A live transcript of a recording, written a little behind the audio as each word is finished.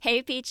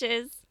Hey,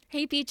 Peaches.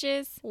 Hey,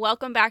 Peaches.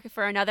 Welcome back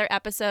for another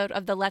episode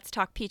of the Let's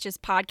Talk Peaches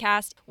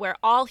podcast, where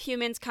all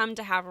humans come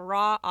to have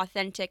raw,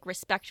 authentic,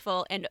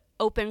 respectful, and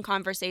open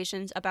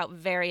conversations about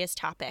various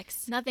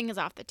topics. Nothing is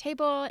off the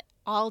table.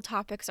 All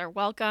topics are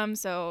welcome,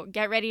 so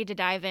get ready to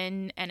dive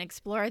in and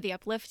explore the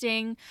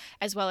uplifting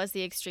as well as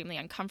the extremely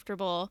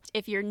uncomfortable.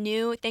 If you're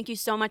new, thank you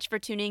so much for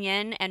tuning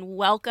in and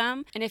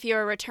welcome. And if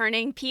you're a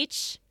returning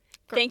Peach,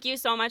 thank you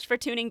so much for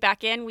tuning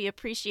back in. We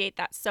appreciate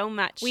that so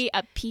much. We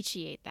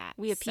appreciate that.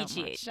 We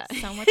appreciate that.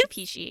 So much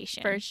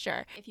appreciation. For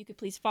sure. If you could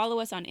please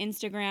follow us on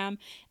Instagram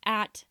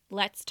at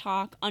Let's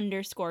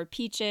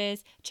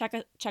Talk_Peaches. Check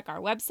our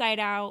website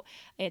out.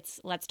 It's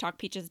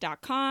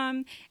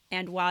letstalkpeaches.com.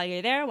 And while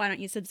you're there, why don't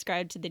you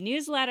subscribe to the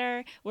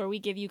newsletter where we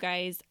give you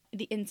guys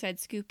the inside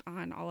scoop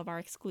on all of our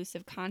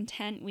exclusive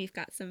content. We've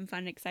got some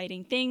fun,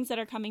 exciting things that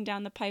are coming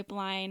down the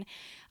pipeline.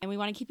 And we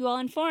want to keep you all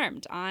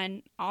informed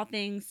on all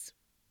things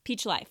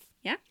Peach life.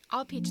 Yeah?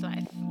 All Peach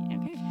life.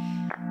 Okay.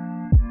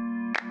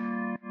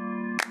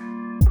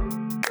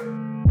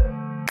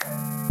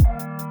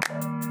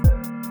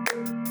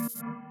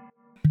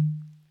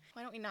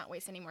 Why don't we not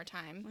waste any more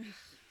time?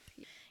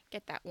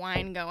 Get that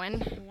wine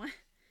going. I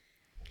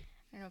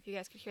don't know if you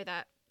guys could hear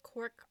that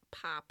cork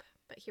pop,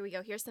 but here we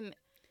go. Here's some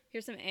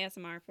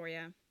ASMR for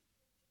you.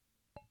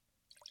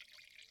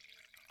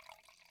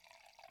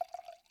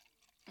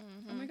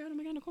 Mm-hmm. Oh my god,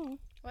 Nicole.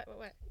 What?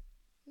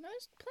 No,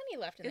 there's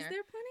plenty left in there. Is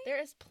there plenty? There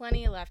is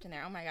plenty left in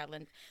there. Oh my god,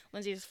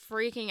 Lindsay's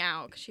freaking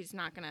out because she's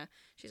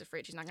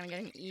afraid she's not gonna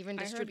get an even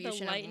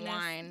distribution of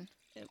wine.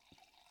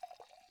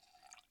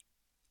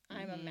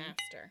 I'm a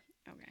master.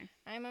 Okay.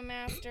 I'm a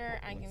master.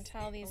 I can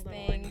tell these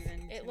things.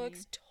 It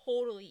looks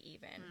totally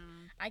even.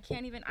 I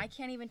can't even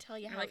tell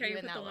you how even that looks. I like how you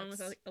put the one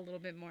with a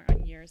little bit more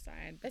on your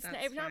side. That's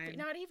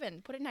not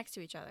even. Put it next to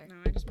each other. No,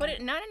 I just put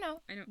it. No.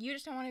 I don't. You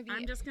just don't want to be.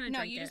 I'm just gonna drink it.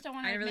 No, you just don't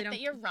want to admit that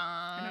you're wrong.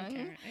 I don't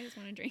care. I just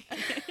want to drink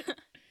it.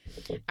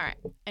 All right.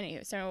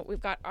 Anyway, so we've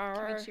got our.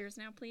 Can we cheers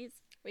now, please?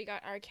 We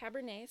got our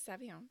Cabernet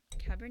Sauvignon.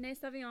 Cabernet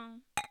Sauvignon.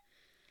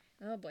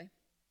 Oh boy.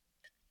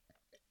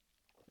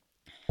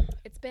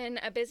 It's been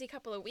a busy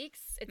couple of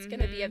weeks. It's going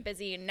to be a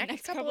busy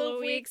next couple of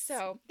weeks.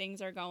 So things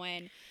are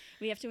going.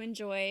 We have to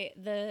enjoy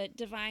the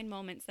divine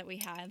moments that we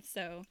have.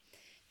 So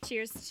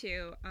cheers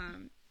to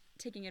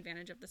taking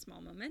advantage of the small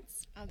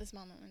moments. Oh, the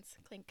small moments.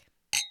 Clink.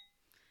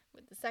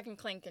 With the second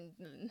clink in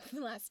the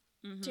last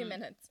 2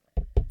 minutes.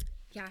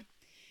 Yeah.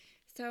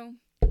 So,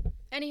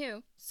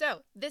 anywho,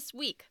 this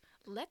week,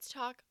 let's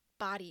talk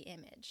body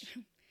image.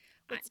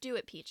 Let's do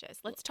it, Peaches.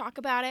 Let's talk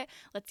about it.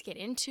 Let's get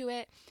into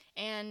it,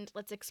 and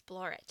let's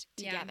explore it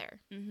together.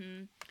 Yeah.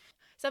 Mm-hmm.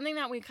 Something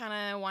that we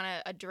kind of want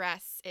to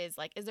address is,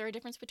 is there a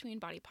difference between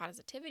body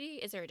positivity?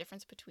 Is there a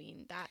difference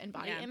between that and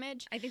body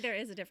image? I think there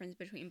is a difference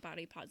between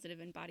body positive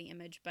and body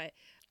image, but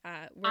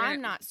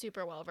I'm not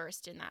super well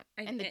versed in that,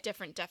 the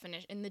different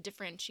definition, in the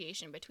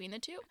differentiation between the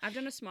two. I've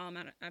done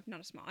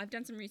I've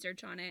done some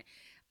research on it.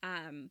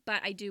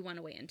 But I do want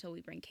to wait until we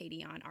bring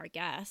Katie on, our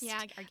guest,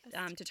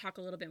 to talk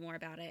a little bit more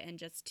about it and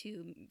just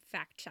to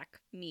fact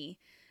check me,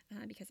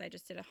 because I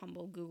just did a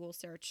humble Google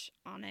search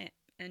on it,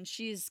 and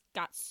she's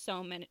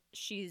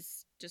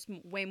just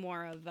way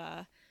more of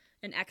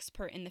an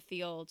expert in the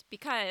field.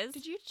 Because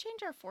did you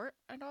change our fort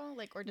at all,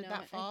 or did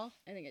that fall?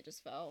 I think it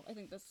just fell. I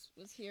think this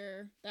was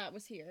here, that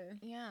was here.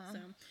 Yeah. So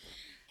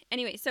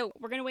anyway, so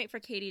we're gonna wait for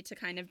Katie to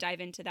kind of dive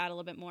into that a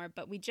little bit more,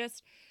 but we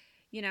just.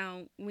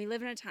 We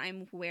live in a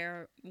time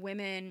where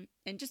women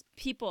and just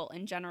people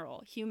in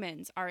general,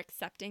 humans, are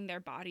accepting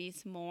their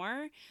bodies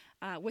more,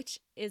 which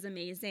is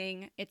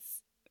amazing.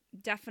 It's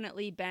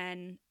definitely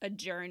been a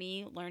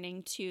journey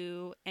learning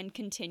to and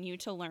continue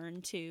to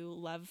learn to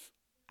love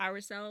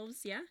ourselves.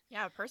 Yeah.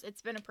 Yeah.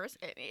 It's been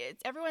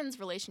it's everyone's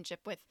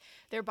relationship with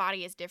their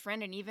body is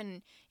different. And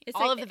even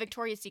of the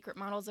Victoria's Secret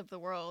models of the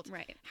world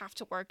have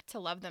to work to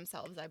love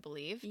themselves, I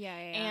believe. Yeah.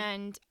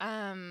 And,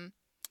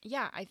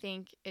 yeah, I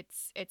think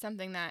it's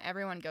something that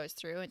everyone goes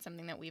through. It's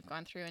something that we've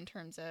gone through in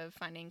terms of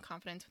finding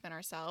confidence within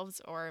ourselves,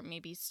 or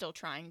maybe still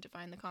trying to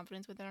find the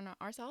confidence within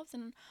ourselves.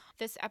 And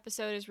this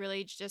episode is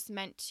really just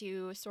meant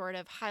to sort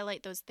of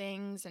highlight those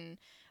things and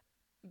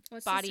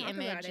body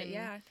image.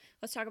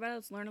 Let's talk about it.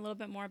 Let's learn a little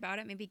bit more about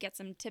it. Maybe get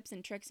some tips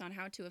and tricks on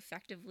how to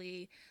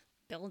effectively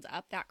build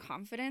up that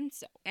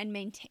confidence and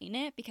maintain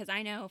it. Because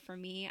I know for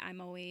me,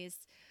 I'm always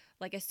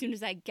as soon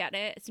as I get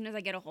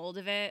a hold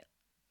of it,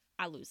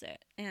 I lose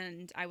it.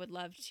 And I would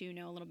love to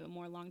know a little bit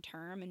more long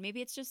term, and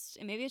maybe it's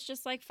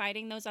just like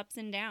fighting those ups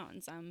and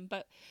downs.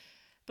 But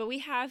we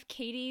have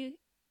Katie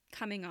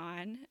coming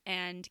on,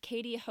 and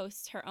Katie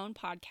hosts her own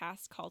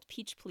podcast called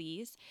Peach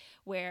Please,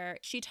 where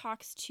she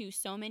talks to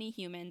so many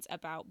humans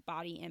about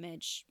body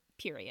image,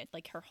 period.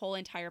 Her whole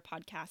entire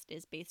podcast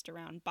is based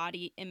around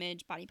body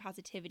image, body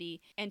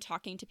positivity, and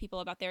talking to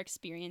people about their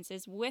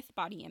experiences with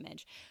body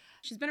image.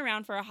 She's been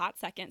around for a hot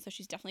second, so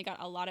she's definitely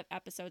got a lot of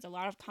episodes, a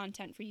lot of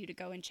content for you to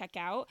go and check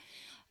out.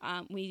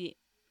 We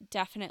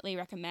definitely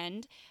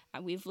recommend.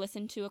 We've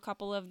listened to a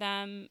couple of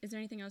them. Is there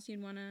anything else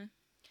you'd want to?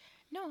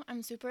 No,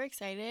 I'm super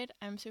excited.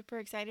 I'm super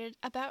excited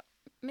about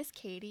miss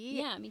Katie.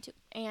 Yeah, me too.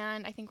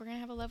 And I think we're going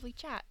to have a lovely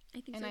chat. I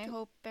think and so I too.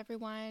 hope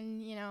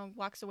everyone,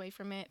 walks away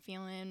from it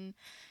feeling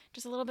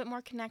just a little bit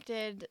more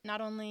connected,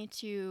 not only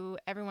to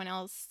everyone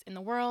else in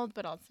the world,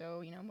 but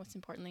also, most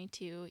importantly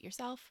to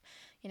yourself,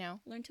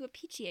 Learn to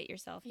appreciate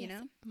yourself,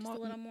 Yes, just a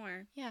little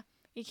more. Yeah.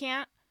 You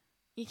can't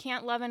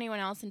love anyone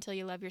else until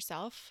you love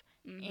yourself.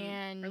 Mm-hmm.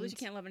 And or at least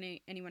you can't love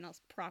anyone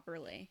else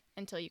properly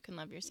until you can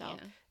love yourself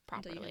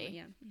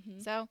properly.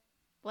 Mm-hmm. So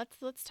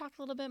let's talk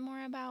a little bit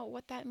more about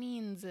what that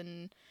means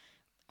and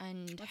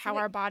how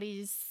our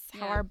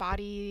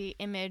body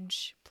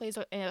image plays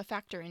a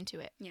factor into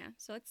it. Yeah.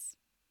 So let's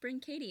bring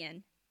Katie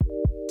in.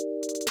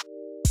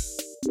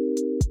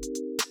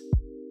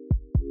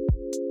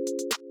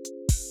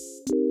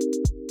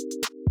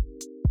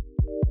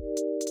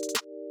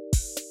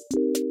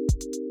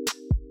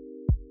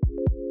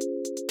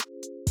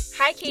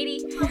 Hi,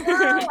 Katie.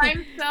 Hello,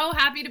 I'm so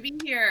happy to be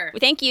here.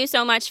 Thank you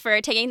so much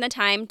for taking the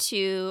time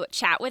to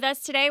chat with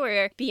us today.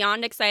 We're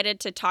beyond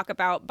excited to talk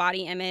about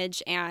body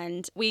image,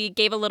 and we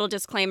gave a little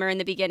disclaimer in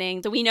the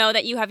beginning. So we know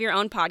that you have your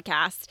own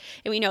podcast,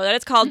 and we know that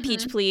it's called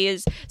Peach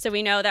Please. So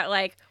we know that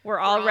we're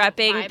all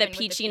repping the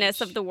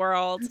peachiness of the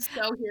world. I'm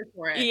so here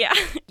for it. Yeah.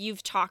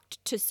 You've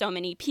talked to so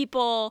many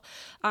people,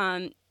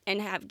 and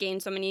have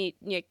gained so many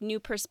new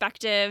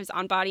perspectives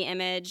on body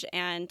image,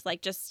 and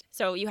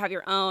so you have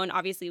your own,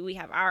 obviously we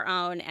have our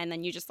own, and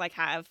then you just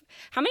have,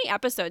 how many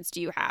episodes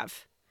do you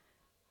have?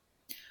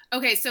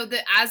 Okay, so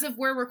as of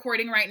we're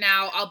recording right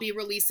now, I'll be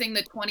releasing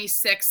the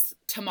 26th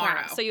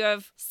tomorrow. Wow. So you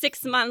have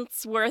 6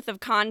 months worth of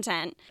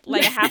content,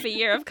 a half a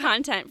year of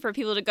content for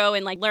people to go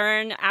and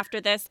learn after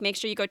this. Make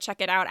sure you go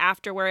check it out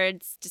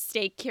afterwards to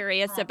stay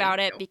curious about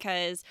it,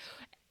 because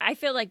I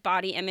feel like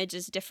body image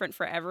is different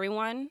for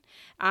everyone,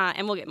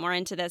 and we'll get more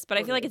into this, but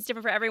I feel like it's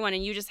different for everyone,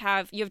 and you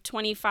have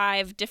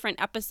 25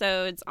 different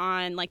episodes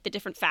on the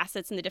different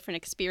facets and the different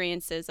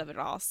experiences of it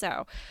all.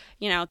 So,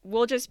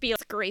 we'll just be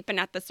scraping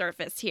at the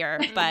surface here,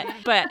 but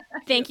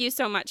thank you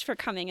so much for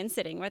coming and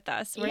sitting with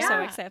us. We're so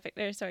excited.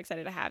 We're so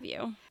excited to have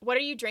you. What are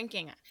you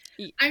drinking?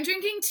 I'm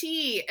drinking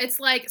tea. It's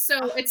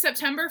it's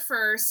September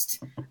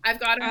 1st.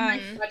 I've got on my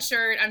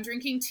sweatshirt. I'm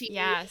drinking tea.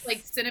 Yes.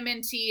 It's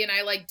cinnamon tea, and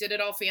I did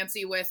it all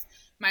fancy with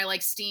my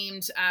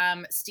steamed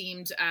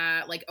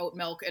oat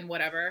milk and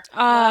whatever.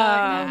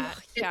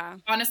 It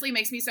honestly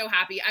makes me so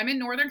happy. I'm in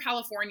Northern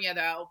California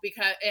though,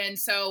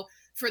 so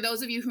for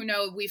those of you who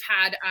know, we've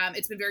had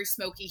it's been very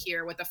smoky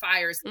here with the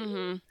fires,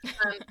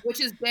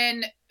 which has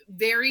been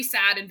very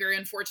sad and very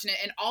unfortunate.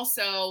 And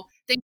also,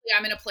 thankfully,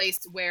 I'm in a place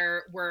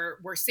where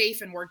we're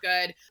safe and we're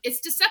good. It's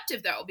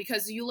deceptive though,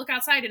 because you look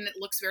outside and it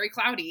looks very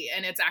cloudy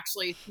and it's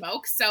actually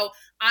smoke. So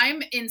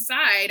I'm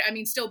inside. I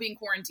mean, still being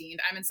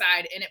quarantined, I'm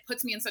inside, and it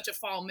puts me in such a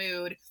fall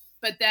mood.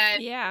 But then,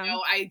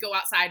 I go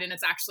outside and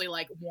it's actually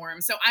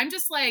warm. So I'm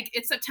just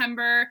it's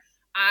September.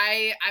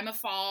 I'm a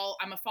fall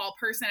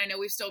person. I know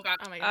we've still got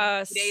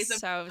days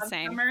of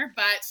summer,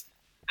 but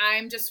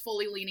I'm just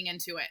fully leaning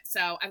into it.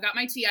 So I've got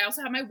my tea. I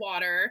also have my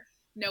water.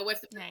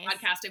 With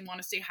podcasting, want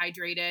to stay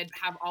hydrated,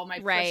 have all my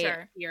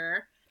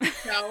here.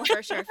 So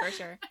for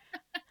sure.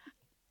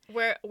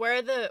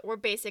 We're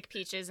basic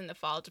peaches in the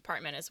fall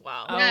department as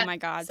well. Oh my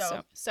God.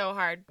 So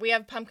hard. We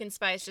have pumpkin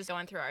spice just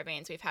going through our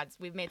veins.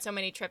 We've made so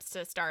many trips to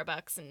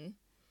Starbucks and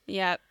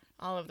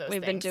all of those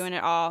We've things. been doing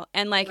it all.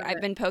 And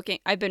I've been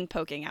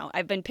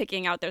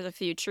picking out, there's a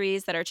few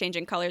trees that are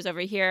changing colors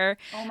over here.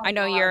 Oh I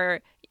know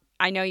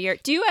you're,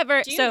 do you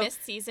miss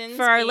seasons?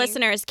 For our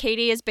listeners,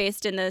 Katie is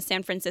based in the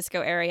San Francisco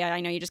area. I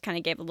know you just kind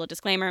of gave a little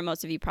disclaimer.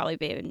 Most of you probably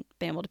been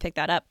able to pick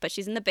that up, but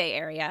she's in the Bay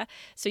Area.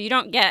 So you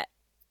don't get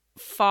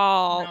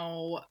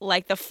fall,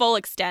 the full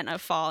extent of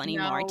fall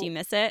anymore. Do you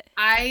miss it?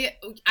 I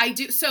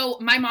do. So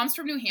my mom's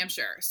from New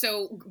Hampshire.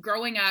 So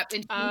growing up,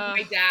 and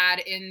my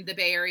dad in the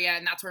Bay Area,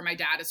 and that's where my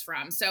dad is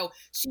from. So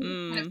she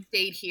kind of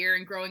stayed here,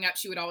 and growing up,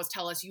 she would always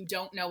tell us, you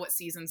don't know what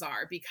seasons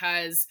are,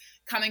 because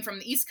coming from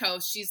the East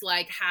Coast, she's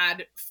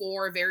had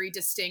 4 very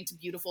distinct,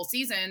 beautiful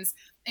seasons.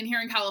 And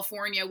here in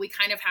California, we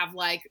kind of have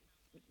 1.5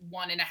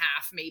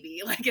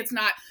 maybe. It's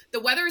not, the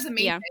weather is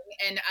amazing. Yeah.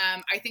 And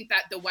I think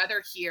that the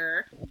weather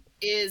here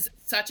is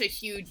such a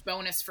huge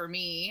bonus for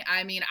me.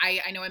 I mean,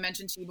 I know I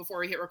mentioned to you before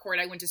we hit record,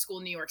 I went to school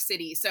in New York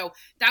City. So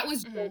that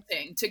was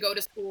jolting to go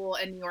to school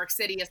in New York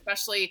City,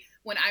 especially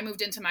when I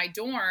moved into my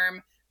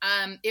dorm.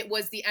 It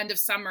was the end of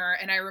summer,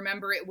 and I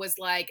remember it was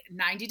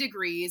 90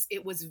 degrees.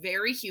 It was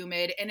very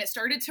humid, and it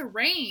started to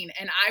rain,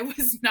 and I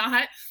was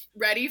not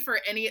ready for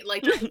any, it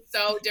was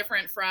so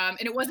different from,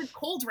 and it wasn't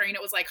cold rain.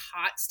 It was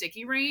hot,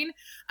 sticky rain.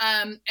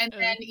 And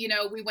then,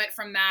 we went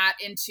from that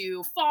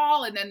into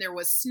fall, and then there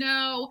was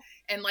snow,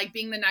 and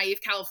being the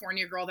naive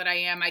California girl that I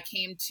am, I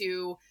came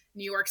to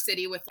New York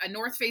City with a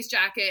North Face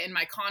jacket and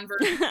my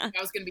Converse. I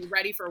was going to be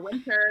ready for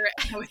winter.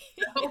 I was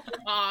so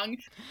wrong.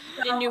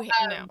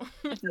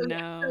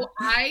 So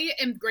I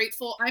am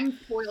grateful. I'm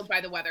spoiled by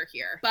the weather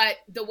here, but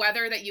the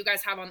weather that you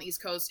guys have on the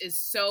East Coast is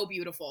so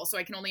beautiful. So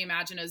I can only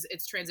imagine as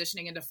it's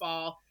transitioning into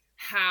fall,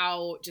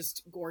 how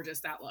just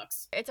gorgeous that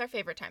looks. It's our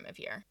favorite time of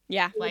year.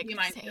 Yeah. Like,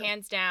 Mine too.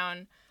 hands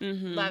down.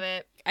 Mm-hmm. Love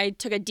it. I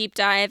took a deep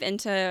dive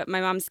into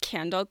my mom's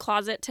candle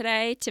closet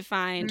today to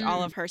find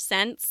all of her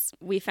scents.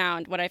 We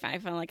found what I found. I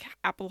found like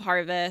Apple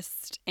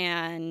Harvest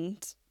and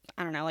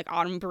I don't know, like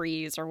Autumn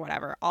Breeze or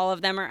whatever. All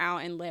of them are out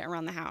and lit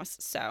around the house.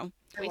 So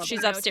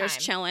she's upstairs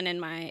chilling in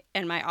my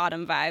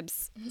autumn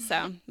vibes.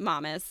 So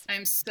mom is.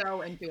 I'm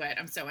so into it.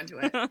 I'm so into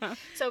it.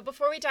 So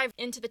before we dive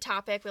into the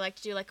topic, we like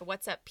to do like a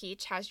what's up,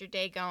 Peach? How's your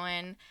day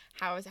going?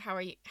 How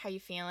are you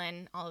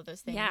feeling? All of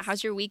those things. Yeah.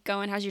 How's your week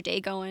going? How's your day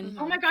going?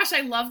 Oh my gosh,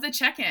 I love the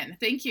check-in.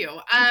 Thank you.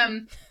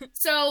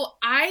 So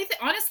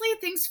honestly,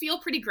 things feel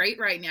pretty great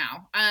right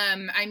now.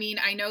 I mean,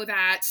 I know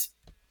that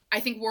I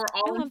think we're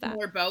all in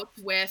similar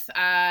boats with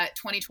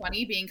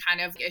 2020 being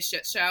kind of a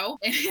shit show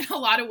in a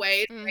lot of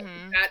ways. I think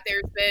that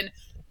there's been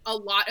a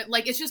lot of,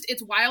 like,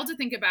 it's wild to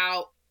think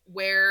about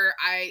where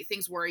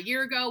things were a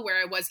year ago,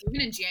 where I was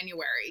even in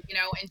January. You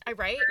know, in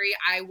January,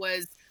 I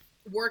was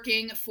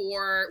working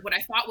for what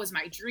I thought was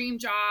my dream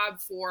job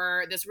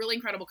for this really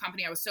incredible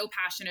company. I was so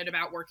passionate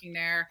about working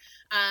there.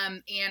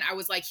 And I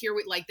was like,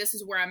 this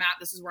is where I'm at.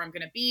 This is where I'm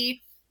going to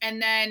be.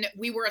 And then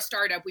we were a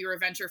startup. We were a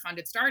venture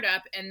funded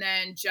startup. And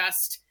then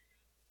just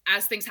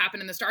as things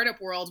happen in the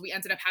startup world, we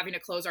ended up having to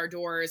close our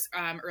doors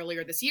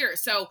earlier this year.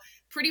 So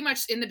pretty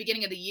much in the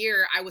beginning of the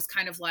year, I was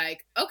kind of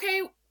like,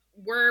 okay,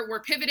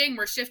 we're pivoting,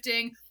 we're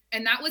shifting.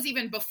 And that was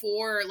even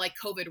before like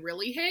COVID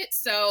really hit.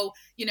 So,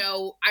 you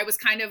know, I was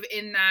kind of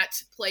in that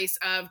place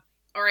of,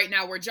 all right,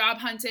 now we're job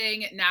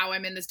hunting. Now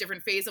I'm in this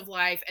different phase of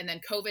life. And then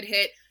COVID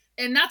hit.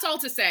 And that's all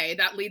to say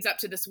that leads up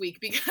to this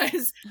week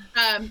because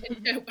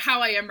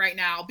how I am right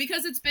now,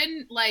 because it's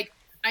been like,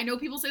 I know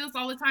people say this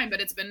all the time, but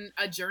it's been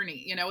a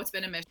journey, you know, it's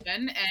been a mission.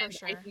 And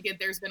I think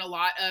there's been a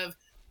lot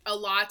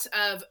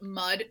of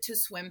mud to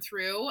swim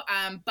through.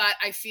 But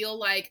I feel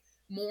like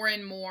more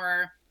and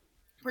more,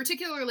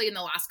 particularly in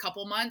the last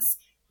couple months,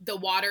 the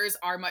waters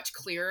are much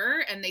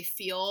clearer and they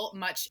feel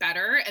much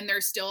better. And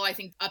there's still, I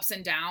think, ups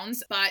and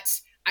downs, but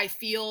I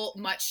feel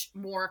much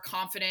more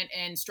confident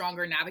and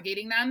stronger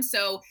navigating them.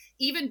 So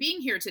even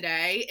being here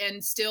today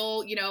and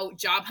still, you know,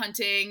 job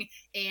hunting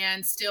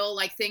and still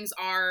like things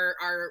are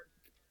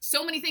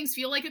so many things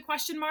feel like a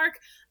question mark.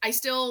 I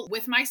still,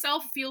 with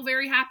myself, feel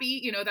very happy.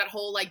 You know, that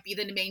whole like be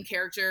the main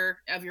character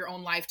of your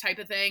own life type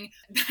of thing.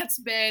 That's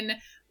been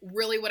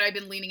really what I've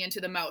been leaning into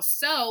the most.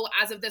 So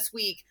as of this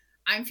week,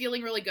 I'm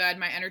feeling really good.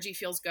 My energy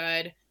feels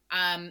good.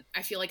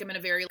 I feel like I'm in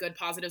a very good,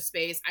 positive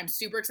space. I'm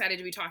super excited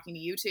to be talking to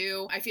you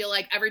two. I feel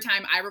like every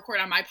time I record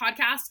on my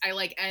podcast, I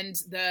like end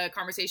the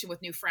conversation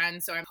with new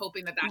friends. So I'm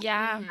hoping that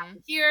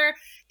happens here.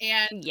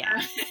 And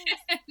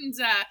and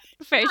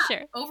for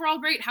sure. Overall,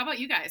 great. How about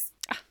you guys?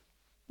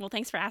 Well,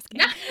 thanks for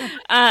asking.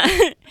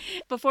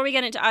 Before we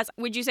get into us,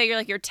 would you say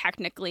you're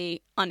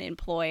technically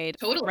unemployed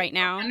right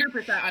now?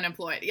 100%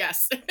 unemployed,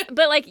 yes.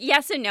 But like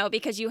yes and no,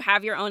 because you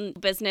have your own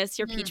business,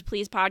 your Peach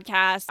Please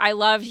podcast. I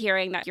love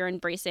hearing that you're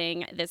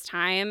embracing this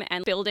time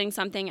and building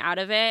something out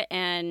of it.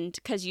 And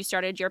because you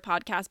started your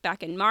podcast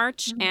back in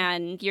March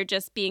and you're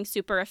just being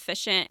super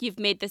efficient, you've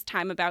made this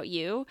time about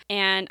you.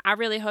 And I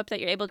really hope that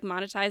you're able to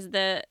monetize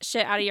the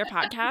shit out of your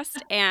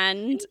podcast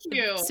and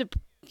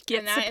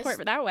get support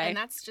for that way. And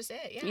that's just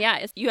it.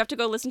 Yeah. You have to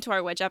go listen to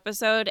our witch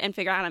episode and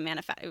figure out how to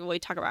manifest. We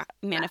talk about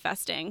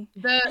manifesting.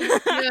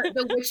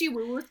 The witchy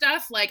woo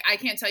stuff, like I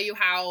can't tell you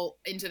how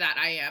into that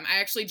I am. I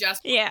actually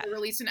just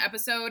released an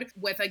episode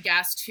with a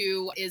guest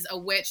who is a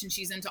witch and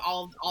she's into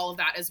all of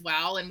that as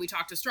well. And we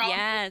talked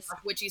astrology,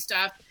 witchy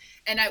stuff.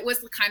 And it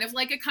was kind of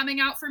like a coming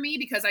out for me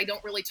because I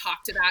don't really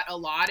talk to that a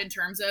lot in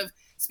terms of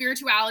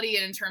spirituality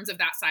and in terms of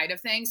that side of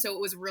things. So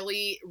it was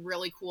really,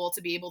 really cool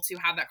to be able to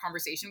have that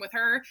conversation with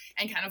her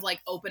and kind of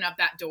like open up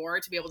that door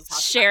to be able to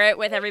share it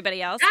with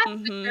everybody else.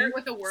 Share it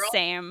with the world.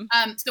 Same.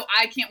 So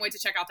I can't wait to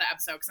check out that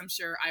episode because I'm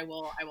sure I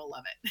will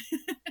love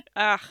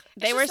it.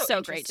 They were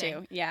so great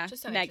too. Yeah.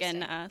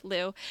 Megan,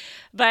 Lou.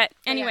 But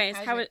anyways,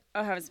 how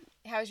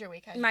was your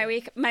week? My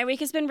week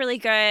has been really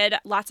good.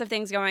 Lots of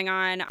things going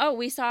on. Oh,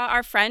 we saw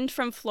our friend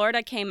from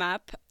Florida came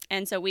up.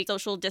 And so we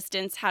social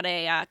distance, had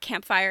a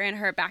campfire in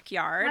her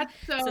backyard.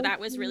 So that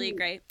was really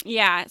great.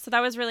 Yeah, so that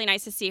was really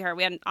nice to see her.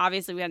 We hadn't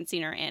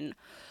seen her in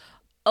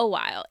a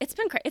while.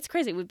 It's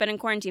crazy. We've been in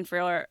quarantine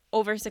for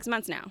over 6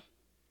 months now.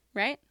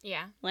 Right?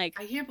 Yeah. Like,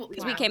 I can't believe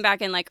because we came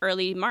back in like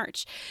early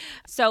March.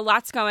 So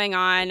lots going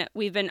on.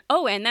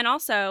 And then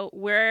also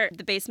we're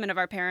the basement of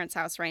our parents'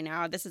 house right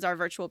now. This is our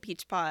virtual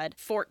Peach Pod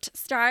fort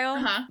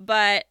style.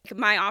 But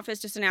my office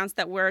just announced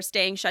that we're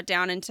staying shut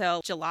down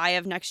until July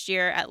of next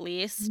year at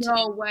least.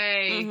 No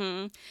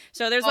way.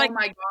 So there's my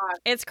God.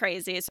 It's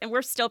crazy. And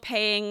we're still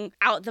paying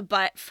out the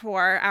butt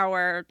for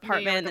our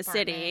apartment in the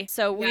city.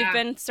 So we've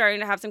been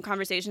starting to have some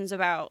conversations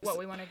about what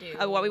we want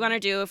to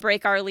do.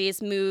 Break our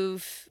lease,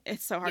 move.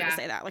 It's so hard to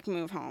say that, like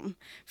move home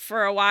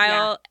for a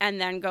while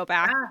and then go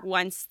back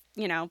once,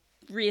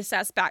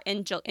 reassess back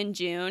in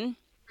June.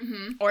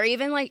 Or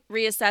even like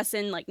reassess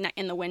in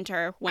the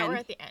winter or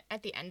at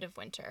the end of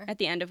winter. At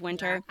the end of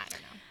winter. I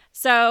don't know.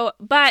 So,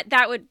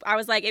 I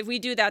was like, if we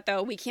do that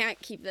though, we can't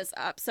keep this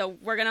up. So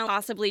we're going to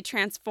possibly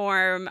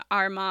transform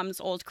our mom's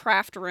old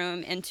craft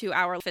room into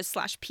our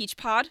office/peach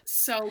pod.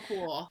 So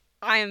cool.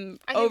 I'm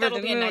I think over that'll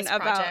the be a moon nice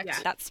about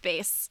project. that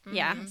space.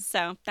 Yeah.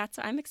 So that's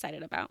what I'm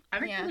excited about.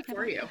 I'm excited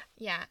for you.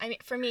 Yeah, I mean,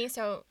 for me,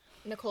 so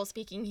Nicole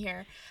speaking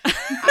here,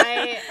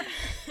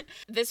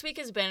 this week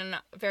has been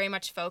very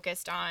much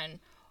focused on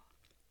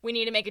we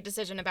need to make a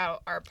decision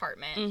about our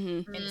apartment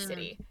in the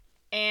city.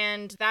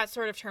 And that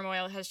sort of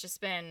turmoil has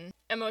just been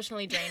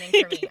emotionally draining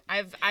for me.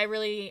 I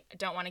really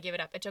don't want to give it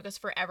up. It took us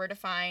forever to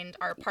find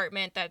our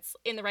apartment that's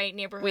in the right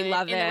neighborhood, We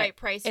love in it. the right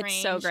price range.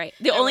 It's so great.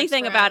 The that only works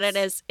thing for about us. it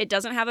is it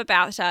doesn't have a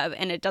bathtub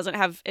and it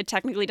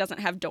technically doesn't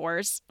have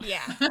doors.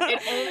 Yeah,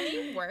 it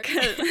only works.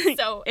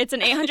 So It's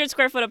an 800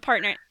 square foot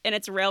apartment and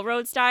it's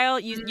railroad style.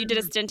 You did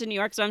a stint in New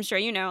York, so I'm sure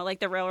you know, like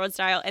the railroad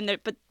style.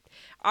 But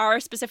our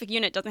specific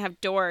unit doesn't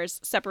have doors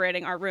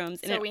separating our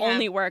rooms, and So it we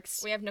only have-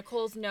 works. we have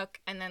Nicole's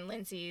nook and then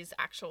Lindsay's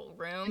actual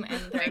room,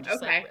 and they're Okay.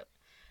 just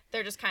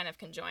they're just kind of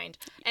conjoined,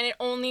 and it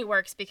only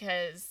works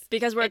because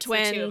Because we're it's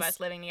twins, the two of us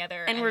living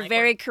together, and we're like,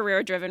 very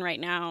career driven right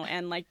now,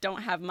 and like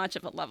don't have much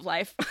of a love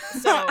life.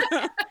 so.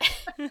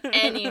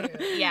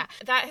 Anywho, yeah,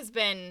 that has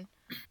been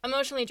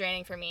emotionally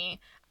draining for me.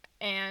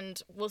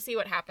 And we'll see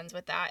what happens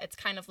with that. It's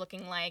kind of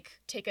looking like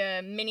take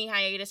a mini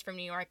hiatus from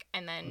New York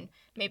and then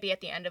maybe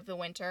at the end of the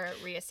winter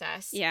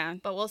reassess. Yeah.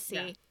 But we'll see.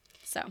 Yeah.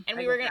 So And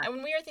I we were get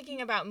when we were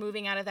thinking about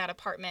moving out of that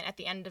apartment at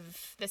the end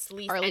of this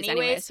lease, Our lease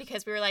anyways,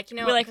 because we were like,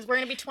 We're like- because we're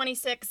gonna be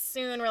 26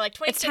 soon. We're like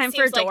 26 time for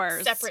seems like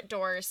doors. separate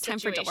doors. Time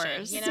for situation,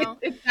 doors. You know.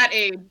 It's that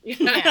age.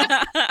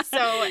 Yeah. So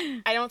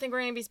I don't think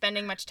we're going to be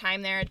spending much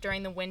time there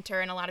during the winter,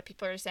 and a lot of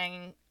people are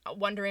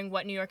wondering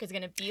what New York is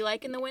going to be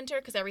like in the winter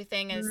because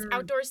everything is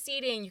outdoor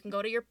seating. You can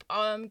go to your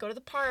go to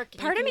the park.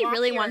 and part you of can me walk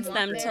really here and wants walk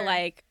them to there.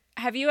 like.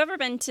 Have you ever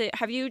been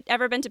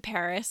to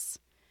Paris?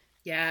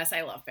 Yes,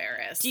 I love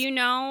Paris. Do you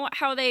know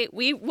how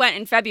we went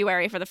in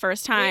February for the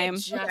first We time?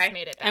 just Okay.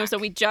 made it back. And so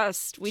we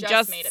just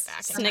made it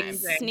back in time.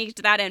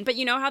 sneaked that in. But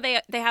you know how they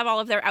have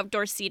all of their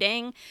outdoor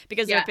seating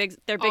because Yeah.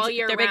 they're All big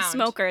year they're big round.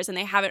 smokers and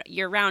they have it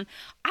year round.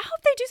 I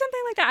hope they do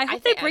something like that. I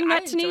hope they think- bring I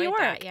that to New enjoyed York.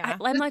 that, yeah.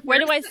 I'm like, where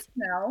do I?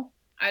 Snow?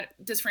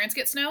 Does France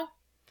get snow?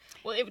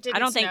 Well, it didn't I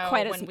don't think snow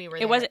quite as when we were it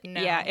there. wasn't.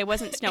 No. Yeah, it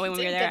wasn't snowy when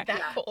we were It there. didn't get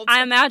that cold.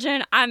 I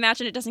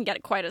imagine it doesn't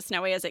get quite as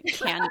snowy as it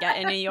can get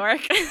in New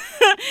York.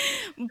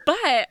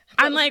 But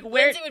I'm like,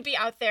 Lindsay would be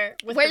out there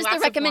with where's her the glass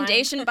of wine.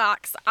 recommendation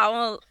box?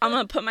 I'm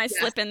gonna put my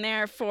slip in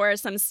there for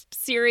some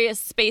serious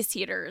space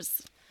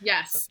heaters.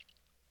 Yes.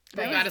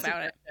 That That was is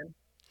about it.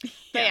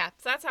 But yeah,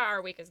 so that's how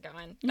our week is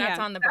going. That's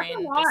Yeah. on the That's brain a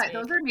this lot. week.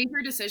 Those are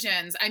major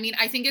decisions. I mean,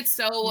 I think it's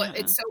so Yeah.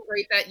 it's so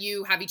great that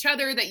you have each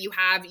other, that you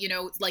have,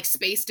 like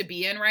space to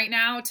be in right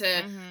now, to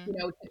Mhm.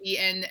 to be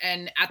in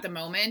and at the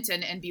moment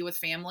and be with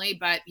family.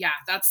 But yeah,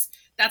 that's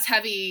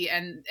heavy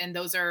and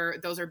those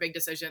are big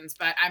decisions.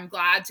 But I'm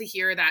glad to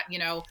hear that,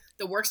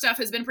 the work stuff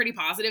has been pretty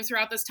positive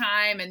throughout this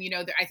time. And,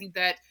 I think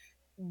that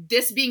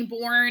this being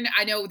born,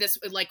 I know this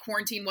like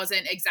quarantine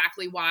wasn't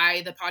exactly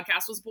why the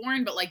podcast was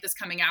born, but like this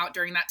coming out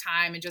during that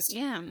time and just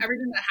Yeah,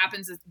 everything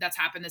that's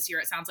happened this year,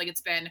 it sounds like it's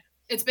been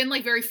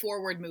like very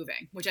forward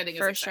moving, which I think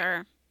is for exciting.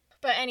 sure.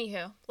 But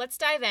anywho, let's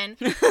dive in.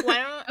 Why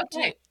don't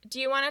Okay. do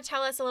you want to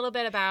tell us a little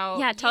bit about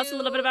Yeah, tell us a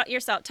little bit about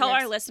yourself. Tell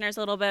Yes. our listeners a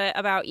little bit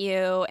about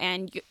you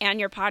and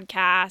your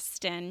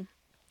podcast and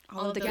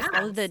all of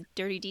the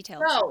dirty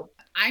details. So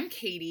I'm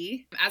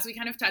Katie. As we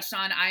kind of touched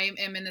on, I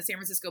am in the San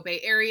Francisco Bay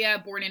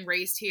Area, born and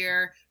raised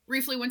here.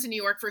 Briefly went to New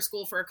York for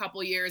school for a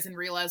couple years and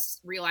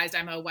realized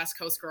I'm a West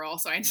Coast girl,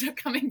 so I ended up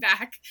coming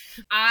back.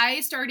 I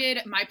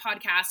started my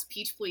podcast,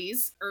 Peach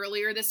Please,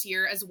 earlier this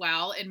year as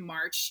well in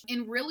March.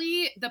 And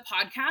really, the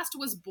podcast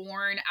was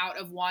born out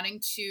of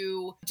wanting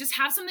to just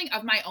have something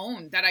of my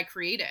own that I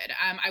created.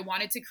 I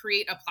wanted to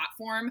create a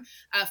platform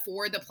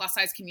for the plus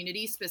size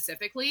community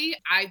specifically.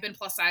 I've been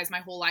plus size my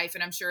whole life,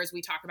 and I'm sure as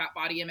we talk about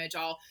body image,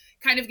 I'll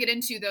kind of get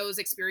into those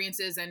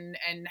experiences and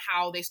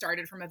how they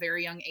started from a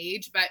very young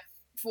age. But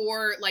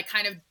for like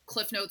kind of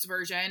Cliff Notes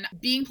version,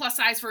 being plus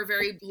size for a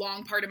very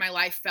long part of my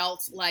life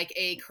felt like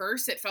a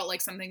curse. It felt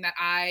like something that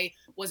I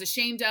was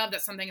ashamed of.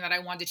 That's something that I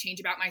wanted to change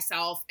about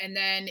myself. And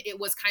then it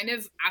was kind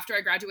of after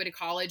I graduated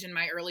college in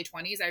my early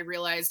 20s, I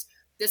realized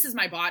this is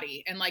my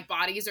body, and like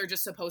bodies are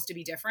just supposed to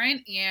be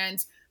different, and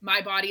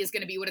my body is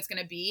going to be what it's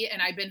going to be.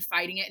 And I've been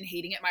fighting it and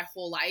hating it my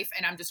whole life,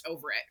 and I'm just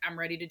over it. I'm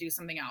ready to do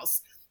something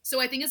else. So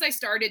I think as I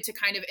started to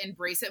kind of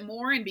embrace it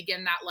more and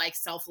begin that like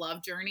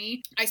self-love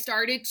journey, I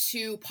started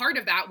to, part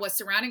of that was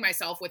surrounding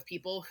myself with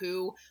people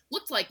who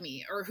looked like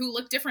me or who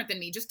looked different than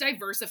me, just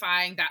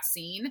diversifying that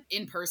scene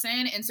in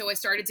person. And so I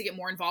started to get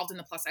more involved in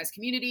the plus size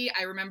community.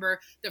 I remember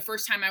the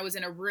first time I was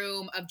in a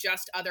room of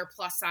just other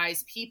plus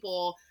size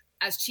people,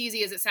 as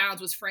cheesy as it sounds,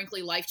 was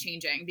frankly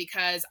life-changing,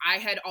 because I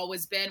had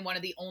always been one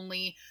of the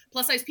only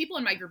plus size people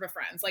in my group of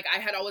friends. Like I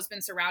had always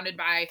been surrounded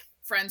by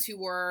friends who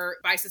were,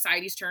 by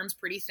society's terms,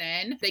 pretty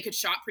thin. They could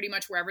shop pretty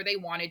much wherever they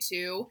wanted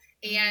to.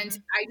 And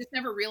I just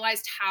never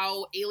realized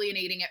how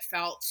alienating it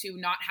felt to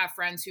not have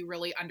friends who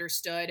really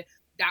understood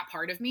that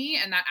part of me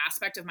and that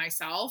aspect of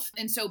myself.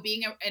 And so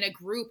being in a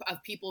group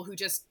of people who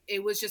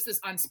it was just this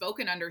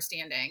unspoken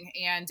understanding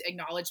and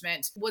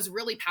acknowledgement was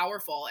really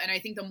powerful. And I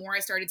think the more I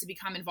started to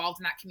become involved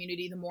in that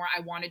community, the more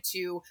I wanted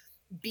to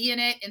be in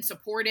it and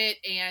support it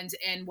and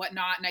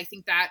whatnot. And I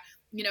think that,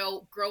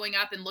 growing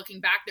up and looking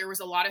back, there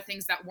was a lot of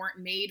things that weren't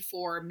made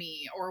for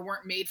me or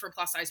weren't made for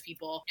plus size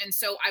people. And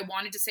so I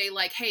wanted to say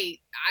like, hey,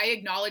 I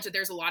acknowledge that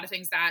there's a lot of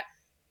things that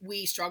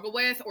we struggle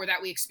with or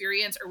that we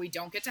experience or we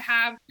don't get to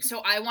have.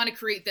 So I want to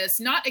create this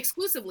not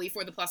exclusively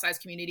for the plus size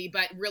community,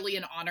 but really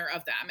in honor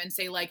of them and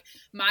say like,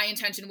 my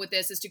intention with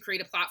this is to create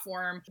a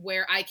platform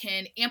where I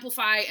can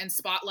amplify and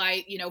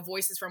spotlight,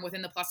 voices from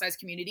within the plus size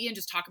community and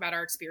just talk about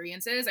our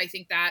experiences. I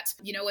think that,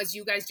 as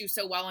you guys do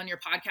so well on your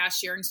podcast,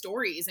 sharing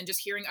stories and just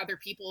hearing other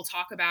people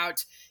talk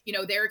about,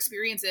 their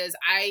experiences,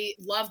 I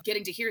love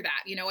getting to hear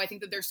that. I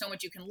think that there's so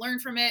much you can learn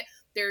from it.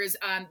 There's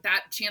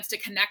that chance to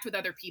connect with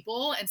other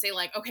people and say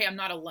like, okay, I'm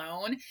not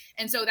alone.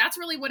 And so that's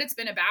really what it's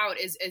been about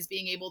is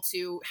being able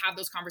to have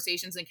those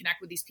conversations and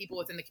connect with these people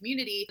within the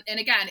community.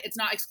 And again, it's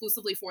not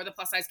exclusively for the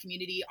plus size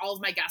community. All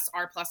of my guests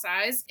are plus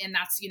size. And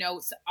that's,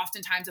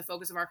 oftentimes the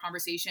focus of our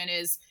conversation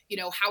is,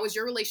 how has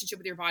your relationship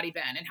with your body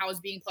been? And how has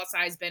being plus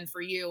size been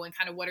for you? And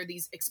kind of what are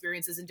these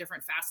experiences in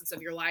different facets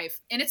of your life?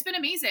 And it's been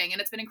amazing.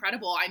 And it's been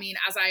incredible. I mean,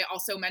 as I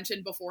also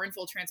mentioned before in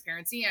full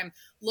transparency, I'm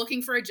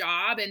looking for a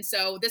job. And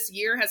so this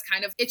year has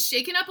it's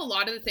shaken up a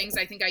lot of the things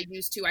I think I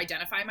used to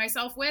identify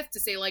myself with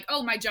to say like,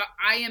 oh, my job,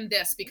 I am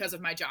this because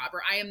of my job,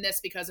 or I am this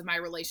because of my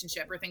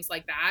relationship or things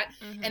like that.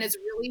 Mm-hmm. And it's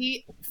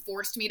really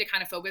forced me to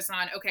kind of focus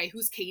on, okay,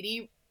 who's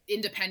Katie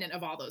independent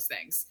of all those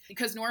things?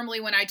 Because normally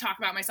when I talk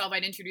about myself,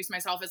 I'd introduce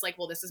myself as like,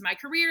 well, this is my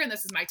career and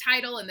this is my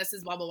title and this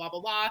is blah, blah, blah,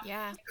 blah, blah.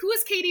 Yeah. Who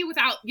is Katie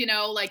without,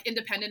 like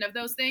independent of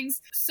those things?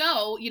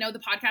 So, the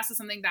podcast is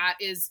something that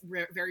is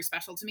very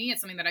special to me.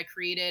 It's something that I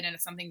created and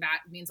it's something that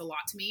means a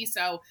lot to me.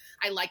 So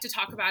I like to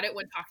talk about it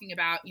when talking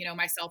about,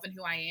 myself and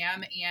who I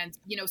am and,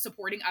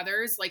 supporting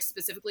others, like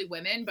specifically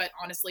women, but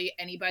honestly,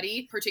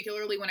 anybody,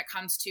 particularly when it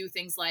comes to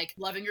things like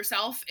loving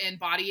yourself and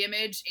body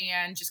image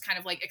and just kind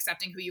of like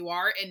accepting who you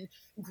are and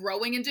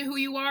growing into who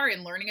you are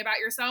and learning about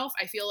yourself.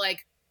 I feel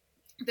like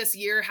this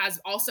year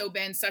has also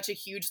been such a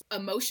huge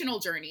emotional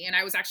journey. And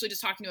I was actually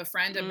just talking to a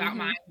friend about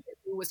mine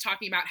who was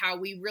talking about how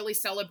we really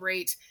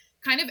celebrate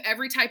kind of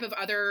every type of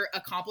other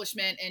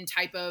accomplishment and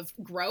type of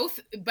growth,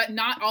 but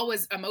not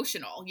always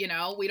emotional.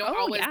 We don't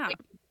always take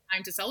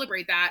time to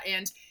celebrate that.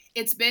 And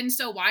it's been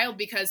so wild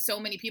because so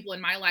many people in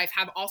my life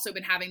have also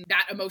been having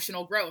that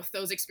emotional growth,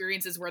 those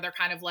experiences where they're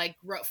kind of like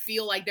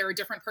feel like they're a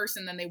different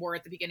person than they were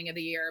at the beginning of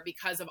the year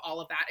because of all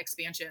of that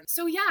expansion.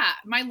 So yeah,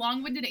 my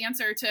long-winded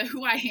answer to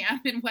who I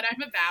am and what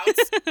I'm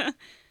about.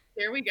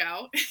 There we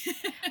go.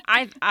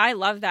 I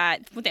love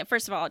that.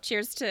 First of all,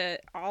 cheers to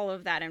all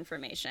of that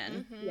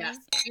information. Mm-hmm. Yes.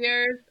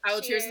 Cheers. I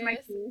will cheers to my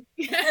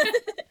tea.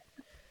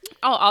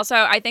 Oh, also,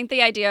 I think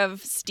the idea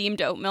of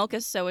steamed oat milk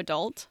is so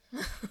adult.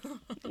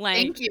 Like,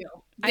 thank you.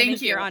 I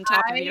think you're on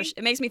top of your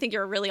it makes me think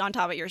you're really on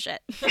top of your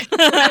shit.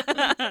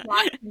 I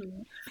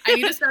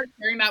need to start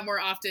sharing that more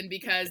often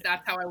because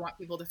that's how I want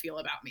people to feel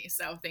about me.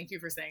 So thank you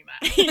for saying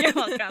that. You're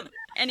welcome.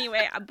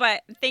 Anyway,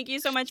 but thank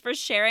you so much for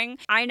sharing.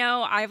 I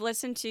know I've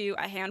listened to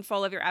a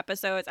handful of your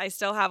episodes. I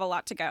still have a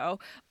lot to go,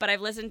 but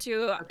I've listened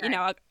to,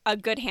 a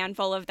good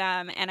handful of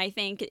them. And I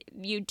think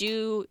you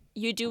do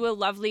a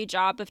lovely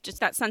job of just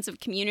that sense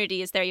of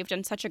community is there. You've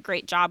done such a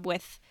great job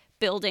with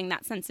building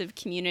that sense of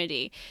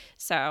community.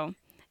 So,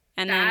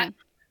 and then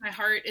my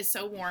heart is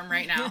so warm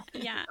right now.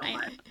 Yeah, I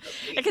know.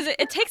 Because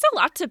it takes a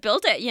lot to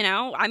build it,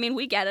 I mean,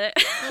 we get it.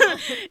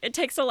 It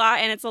takes a lot,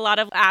 and it's a lot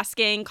of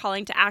asking,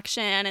 calling to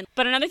action.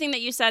 But another thing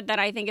that you said that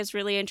I think is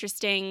really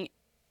interesting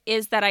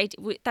is that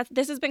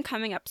this has been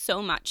coming up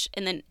so much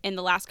in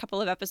the last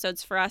couple of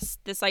episodes for us.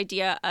 This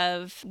idea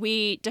of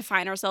we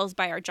define ourselves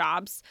by our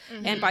jobs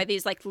and by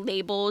these like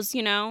labels,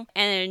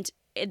 and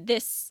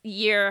this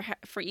year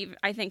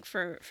I think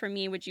for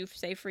me, would you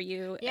say for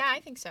you? Yeah, I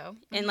think so.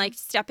 And like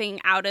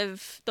stepping out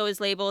of those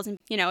labels and,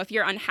 if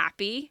you're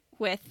unhappy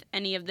with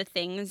any of the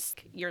things,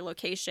 your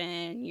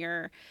location,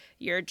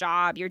 your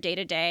job, your day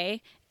to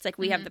day, it's like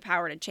we have the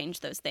power to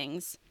change those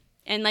things.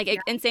 And like,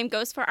 and same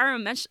goes for our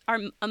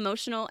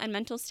emotional and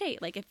mental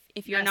state. Like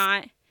if you're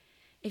not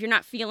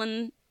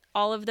feeling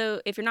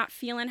if you're not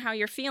feeling how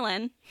you're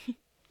feeling,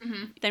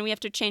 then we have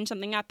to change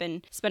something up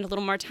and spend a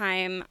little more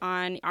time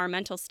on our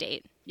mental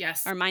state.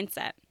 Yes. Our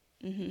mindset.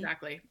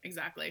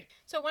 Exactly.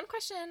 So one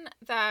question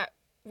that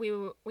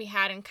we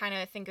had and kind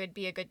of think would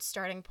be a good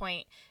starting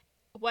point,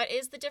 what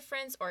is the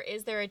difference, or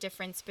is there a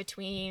difference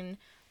between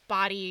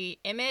body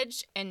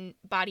image and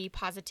body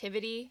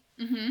positivity?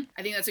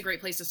 I think that's a great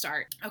place to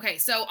start. Okay,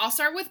 so I'll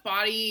start with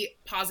body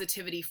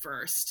positivity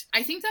first.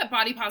 I think that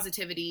body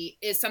positivity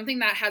is something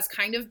that has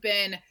kind of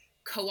been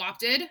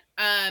co-opted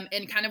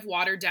and kind of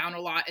watered down a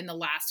lot in the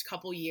last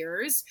couple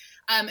years.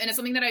 And it's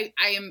something that I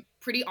am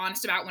pretty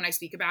honest about when I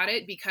speak about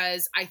it,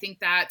 because I think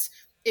that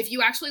if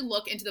you actually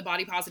look into the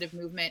body positive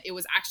movement, it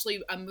was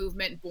actually a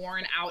movement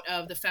born out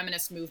of the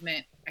feminist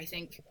movement, I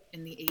think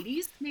in the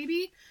 80s,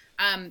 maybe.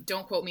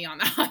 Don't quote me on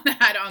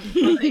that, on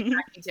the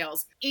exact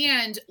details.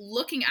 And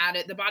looking at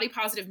it, the body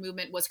positive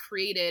movement was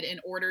created in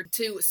order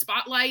to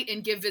spotlight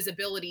and give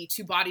visibility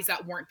to bodies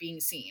that weren't being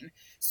seen.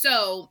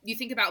 So you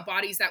think about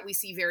bodies that we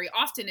see very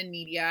often in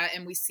media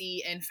and we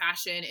see in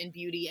fashion and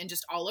beauty and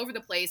just all over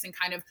the place, and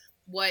kind of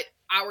what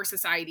our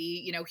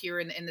society, here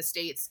in the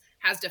States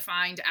has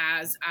defined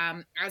as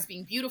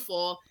being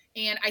beautiful.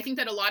 And I think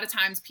that a lot of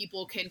times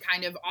people can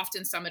kind of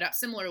often sum it up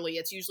similarly.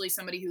 It's usually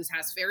somebody who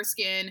has fair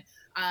skin,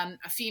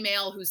 a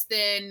female who's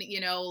thin,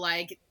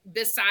 like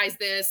this size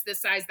this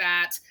size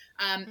that,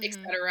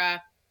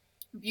 etc.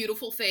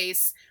 Beautiful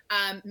face,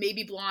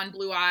 maybe blonde,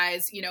 blue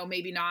eyes,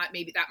 maybe not,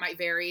 maybe that might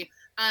vary.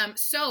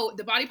 So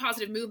the body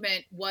positive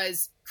movement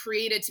was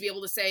created to be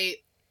able to say,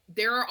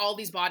 there are all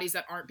these bodies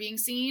that aren't being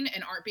seen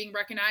and aren't being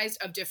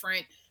recognized, of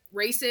different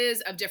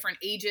races, of different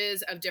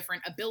ages, of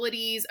different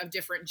abilities, of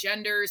different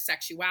genders,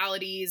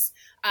 sexualities,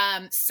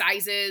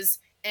 sizes.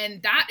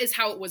 And that is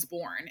how it was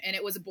born. And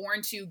it was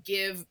born to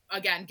give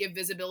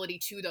visibility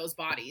to those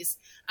bodies.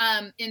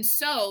 And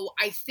so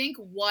I think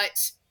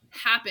what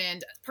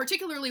happened,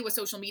 particularly with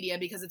social media,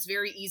 because it's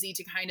very easy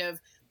to kind of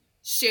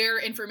share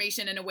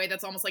information in a way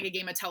that's almost like a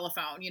game of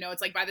telephone.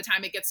 It's like by the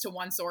time it gets to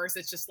one source,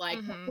 it's just like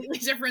completely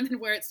different than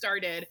where it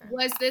started.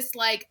 Was this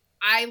like,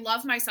 I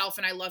love myself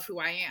and I love who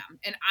I am.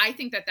 And I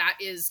think that that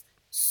is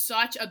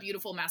such a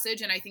beautiful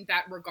message. And I think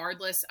that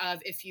regardless of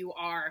if you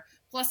are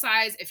plus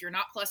size, if you're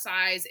not plus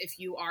size, if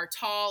you are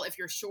tall, if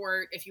you're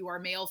short, if you are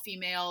male,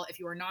 female, if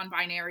you are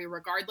non-binary,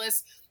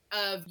 regardless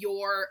of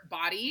your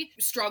body,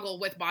 struggle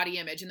with body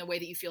image and the way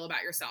that you feel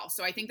about yourself.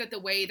 So I think that the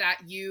way that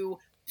you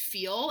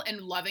feel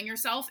and loving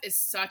yourself is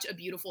such a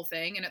beautiful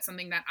thing. And it's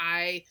something that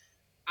I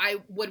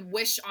would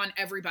wish on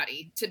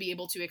everybody to be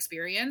able to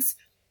experience.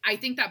 I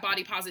think that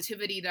body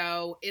positivity,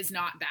 though, is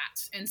not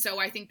that. And so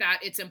I think that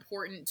it's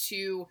important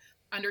to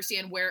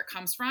understand where it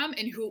comes from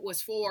and who it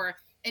was for.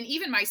 And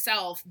even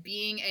myself,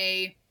 being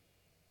a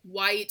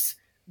white,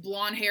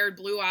 blonde-haired,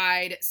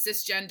 blue-eyed,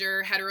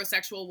 cisgender,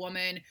 heterosexual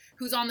woman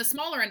who's on the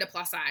smaller end of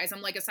plus size.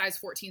 I'm like a size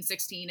 14,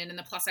 16. And in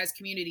the plus size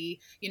community,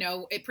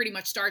 it pretty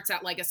much starts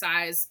at like a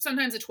size,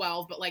 sometimes a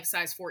 12, but like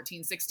size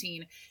 14,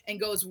 16, and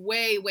goes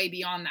way, way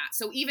beyond that.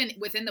 So even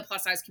within the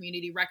plus size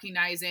community,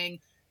 recognizing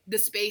the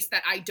space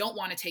that I don't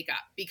want to take up,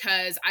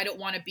 because I don't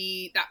want to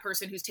be that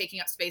person who's taking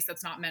up space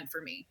that's not meant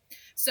for me.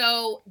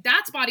 So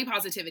that's body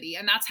positivity.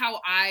 And that's how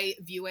I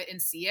view it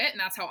and see it. And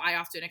that's how I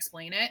often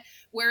explain it.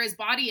 Whereas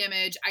body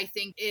image, I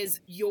think, is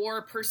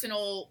your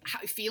personal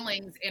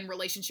feelings in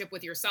relationship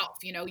with yourself,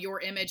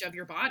 your image of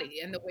your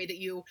body and the way that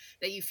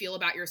you feel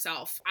about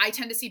yourself. I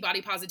tend to see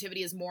body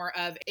positivity as more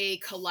of a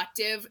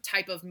collective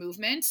type of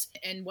movement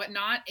and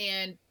whatnot,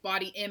 and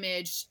body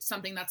image,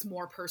 something that's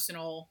more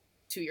personal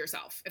to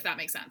yourself, if that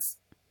makes sense.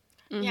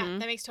 Yeah,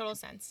 that makes total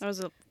sense. That was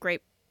a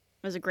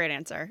great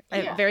answer.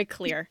 Very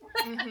clear.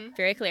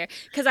 Very clear.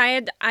 Because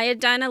I had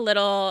done a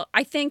little,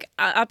 I think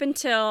up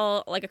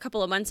until like a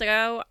couple of months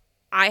ago,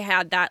 I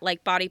had that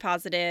like body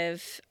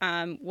positive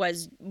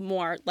was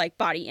more like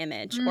body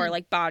image or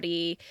like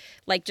body,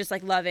 like just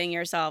like loving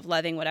yourself,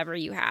 loving whatever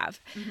you have.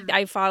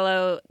 I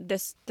follow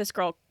this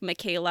girl,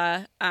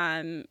 Michaela,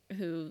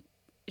 who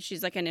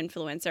she's like an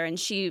influencer, and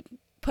she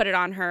put it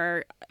on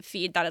her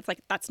feed that it's like,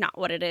 that's not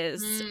what it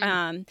is.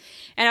 And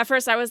at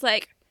first I was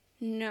like,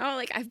 no,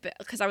 like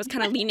because I was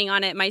kind of leaning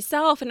on it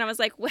myself, and I was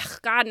like, well,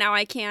 God, now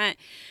I can't.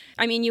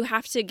 I mean, you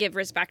have to give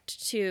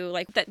respect to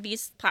like that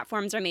these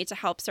platforms are made to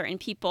help certain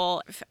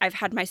people. I've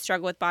had my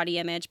struggle with body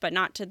image, but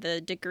not to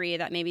the degree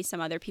that maybe some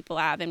other people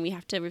have. And we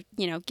have to,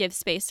 give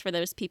space for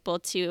those people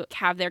to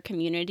have their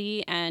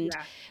community and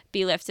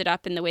be lifted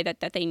up in the way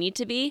that they need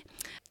to be.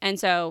 And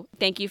so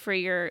thank you for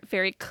your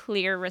very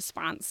clear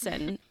response.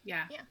 And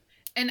yeah.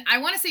 And I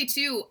want to say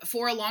too,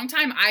 for a long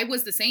time, I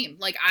was the same.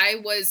 Like I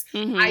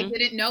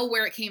didn't know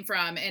where it came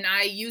from, and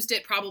I used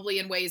it probably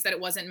in ways that it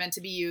wasn't meant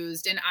to be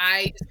used. And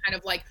I just kind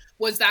of like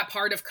was that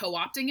part of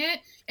co-opting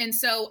it. And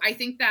so I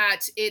think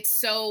that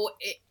it's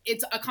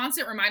a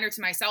constant reminder to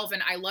myself.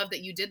 And I love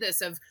that you did this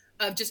of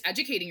just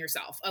educating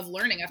yourself, of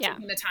learning, of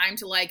taking the time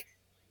to like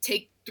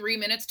take 3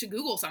 minutes to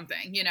Google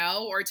something,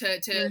 or to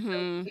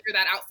figure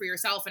that out for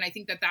yourself. And I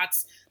think that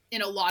that's,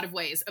 in a lot of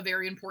ways, a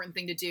very important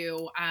thing to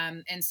do.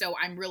 And so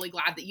I'm really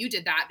glad that you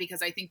did that,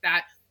 because I think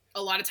that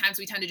a lot of times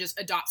we tend to just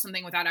adopt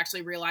something without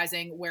actually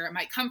realizing where it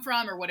might come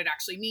from or what it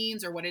actually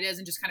means or what it is,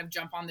 and just kind of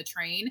jump on the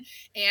train.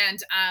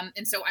 And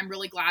so I'm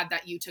really glad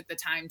that you took the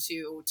time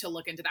to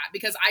look into that,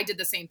 because I did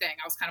the same thing.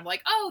 I was kind of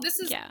like, oh, this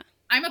is,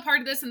 I'm a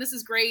part of this and this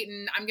is great.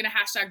 And I'm going to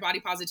hashtag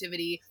body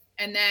positivity.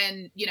 And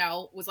then,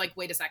 was like,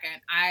 wait a second,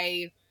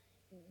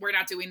 we're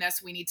not doing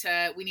this. We need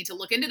to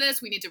look into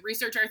this. We need to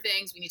research our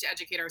things. We need to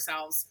educate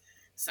ourselves.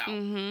 So,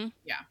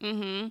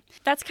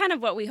 That's kind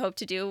of what we hope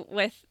to do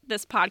with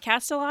this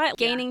podcast a lot.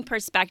 Gaining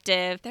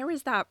perspective. There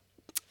was that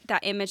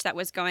image that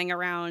was going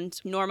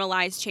around,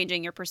 normalize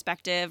changing your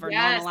perspective, or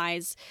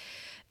normalize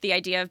the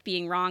idea of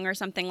being wrong or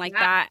something like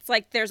that. It's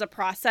like there's a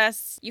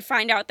process. You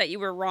find out that you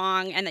were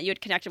wrong and that you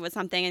had connected with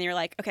something, and you're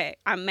like, okay,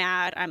 I'm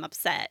mad, I'm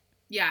upset.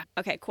 Yeah.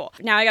 Okay, cool.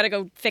 Now I got to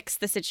go fix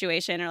the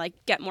situation or like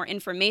get more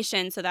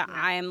information so that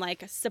I am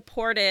like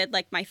supported,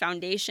 like my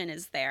foundation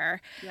is there.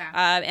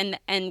 Yeah.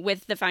 And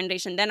with the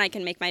foundation, then I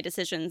can make my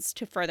decisions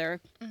to further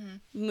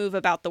move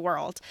about the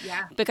world.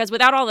 Yeah. Because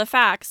without all the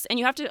facts, and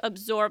you have to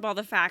absorb all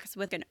the facts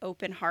with an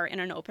open heart and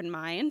an open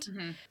mind.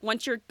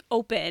 Once you're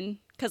open,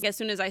 because as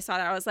soon as I saw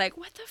that, I was like,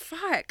 what the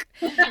fuck?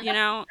 You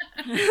know,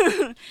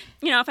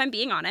 if I'm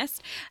being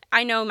honest,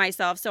 I know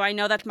myself. So I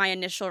know that's my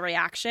initial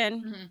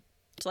reaction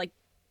to like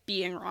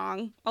being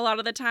wrong a lot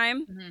of the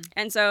time.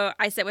 And so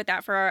I sit with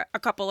that for a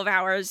couple of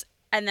hours,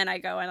 and then I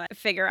go and like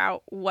figure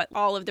out what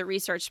all of the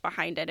research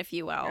behind it, if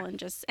you will,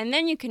 and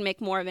then you can make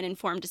more of an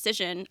informed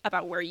decision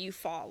about where you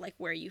fall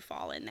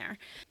in there.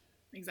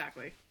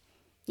 Exactly.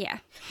 Yeah.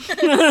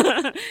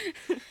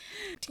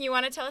 Do you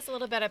want to tell us a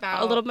little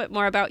bit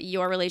more about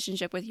your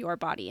relationship with your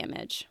body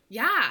image?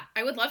 Yeah,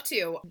 I would love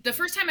to. The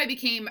first time I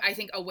became, I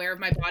think, aware of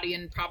my body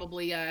in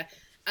probably a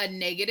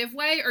negative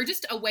way, or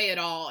just a way at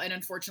all, and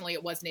unfortunately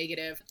it was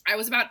negative, I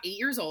was about 8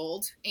 years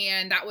old,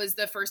 and that was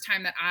the first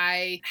time that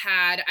I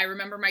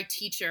remember my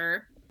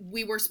teacher,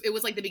 it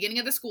was like the beginning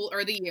of the school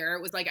or the year.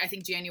 It was like, I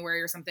think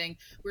January or something.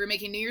 We were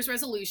making New Year's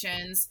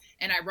resolutions,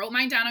 and I wrote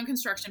mine down on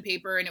construction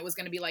paper, and it was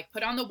going to be like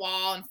put on the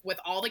wall and with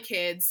all the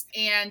kids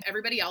and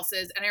everybody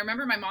else's. And I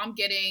remember my mom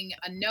getting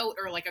a note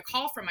or like a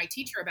call from my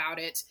teacher about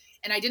it.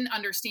 And I didn't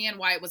understand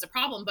why it was a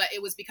problem, but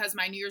it was because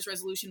my New Year's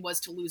resolution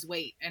was to lose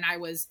weight, and I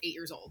was 8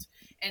 years old.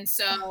 And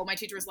so my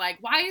teacher was like,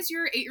 why is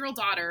your 8-year-old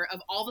daughter,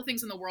 of all the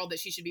things in the world that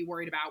she should be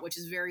worried about, which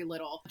is very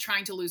little,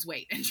 trying to lose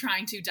weight and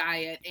trying to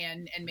diet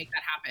and make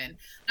that happen?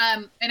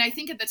 And I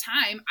think at the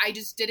time, I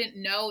just didn't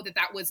know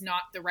that was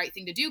not the right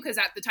thing to do, because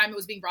at the time it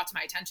was being brought to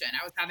my attention.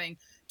 I was having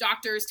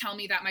doctors tell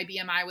me that my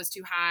BMI was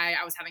too high.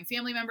 I was having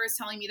family members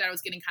telling me that I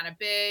was getting kind of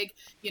big.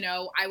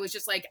 I was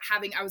just like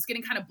I was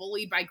getting kind of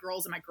bullied by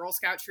girls in my Girl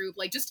Scout troop,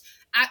 like just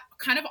at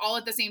kind of all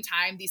at the same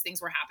time, these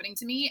things were happening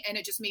to me. And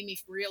it just made me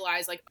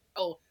realize like,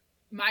 oh,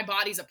 my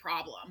body's a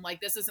problem.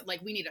 Like, this isn't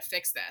like, we need to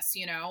fix this,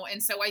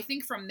 And so I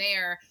think from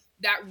there,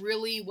 that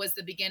really was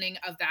the beginning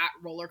of that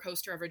roller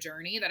coaster of a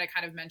journey that I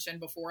kind of mentioned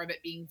before, of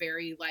it being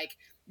very like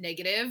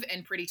negative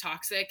and pretty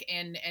toxic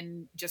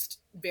and just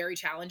very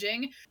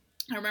challenging.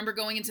 I remember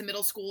going into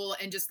middle school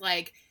and just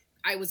like,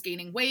 I was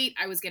gaining weight.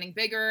 I was getting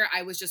bigger.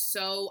 I was just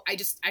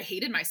I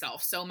hated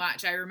myself so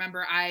much. I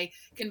remember I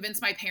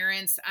convinced my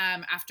parents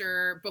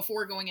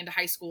before going into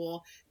high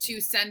school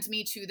to send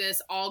me to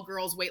this all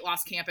girls weight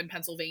loss camp in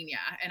Pennsylvania.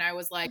 And I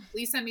was like,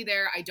 please send me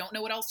there. I don't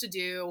know what else to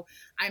do.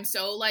 I'm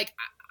so like,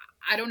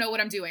 I don't know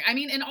what I'm doing. I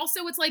mean, and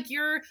also it's like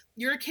you're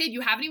a kid.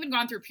 You haven't even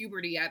gone through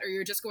puberty yet, or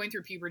you're just going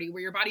through puberty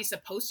where your body's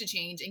supposed to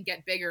change and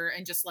get bigger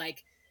and just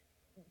like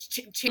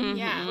change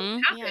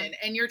happen,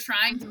 and you're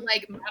trying to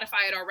like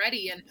modify it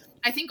already. And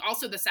I think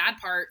also the sad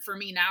part for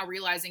me now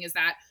realizing is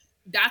that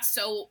that's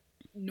so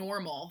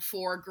normal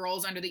for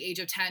girls under the age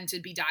of 10 to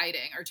be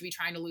dieting or to be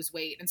trying to lose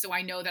weight. And so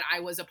I know that I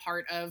was a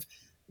part of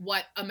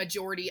what a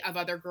majority of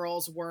other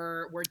girls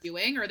were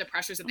doing, or the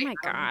pressures that they had.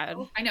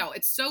 God. I know,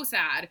 it's so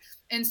sad.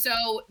 And so,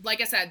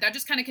 like I said, that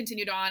just kind of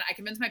continued on. I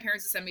convinced my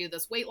parents to send me to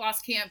this weight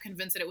loss camp,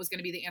 convinced that it was going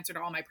to be the answer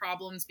to all my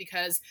problems,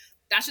 because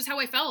that's just how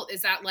I felt,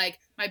 is that like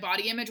my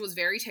body image was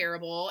very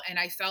terrible. And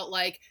I felt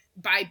like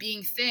by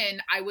being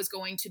thin, I was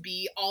going to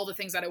be all the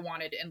things that I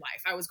wanted in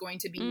life. I was going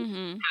to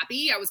be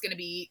happy. I was going to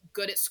be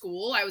good at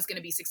school. I was going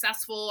to be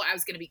successful. I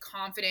was going to be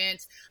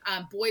confident.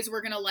 Boys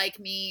were going to like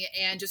me,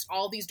 and just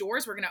all these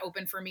doors were going to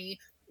open for me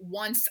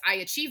once I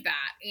achieved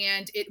that.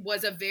 And it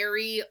was a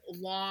very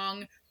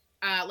long,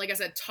 like I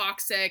said,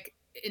 toxic,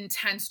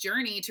 intense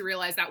journey to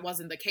realize that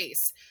wasn't the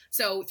case.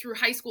 So through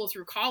high school,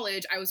 through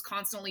college, I was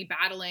constantly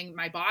battling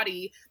my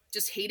body,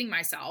 just hating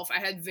myself.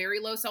 I had very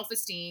low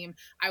self-esteem.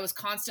 I was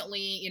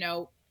constantly,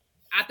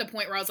 at the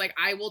point where I was like,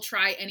 I will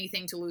try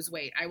anything to lose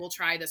weight. I will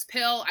try this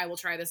pill. I will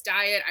try this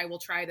diet. I will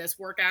try this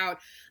workout.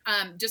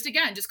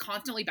 Just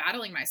constantly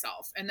battling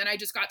myself. And then I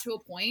just got to a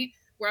point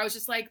where I was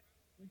just like,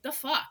 the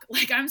fuck?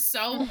 Like, I'm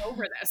so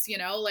over this,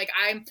 like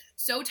I'm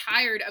so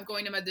tired of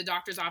going to the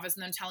doctor's office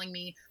and them telling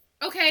me,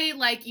 okay,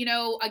 like,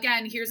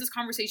 again, here's this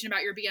conversation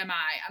about your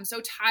BMI. I'm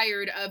so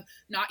tired of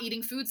not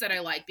eating foods that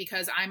I like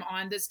because I'm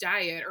on this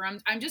diet, or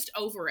I'm just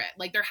over it.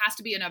 Like, there has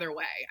to be another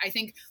way. I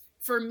think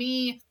for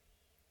me,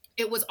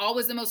 it was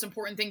always the most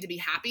important thing to be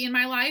happy in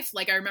my life.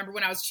 Like, I remember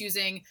when I was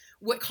choosing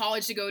what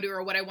college to go to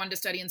or what I wanted to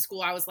study in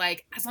school, I was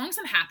like, as long as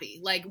I'm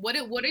happy, like what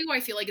do I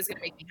feel like is going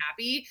to make me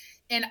happy?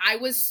 And I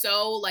was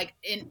so like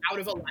out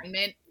of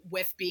alignment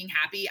with being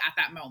happy at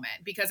that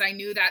moment, because I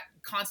knew that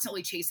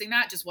constantly chasing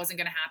that just wasn't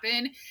going to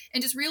happen.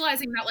 And just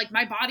realizing that like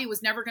my body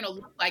was never going to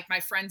look like my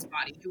friend's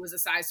body who was a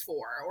size 4,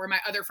 or my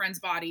other friend's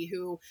body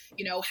who,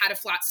 had a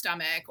flat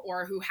stomach,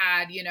 or who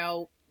had,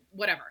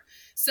 whatever.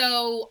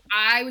 So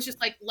I was just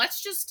like,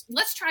 let's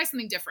try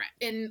something different.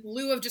 In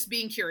lieu of just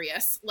being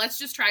curious, let's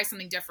just try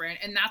something different.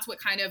 And that's what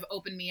kind of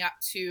opened me up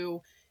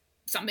to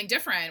something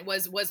different,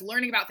 was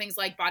learning about things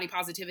like body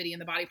positivity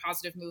and the body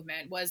positive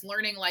movement, was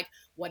learning like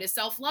what is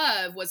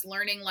self-love, was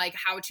learning like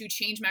how to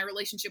change my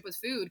relationship with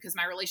food, because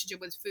my relationship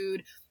with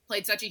food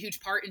played such a huge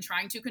part in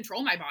trying to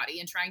control my body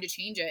and trying to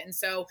change it. And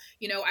so,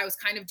 you know, I was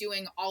kind of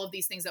doing all of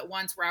these things at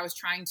once, where I was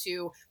trying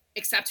to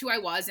accept who I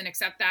was and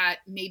accept that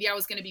maybe I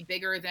was going to be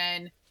bigger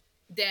than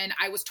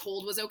I was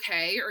told was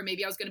okay, or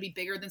maybe I was going to be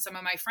bigger than some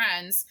of my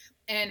friends.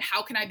 And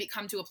how can I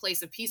come to a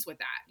place of peace with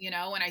that, you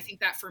know? And I think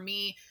that for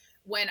me,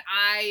 when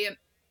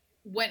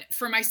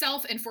for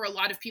myself and for a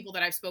lot of people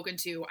that I've spoken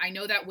to, I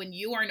know that when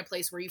you are in a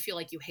place where you feel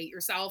like you hate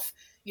yourself,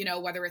 you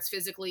know, whether it's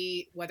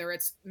physically, whether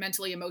it's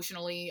mentally,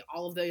 emotionally,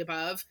 all of the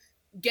above,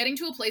 getting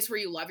to a place where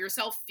you love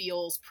yourself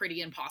feels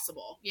pretty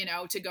impossible, you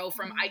know, to go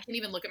from, I can't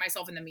even look at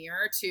myself in the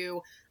mirror,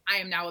 to I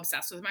am now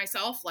obsessed with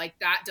myself. Like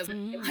that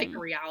doesn't feel like a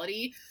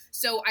reality.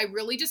 So I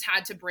really just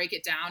had to break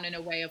it down in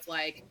a way of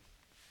like,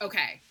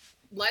 okay,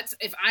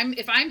 if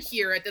I'm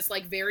here at this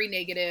like very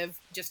negative,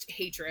 just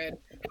hatred,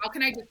 how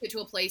can I just get to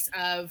a place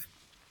of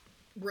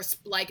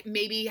like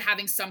maybe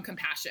having some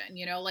compassion,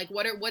 you know, like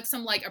what's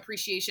some like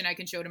appreciation I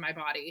can show to my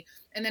body.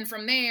 And then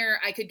from there,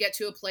 I could get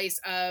to a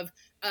place of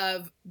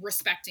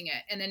respecting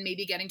it, and then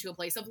maybe getting to a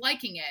place of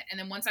liking it. And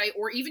then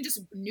or even just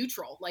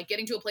neutral, like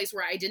getting to a place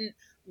where I didn't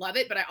love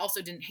it, but I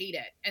also didn't hate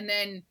it, and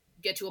then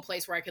get to a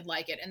place where I could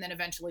like it and then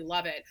eventually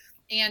love it.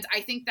 And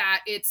I think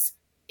that it's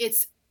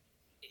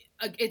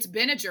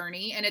been a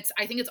journey, and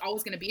I think it's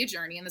always going to be a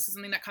journey. And this is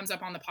something that comes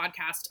up on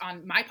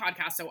my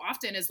podcast so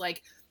often, is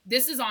like,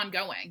 this is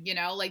ongoing, you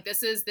know, like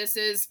this is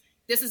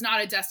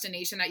not a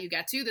destination that you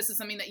get to. This is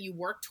something that you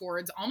work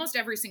towards almost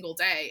every single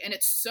day. And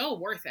it's so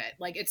worth it.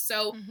 Like it's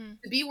so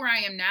to be where I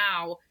am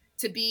now,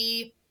 to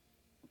be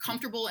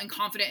comfortable and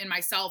confident in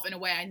myself in a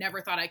way I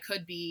never thought I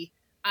could be.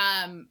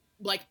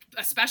 Like,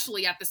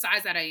 especially at the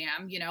size that I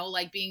am, you know,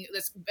 like being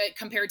this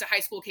compared to high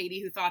school Katie,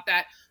 who thought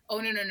that, oh,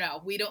 no,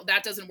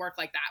 that doesn't work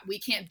like that. We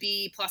can't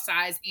be plus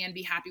size and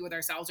be happy with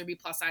ourselves, or be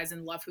plus size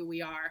and love who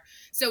we are.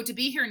 So to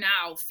be here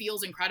now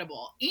feels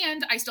incredible.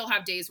 And I still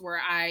have days where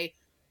I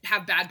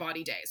have bad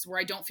body days, where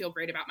I don't feel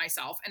great about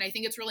myself. And I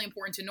think it's really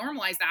important to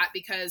normalize that,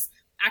 because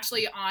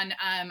actually on,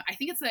 I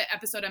think it's the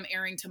episode I'm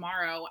airing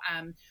tomorrow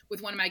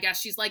with one of my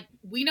guests, she's like,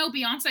 we know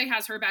Beyonce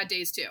has her bad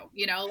days too,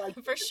 you know, like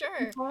for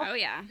sure. Oh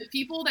yeah. The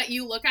people that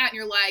you look at and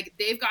you're like,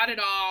 they've got it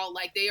all,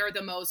 like they are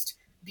the most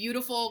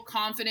beautiful,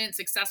 confident,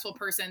 successful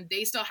person,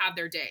 they still have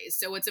their days.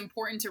 So it's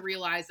important to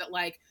realize that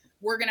like,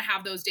 we're going to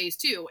have those days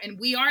too. And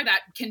we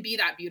can be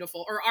that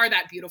beautiful, or are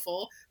that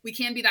beautiful. We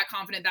can be that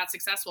confident, that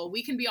successful.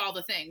 We can be all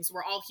the things.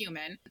 We're all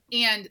human,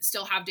 and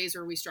still have days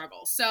where we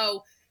struggle.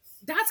 So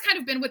that's kind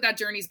of been what that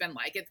journey's been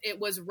like. It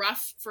was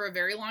rough for a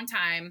very long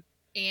time,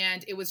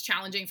 and it was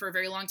challenging for a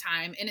very long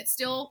time. And it's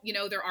still, you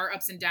know, there are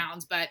ups and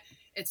downs, but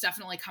it's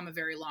definitely come a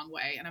very long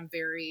way. And I'm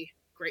very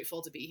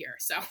grateful to be here.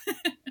 So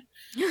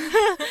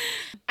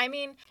I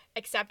mean,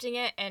 accepting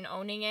it and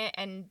owning it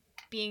and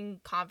being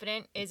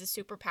confident is a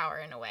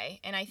superpower in a way.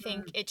 And I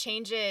think it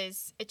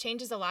changes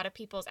a lot of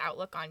people's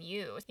outlook on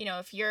you. You know,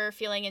 if you're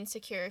feeling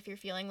insecure, if you're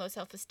feeling low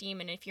self-esteem,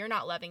 and if you're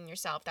not loving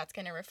yourself, that's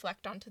going to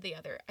reflect onto the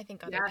other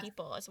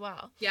people as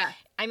well. Yeah.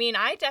 I mean,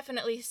 I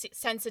definitely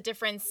sense a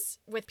difference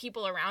with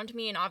people around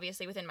me, and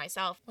obviously within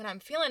myself. When I'm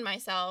feeling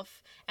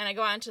myself and I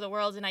go out into the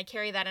world and I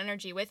carry that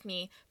energy with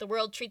me, the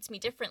world treats me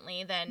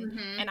differently than,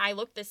 and I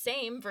look the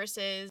same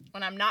versus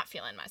when I'm not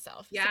feeling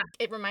myself. Yeah. So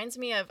it reminds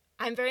me of,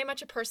 I'm very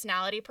much a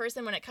personality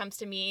person when it comes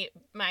to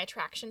my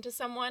attraction to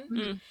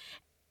someone.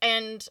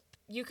 And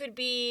you could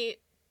be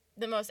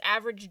the most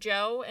average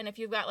Joe, and if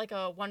you've got like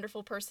a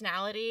wonderful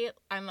personality,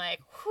 I'm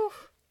like, whew,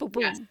 boom,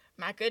 boom. Yes.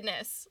 My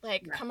goodness,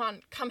 like, come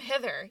on, come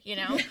hither, you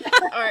know?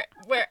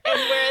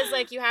 Whereas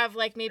like you have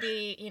like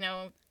maybe, you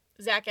know,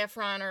 Zac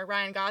Efron or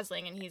Ryan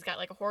Gosling, and he's got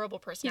like a horrible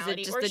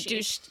personality, he's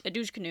a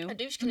douche canoe.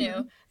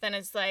 Then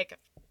it's like,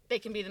 they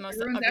can be the most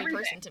ugly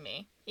person to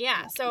me.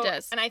 Yeah. So,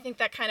 and I think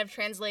that kind of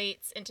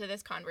translates into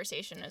this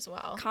conversation as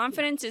well.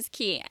 Confidence is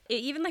key.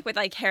 Even like with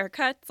like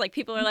haircuts, like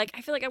people are like,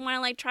 I feel like I want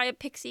to like try a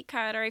pixie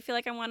cut, or I feel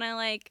like I want to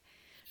like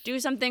do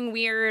something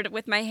weird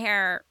with my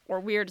hair, or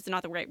weird is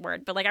not the right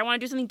word, but like I want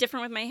to do something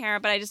different with my hair,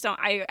 but I just don't,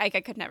 I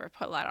could never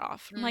pull that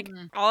off. I'm like,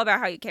 all about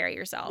how you carry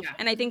yourself. Yeah.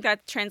 And I think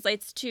that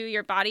translates to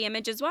your body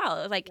image as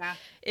well. Like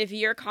if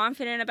you're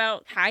confident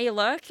about how you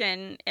look,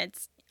 and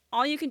it's,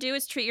 all you can do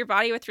is treat your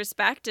body with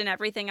respect, and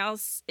everything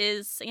else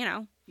is, you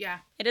know,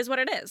 it is what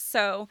it is.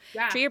 So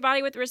treat your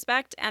body with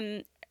respect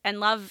and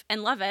love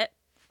it,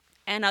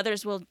 and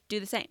others will do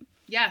the same.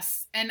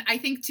 Yes. And I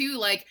think too,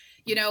 like,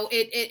 you know,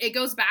 it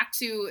goes back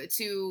to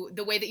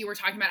the way that you were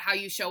talking about how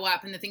you show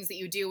up and the things that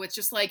you do. It's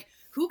just like,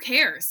 who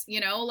cares? You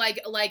know, like,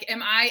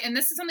 am I, and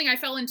this is something I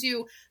fell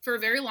into for a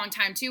very long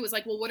time too, was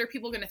like, well, what are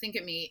people going to think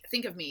of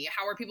me?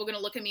 How are people going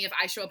to look at me if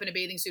I show up in a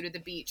bathing suit at the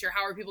beach? Or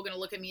how are people going to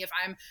look at me if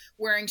I'm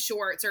wearing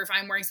shorts, or if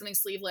I'm wearing something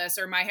sleeveless,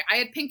 or I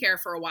had pink hair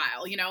for a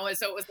while, you know? And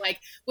so it was like,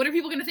 what are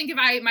people going to think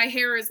if my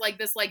hair is like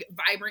this, like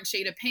vibrant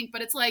shade of pink?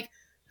 But it's like,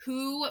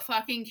 who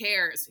fucking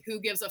cares? Who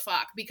gives a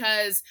fuck?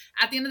 Because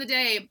at the end of the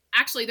day,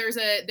 actually there's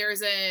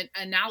an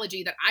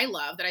analogy that I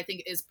love that I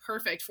think is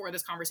perfect for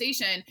this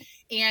conversation.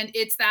 And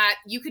it's that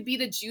you could be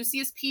the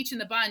juiciest peach in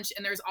the bunch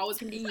and there's always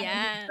going to be someone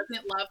who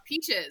doesn't love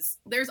peaches.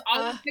 There's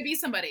always going to be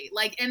somebody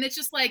like, and it's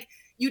just like,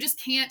 you just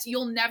can't,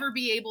 you'll never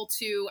be able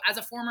to, as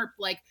a former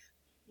like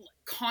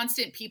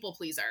constant people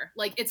pleaser,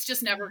 like it's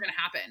just never going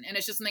to happen. And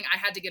it's just something I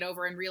had to get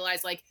over and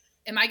realize, like,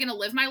 am I going to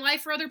live my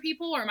life for other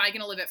people or am I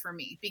going to live it for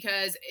me?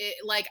 Because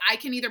like I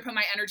can either put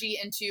my energy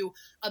into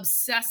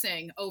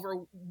obsessing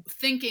over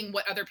thinking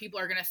what other people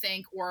are going to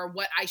think or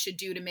what I should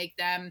do to make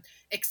them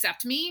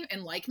accept me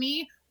and like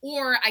me,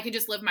 or I can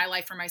just live my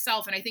life for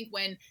myself. And I think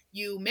when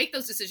you make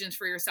those decisions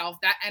for yourself,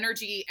 that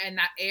energy and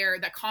that air,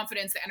 that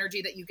confidence, the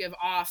energy that you give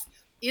off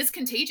is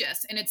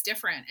contagious and it's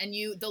different. And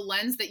the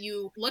lens that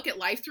you look at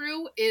life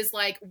through is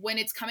like, when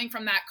it's coming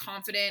from that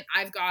confident,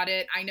 I've got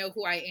it, I know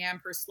who I am,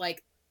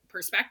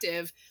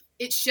 perspective,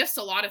 it shifts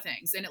a lot of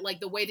things. And like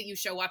the way that you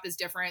show up is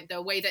different.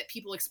 The way that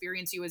people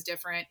experience you is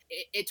different.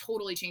 It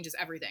totally changes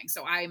everything.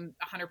 So I'm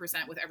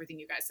 100% with everything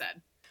you guys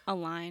said.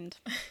 Aligned.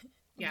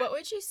 Yeah. What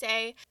would you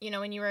say,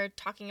 when you were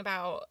talking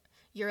about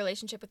your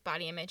relationship with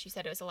body image, you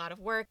said it was a lot of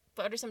work.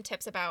 What are some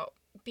tips about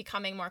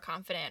becoming more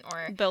confident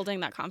or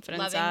building that confidence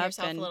loving up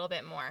yourself a little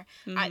bit more?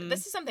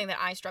 This is something that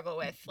I struggle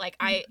with. Like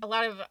a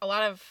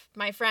lot of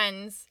my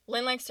friends,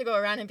 Lynn likes to go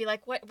around and be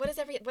like, what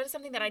is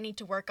something that I need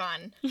to work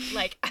on,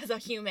 like as a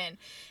human,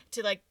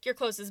 to like your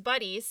closest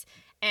buddies.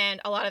 And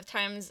a lot of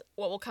times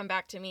what will come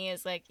back to me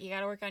is like, you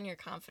got to work on your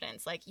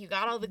confidence. Like you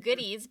got all the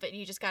goodies, but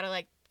you just got to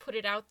like put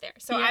it out there.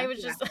 So I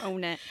was just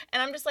own it.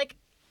 And I'm just like,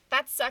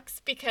 that sucks,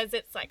 because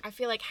it's like, I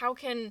feel like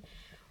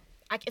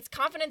it's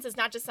confidence is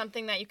not just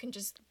something that you can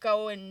just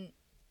go and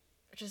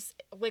just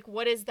like,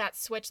 what is that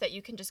switch that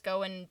you can just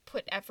go and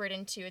put effort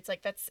into? It's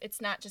like,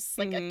 it's not just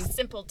like a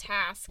simple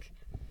task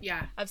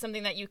of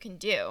something that you can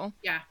do.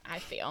 I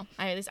feel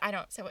I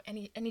don't. So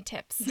any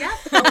tips?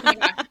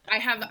 I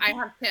have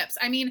tips.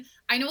 I mean,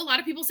 I know a lot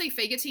of people say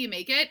fake it till you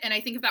make it, and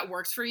I think if that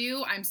works for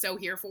you, I'm so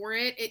here for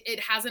it. It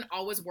hasn't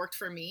always worked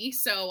for me,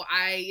 so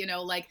I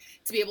like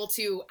to be able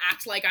to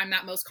act like I'm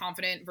that most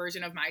confident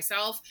version of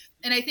myself.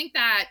 And I think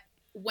that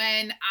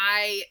when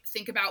I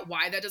think about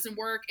why that doesn't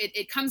work,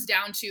 it comes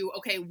down to,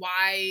 okay,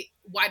 why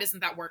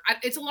doesn't that work?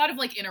 It's a lot of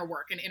like inner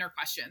work and inner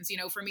questions.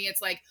 For me,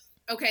 it's like,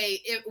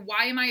 okay,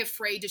 why am I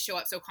afraid to show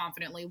up so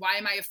confidently? Why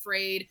am I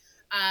afraid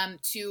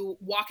to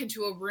walk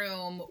into a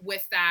room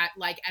with that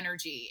like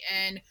energy?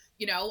 And,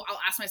 I'll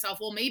ask myself,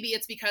 well, maybe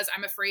it's because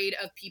I'm afraid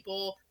of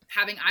people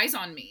having eyes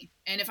on me.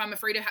 And if I'm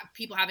afraid of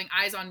people having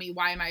eyes on me,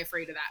 why am I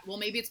afraid of that? Well,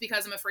 maybe it's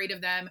because I'm afraid of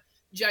them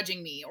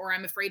judging me, or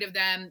I'm afraid of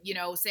them,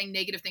 saying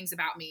negative things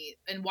about me.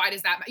 And why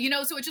does that,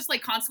 so it's just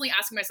like constantly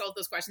asking myself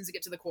those questions to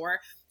get to the core.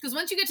 Because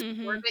once you get to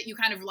the core of it, you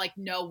kind of like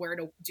know where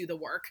to do the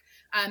work.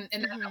 And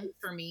that's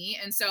for me.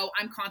 And so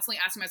I'm constantly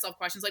asking myself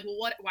questions like,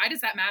 well, why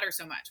does that matter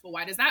so much? Well,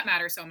 why does that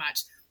matter so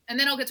much? And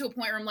then I'll get to a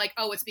point where I'm like,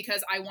 oh, it's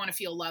because I want to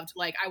feel loved.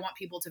 Like I want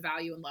people to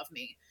value and love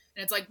me.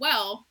 And it's like,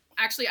 well,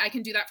 actually I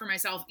can do that for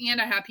myself.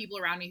 And I have people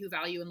around me who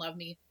value and love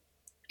me.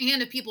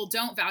 And if people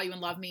don't value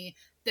and love me,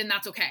 then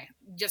that's okay.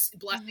 Just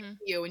blessing to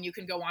you, and you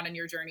can go on in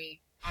your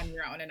journey on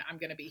your own, and I'm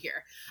going to be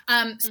here.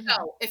 So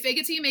if fake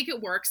it till you make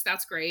it works,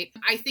 that's great.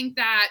 I think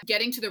that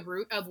getting to the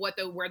root of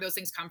where those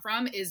things come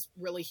from is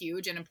really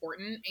huge and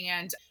important.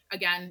 And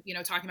again,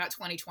 talking about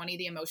 2020,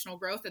 the emotional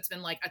growth, it's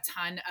been like a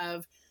ton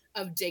of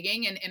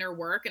digging and inner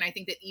work. And I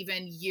think that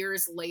even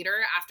years later,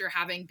 after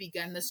having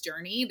begun this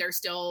journey,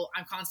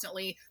 I'm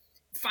constantly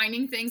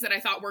finding things that I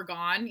thought were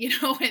gone,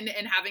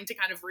 and having to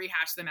kind of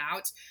rehash them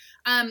out.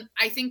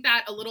 I think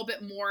that a little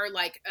bit more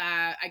like,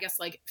 I guess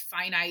like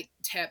finite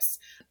tips.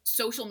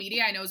 Social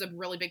media, I know, is a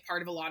really big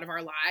part of a lot of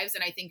our lives.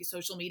 And I think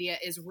social media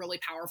is really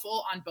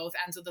powerful on both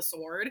ends of the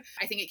sword.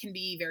 I think it can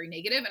be very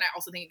negative, and I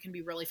also think it can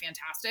be really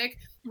fantastic.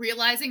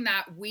 Realizing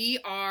that we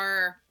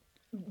are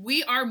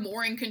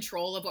more in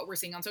control of what we're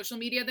seeing on social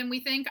media than we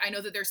think. I know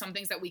that there's some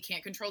things that we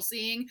can't control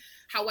seeing.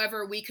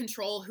 However, we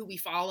control who we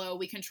follow.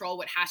 We control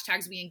what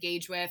hashtags we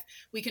engage with.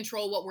 We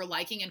control what we're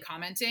liking and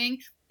commenting.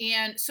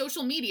 And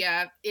social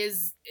media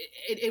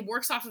it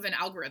works off of an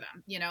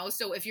algorithm,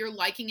 So if you're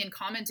liking and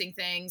commenting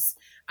things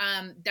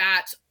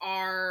that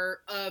are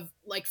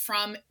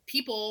from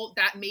people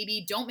that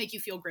maybe don't make you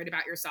feel great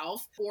about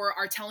yourself, or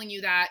are telling you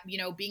that,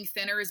 being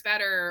thinner is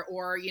better,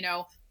 or,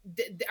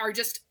 are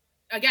just,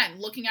 again,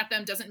 looking at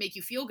them doesn't make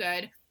you feel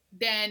good,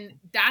 then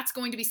that's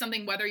going to be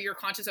something, whether you're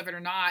conscious of it or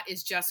not,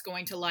 is just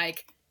going to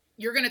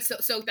you're going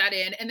to soak that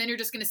in, and then you're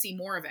just going to see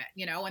more of it,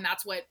 and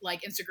that's what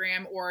like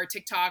Instagram or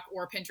TikTok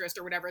or Pinterest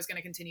or whatever is going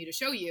to continue to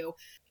show you.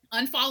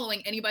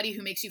 Unfollowing anybody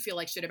who makes you feel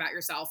like shit about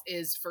yourself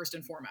is first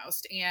and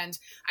foremost. And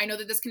I know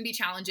that this can be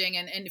challenging.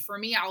 And for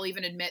me, I'll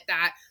even admit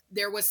that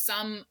there was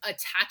some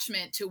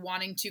attachment to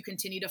wanting to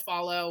continue to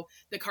follow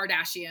the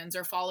Kardashians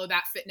or follow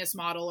that fitness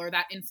model or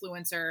that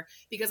influencer,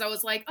 because I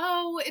was like,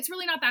 oh, it's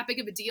really not that big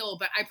of a deal.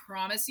 But I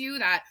promise you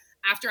that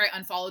after I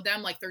unfollowed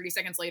them, like 30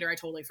 seconds later, I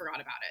totally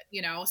forgot about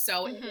it,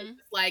 So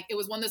it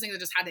was one of those things that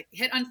just had to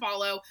hit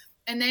unfollow.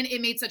 And then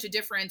it made such a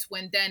difference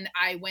when then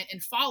I went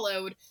and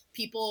followed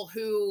people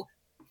who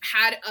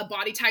had a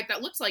body type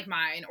that looked like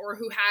mine, or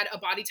who had a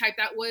body type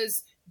that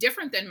was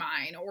different than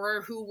mine,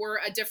 or who were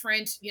a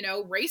different,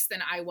 race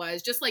than I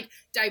was, just like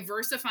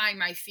diversifying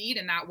my feed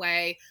in that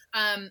way.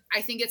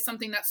 I think it's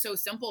something that's so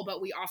simple,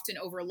 but we often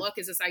overlook,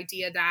 is this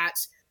idea that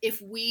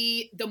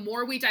the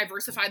more we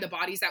diversify the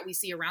bodies that we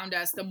see around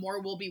us, the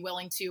more we'll be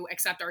willing to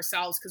accept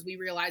ourselves, because we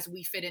realize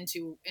we fit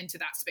into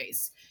that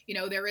space.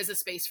 There is a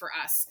space for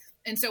us.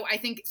 And so I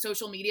think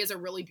social media is a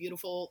really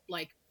beautiful,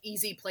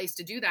 easy place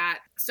to do that.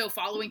 So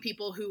following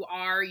people who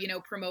are,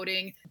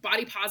 promoting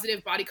body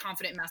positive, body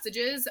confident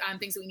messages,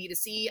 things that we need to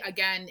see.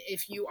 Again,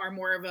 if you are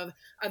more of a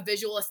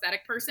visual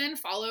aesthetic person,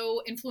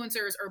 follow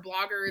influencers or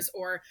bloggers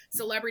or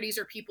celebrities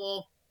or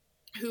people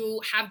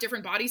who have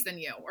different bodies than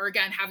you, or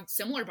again, have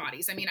similar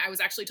bodies. I mean, I was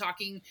actually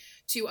talking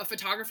to a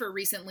photographer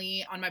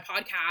recently on my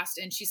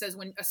podcast, and she says,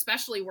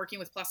 especially working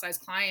with plus size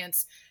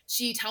clients,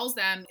 she tells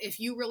them, if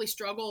you really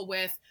struggle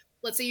with,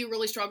 let's say you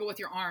really struggle with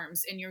your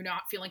arms and you're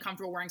not feeling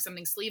comfortable wearing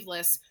something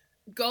sleeveless,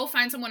 go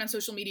find someone on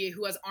social media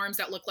who has arms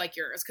that look like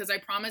yours. Because I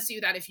promise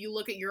you that if you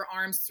look at your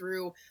arms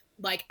through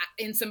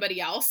in somebody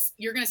else,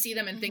 you're going to see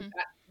them and think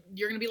that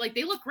you're going to be like,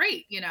 they look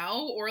great,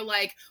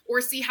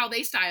 or see how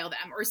they style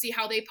them, or see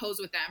how they pose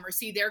with them, or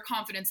see their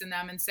confidence in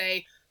them and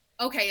say,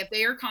 okay, if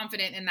they are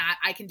confident in that,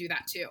 I can do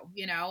that too,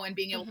 and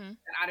being able to get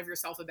that out of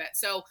yourself a bit.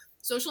 So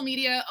social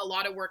media, a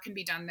lot of work can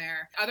be done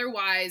there.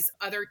 Otherwise,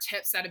 other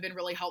tips that have been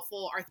really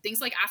helpful are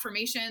things like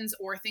affirmations,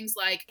 or things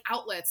like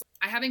outlets.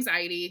 I have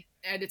anxiety,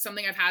 and it's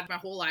something I've had my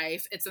whole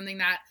life. It's something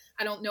that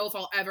I don't know if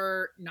I'll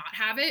ever not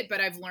have it,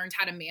 but I've learned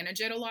how to manage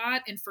it a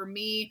lot. And for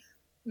me,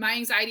 my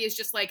anxiety is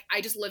just I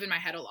just live in my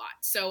head a lot.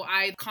 So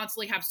I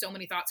constantly have so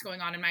many thoughts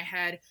going on in my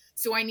head.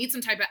 So I need some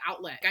type of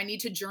outlet. I need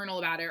to journal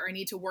about it, or I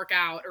need to work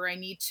out, or I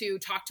need to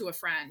talk to a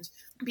friend.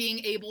 Being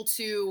able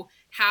to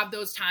have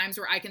those times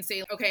where I can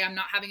say, okay, I'm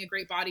not having a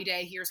great body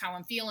day. Here's how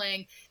I'm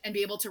feeling, and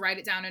be able to write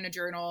it down in a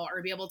journal,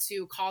 or be able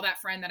to call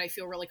that friend that I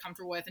feel really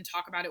comfortable with and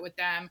talk about it with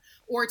them,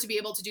 or to be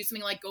able to do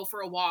something like go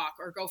for a walk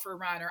or go for a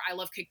run, or I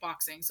love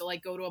kickboxing. So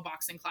go to a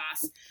boxing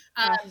class,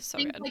 so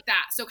things good. like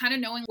that. So kind of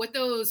knowing what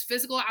those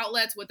physical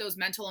outlets, what those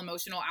mental,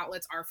 emotional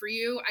outlets are for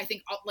you. I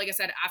think, like I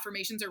said,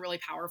 affirmations are really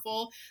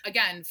powerful.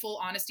 Again, full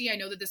honesty, I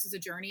know that this is a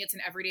journey. It's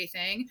an everyday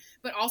thing,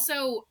 but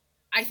also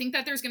I think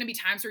that there's going to be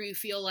times where you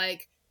feel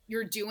like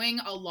you're doing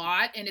a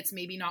lot and it's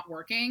maybe not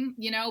working,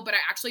 but I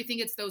actually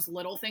think it's those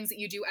little things that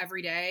you do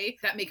every day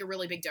that make a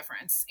really big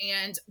difference.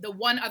 And the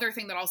one other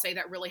thing that I'll say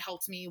that really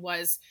helped me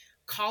was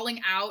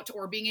calling out,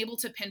 or being able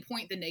to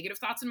pinpoint the negative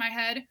thoughts in my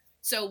head.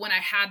 So when I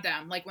had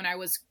them, when I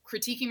was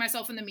critiquing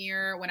myself in the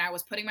mirror, when I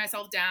was putting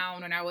myself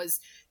down, when I was,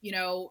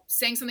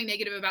 saying something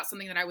negative about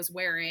something that I was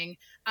wearing,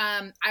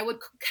 I would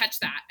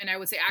catch that. And I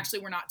would say, actually,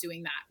 we're not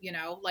doing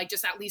that,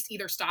 just at least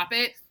either stop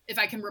it. If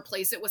I can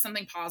replace it with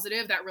something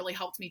positive, that really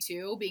helped me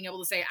too. Being able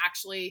to say,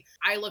 actually,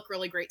 I look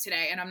really great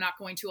today, and I'm not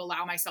going to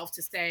allow myself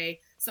to say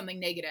something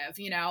negative,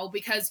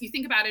 because you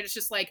think about it, it's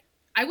just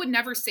I would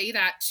never say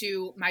that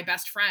to my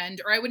best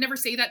friend, or I would never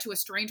say that to a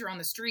stranger on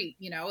the street,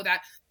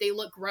 that they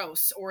look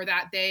gross, or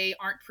that they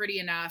aren't pretty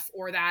enough,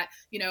 or that,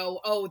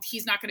 oh,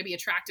 he's not going to be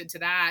attracted to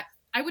that.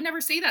 I would never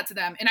say that to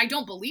them. And I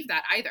don't believe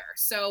that either.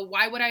 So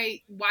why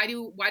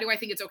do I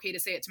think it's okay to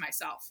say it to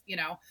myself?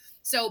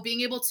 So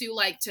being able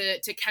to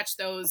to catch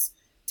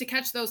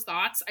those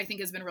thoughts, I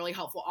think has been really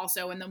helpful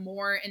also. And the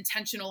more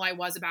intentional I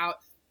was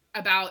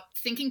about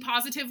thinking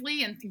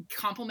positively and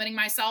complimenting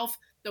myself,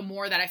 the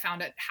more that I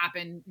found it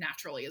happen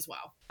naturally as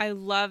well. I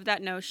love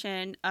that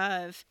notion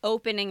of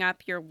opening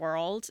up your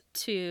world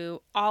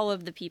to all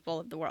of the people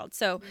of the world.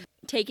 So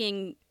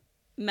taking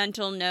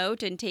mental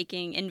note and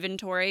taking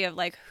inventory of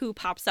who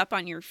pops up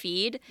on your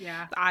feed.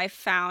 Yeah. I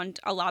found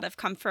a lot of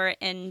comfort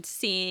in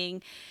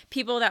seeing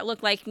people that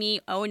look like me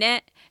own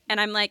it. And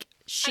I'm like,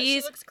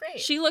 she looks great.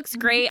 She looks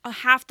great.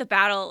 Half the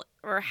battle,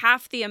 or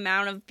half the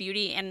amount of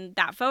beauty in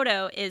that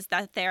photo, is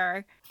that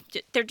they're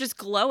just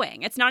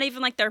glowing. It's not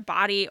even their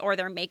body or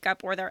their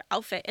makeup or their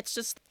outfit. It's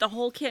just the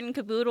whole kit and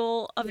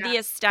caboodle of the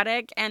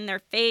aesthetic and their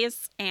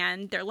face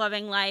and their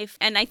loving life.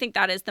 And I think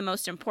that is the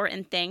most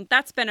important thing.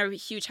 That's been a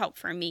huge help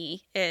for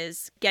me,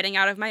 is getting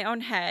out of my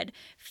own head,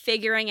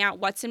 figuring out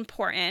what's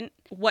important.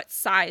 What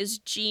size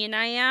jean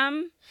I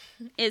am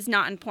is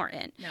not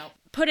important. No.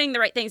 Putting the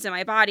right things in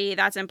my body,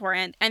 that's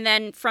important. And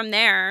then from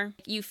there,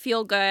 you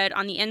feel good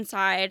on the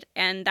inside,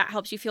 and that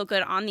helps you feel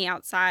good on the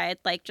outside.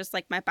 Just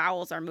my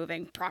bowels are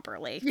moving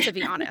properly, to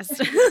be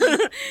honest.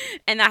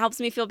 And that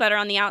helps me feel better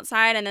on the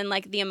outside. And then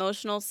the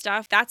emotional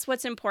stuff, that's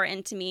what's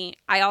important to me.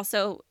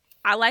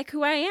 I like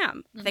who I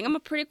am. I think I'm a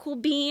pretty cool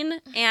bean,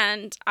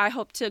 and I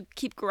hope to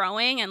keep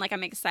growing, and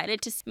I'm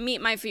excited to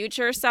meet my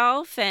future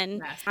self,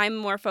 and I'm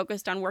more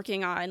focused on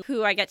working on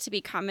who I get to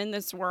become in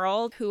this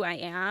world, who I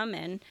am,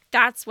 and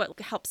that's what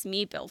helps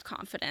me build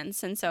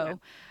confidence. And so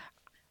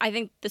I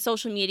think the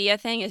social media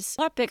thing is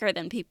a lot bigger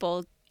than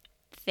people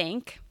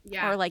think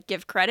or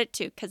give credit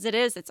to, because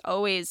it's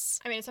always,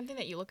 I mean, it's something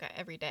that you look at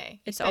every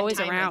day. It's always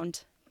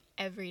around.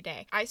 Every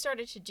day. I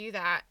started to do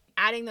that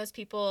adding those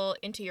people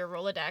into your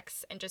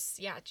Rolodex and just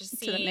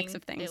seeing the mix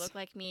of things. They look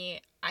like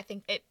me. I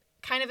think it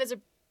kind of is a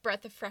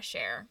breath of fresh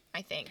air,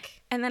 I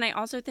think. And then I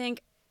also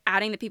think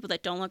adding the people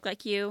that don't look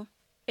like you,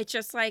 it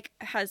just like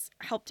has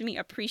helped me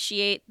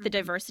appreciate the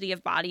diversity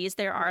of bodies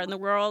there are in the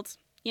world.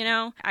 You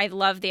know, I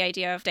love the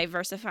idea of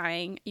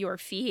diversifying your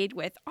feed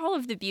with all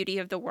of the beauty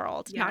of the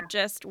world, not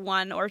just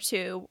 1 or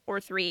 2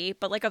 or 3,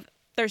 but like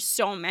there's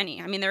so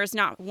many. I mean, there is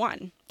not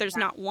one. There's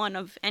not one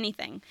of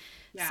anything.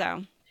 Yeah.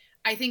 So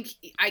I think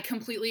I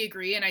completely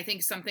agree. And I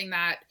think something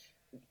that,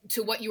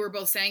 to what you were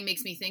both saying,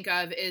 makes me think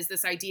of is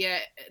this idea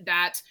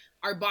that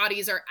our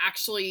bodies are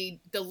actually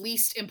the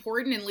least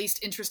important and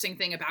least interesting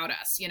thing about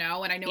us, you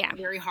know? And I know it's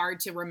very hard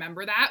to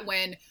remember that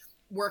when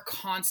we're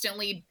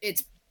constantly,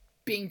 it's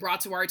being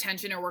brought to our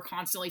attention, or we're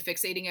constantly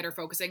fixating it or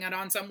focusing it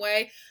on some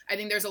way. I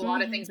think there's a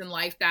lot of things in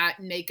life that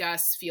make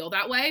us feel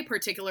that way,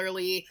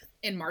 particularly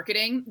in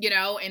marketing, you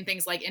know, and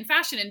things like in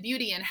fashion and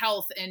beauty and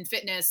health and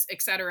fitness,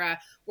 etc.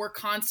 We're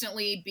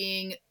constantly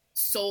being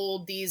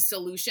sold these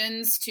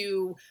solutions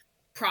to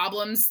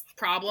problems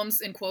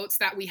in quotes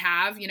that we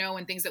have, you know,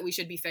 and things that we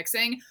should be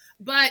fixing.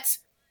 But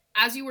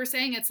as you were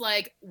saying, it's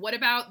like, what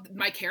about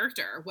my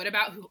character? What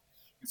about who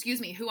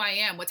I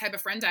am, what type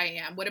of friend I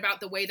am, what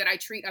about the way that I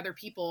treat other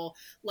people?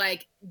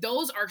 Like,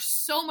 those are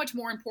so much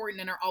more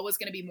important and are always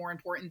going to be more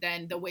important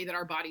than the way that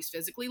our bodies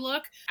physically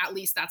look. At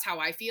least that's how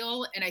I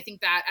feel. And I think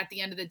that at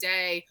the end of the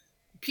day,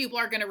 people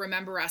are going to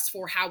remember us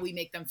for how we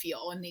make them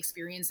feel and the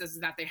experiences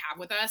that they have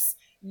with us,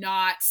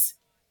 not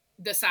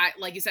the size,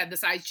 like you said, the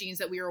size jeans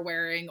that we were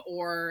wearing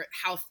or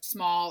how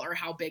small or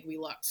how big we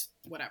looked,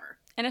 whatever.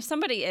 And if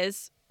somebody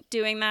is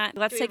doing that,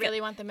 let's take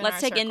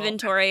circle?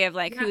 inventory of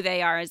like who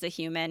they are as a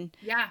human.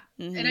 Yeah.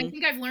 And I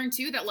think I've learned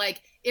too that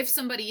like if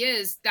somebody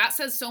is, that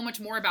says so much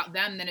more about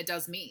them than it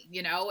does me,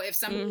 you know, if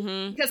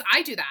somebody, because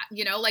I do that,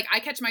 you know, like I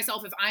catch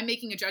myself if I'm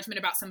making a judgment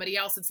about somebody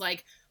else, it's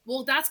like,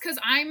 well, that's because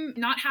I'm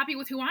not happy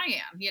with who I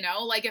am, you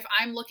know, like if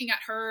I'm looking at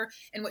her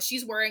and what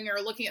she's wearing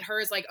or looking at her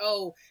is like,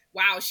 oh,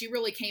 wow, she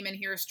really came in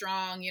here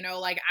strong, you know,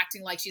 like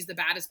acting like she's the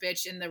baddest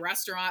bitch in the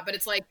restaurant. But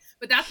it's like,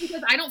 but that's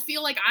because I don't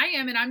feel like I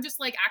am. And I'm just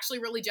like actually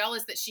really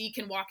jealous that she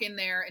can walk in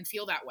there and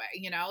feel that way,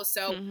 you know?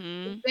 So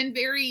it's been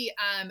very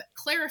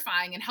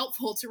clarifying and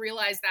helpful to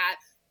realize that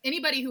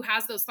anybody who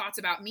has those thoughts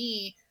about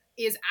me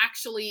is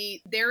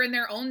actually, they're in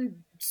their own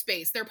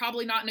space. They're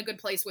probably not in a good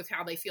place with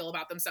how they feel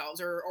about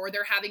themselves, or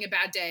they're having a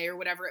bad day or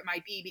whatever it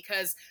might be,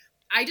 because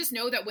I just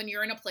know that when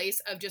you're in a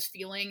place of just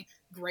feeling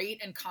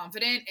great and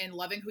confident and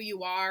loving who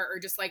you are, or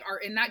just like are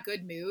in that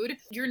good mood,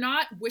 you're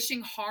not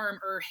wishing harm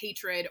or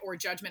hatred or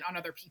judgment on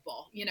other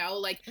people, you know,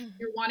 like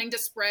you're wanting to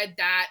spread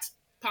that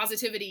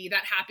positivity,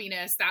 that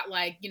happiness, that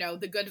like, you know,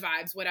 the good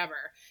vibes, whatever.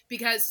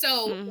 Because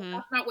if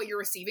that's not what you're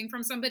receiving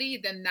from somebody,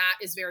 then that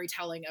is very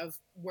telling of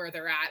where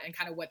they're at and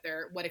kind of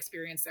what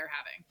experience they're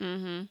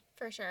having.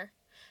 For sure.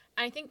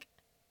 I think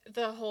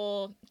the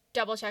whole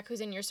double check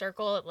who's in your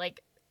circle,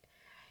 like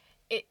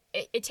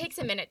it takes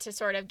a minute to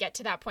sort of get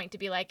to that point to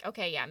be like,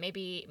 okay, yeah,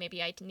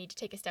 maybe I need to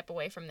take a step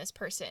away from this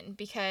person,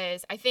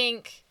 because I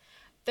think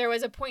there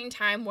was a point in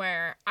time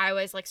where I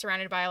was like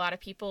surrounded by a lot of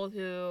people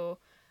who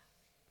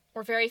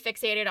were very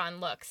fixated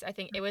on looks. I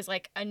think it was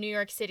like a New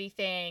York City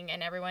thing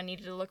and everyone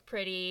needed to look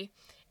pretty.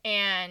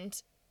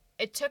 And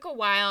it took a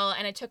while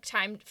and it took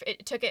time.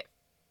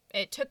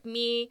 It took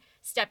me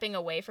stepping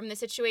away from the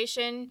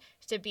situation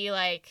to be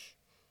like,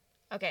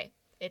 okay,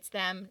 it's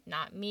them,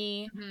 not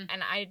me.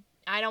 And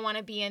I don't want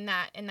to be in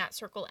that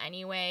circle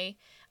anyway.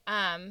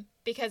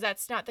 Because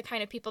that's not the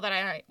kind of people that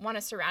I want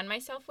to surround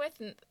myself with,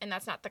 and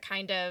that's not the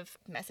kind of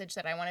message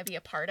that I want to be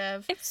a part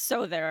of. It's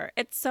so their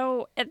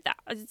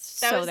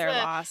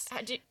loss.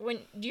 When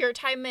your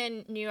time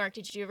in New York,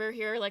 did you ever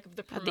hear like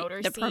the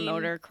promoter the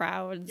promoter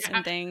crowds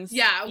and things?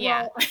 Yeah.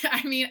 Well,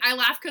 I mean, I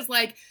laugh because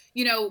like,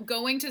 you know,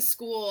 going to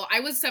school,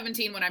 I was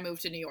 17 when I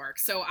moved to New York.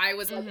 So I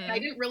was like, I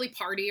didn't really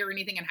party or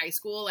anything in high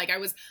school. Like I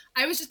was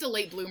just a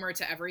late bloomer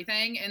to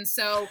everything. And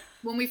so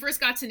when we first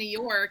got to New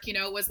York, you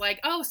know, it was like,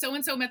 oh,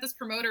 so-and-so met this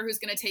promoter who's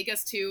going to take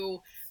us to,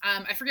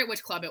 I forget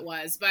which club it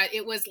was, but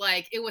it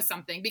was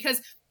something,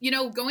 because, you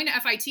know, going to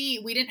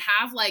FIT, we didn't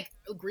have like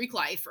Greek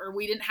life, or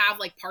we didn't have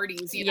like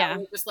parties, you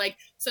know, just like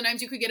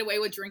sometimes you could get away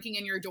with drinking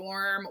in your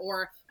dorm.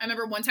 Or I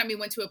remember one time we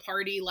went to a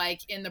party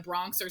like in the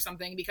Bronx or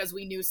something because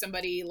we knew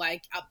somebody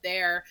like up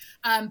there.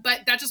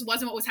 But that just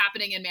wasn't what was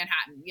happening in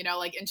Manhattan, you know,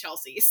 like in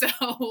Chelsea. So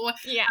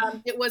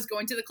it was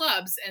going to the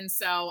clubs. And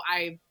so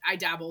I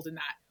dabbled in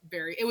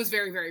that. It was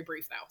very, very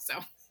brief though. So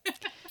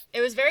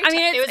it was very,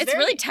 it's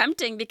really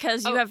tempting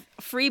because you have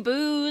free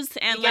booze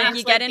and like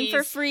you get in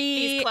for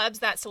free. These clubs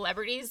that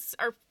celebrities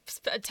are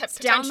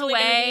down the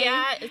way.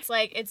 It's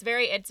like, it's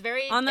very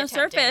on the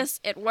surface,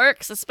 it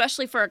works,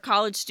 especially for a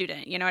college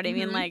student. You know what I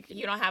mean? Like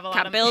you don't have a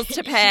lot of bills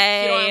to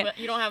pay.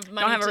 You don't have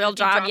money. Don't have a real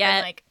job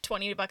yet. Like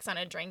 $20 on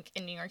a drink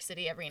in New York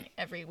City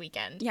every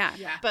weekend. Yeah.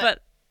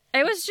 But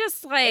it was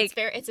just like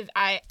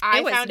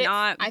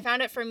I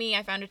found it for me.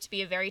 I found it to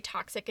be a very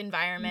toxic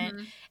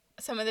environment.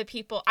 Some of the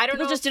people, I don't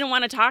know. People just didn't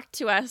want to talk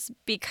to us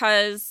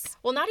because...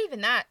 Well, not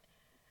even that.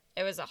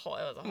 It was a whole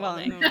Well,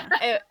 thing.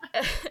 yeah.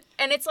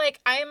 And it's like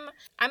I'm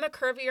a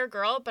curvier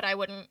girl, but I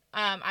wouldn't.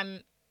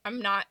 I'm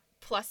not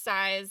plus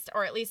sized,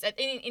 or at least at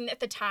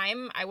the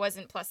time I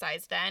wasn't plus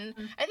sized then.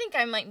 I think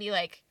I might be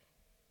like,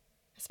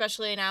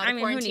 especially now, the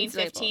quarantine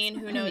 15.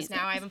 Who knows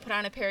now? I haven't put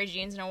on a pair of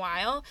jeans in a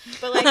while,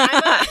 but like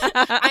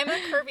I'm a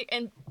curvy.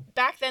 And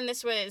back then,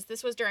 this was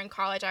during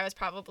college. I was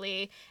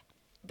probably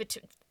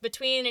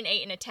between an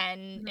 8 and a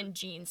 10 in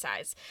jean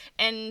size,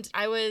 and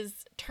I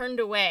was turned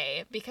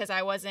away because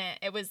I wasn't.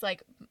 It was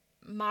like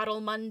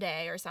Model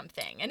Monday or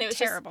something, and it was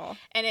terrible,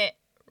 and it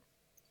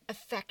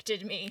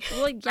affected me.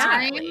 Well, yeah,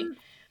 I'm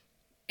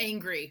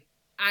angry.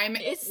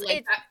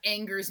 That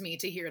angers me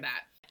to hear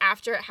that.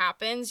 After it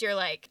happens, you're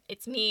like,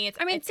 it's me.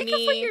 Think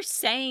of what you're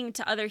saying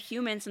to other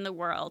humans in the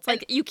world.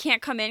 Like, you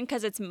can't come in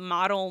because it's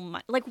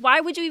like, why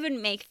would you even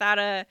make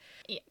that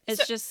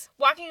It's just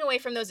walking away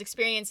from those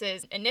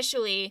experiences.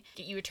 Initially,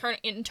 you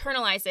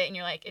internalize it, and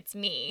you're like, it's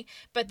me.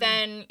 But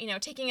then,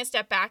 taking a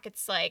step back,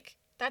 it's like,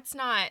 that's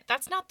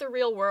not the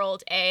real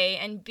world, A,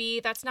 and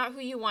B, that's not who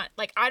you want.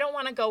 Like, I don't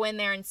want to go in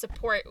there and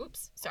support.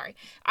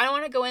 I don't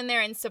want to go in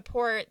there and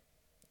support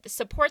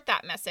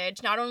that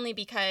message, not only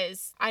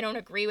because I don't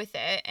agree with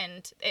it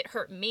and it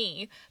hurt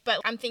me,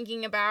 but I'm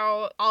thinking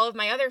about all of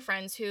my other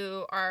friends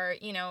who are,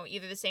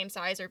 either the same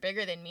size or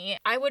bigger than me.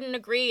 I wouldn't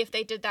agree if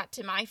they did that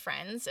to my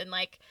friends, and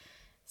like,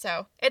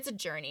 so it's a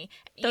journey.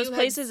 Those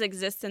places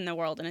exist in the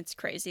world, and it's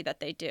crazy that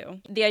they do.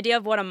 The idea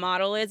of what a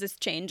model is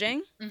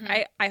changing.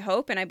 Mm-hmm. I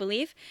hope and I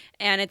believe,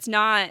 and it's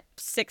not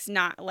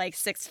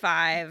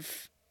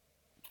 6'5"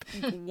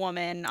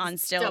 woman on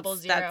stilts. Double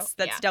zero.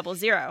 That's double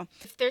zero.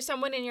 If there's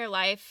someone in your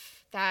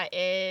life that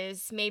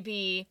is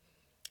maybe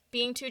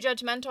being too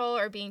judgmental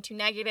or being too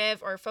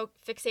negative or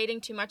fixating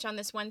too much on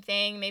this one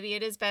thing, maybe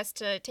it is best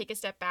to take a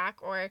step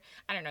back, or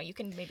I don't know, you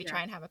can maybe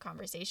try and have a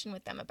conversation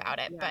with them about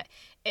it. But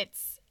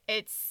it's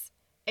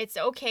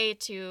okay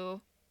to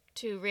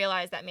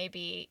realize that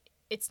maybe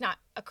it's not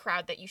a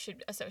crowd that you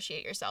should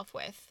associate yourself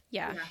with.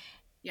 Yeah.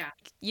 Yeah.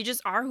 You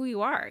just are who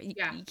you are. You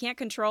can't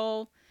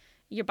control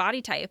your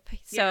body type.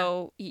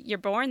 So you're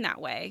born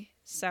that way.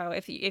 So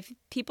if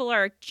people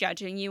are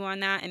judging you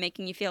on that and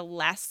making you feel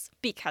less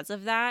because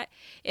of that,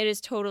 it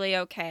is totally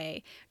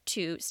okay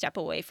to step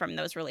away from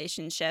those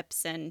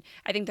relationships. And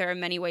I think there are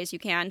many ways you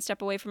can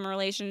step away from a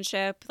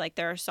relationship. Like,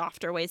 there are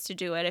softer ways to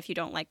do it. If you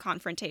don't like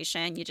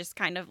confrontation, you just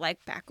kind of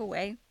like back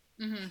away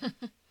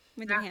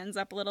with your hands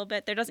up a little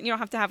bit. You don't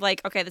have to have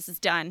like, okay, this is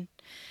done.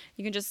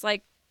 You can just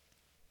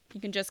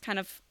kind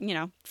of,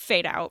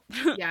 fade out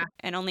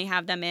and only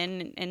have them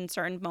in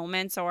certain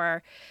moments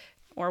or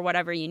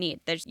whatever you need.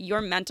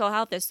 Your mental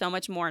health is so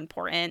much more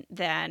important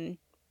than,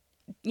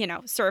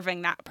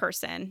 serving that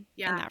person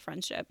in that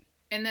friendship.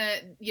 And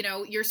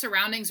your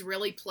surroundings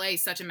really play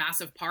such a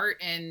massive part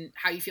in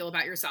how you feel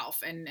about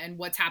yourself and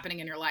what's happening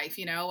in your life,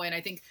 and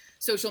I think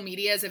social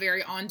media is a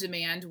very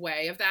on-demand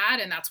way of that.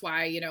 And that's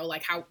why,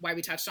 why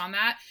we touched on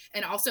that.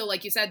 And also,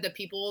 like you said, the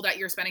people that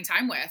you're spending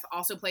time with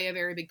also play a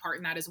very big part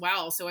in that as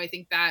well. So I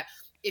think that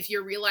if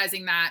you're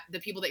realizing that the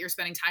people that you're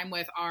spending time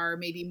with are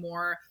maybe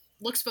more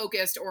looks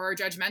focused or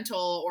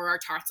judgmental or are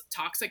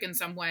toxic in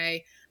some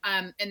way,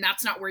 and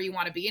that's not where you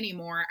want to be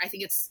anymore, I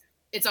think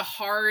it's a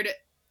hard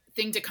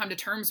thing to come to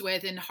terms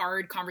with, and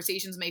hard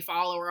conversations may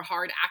follow or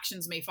hard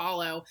actions may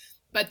follow,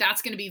 but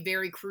that's going to be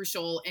very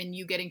crucial in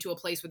you getting to a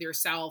place with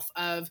yourself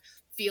of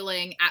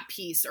feeling at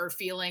peace or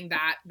feeling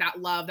that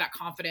love, that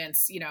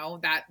confidence,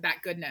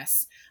 that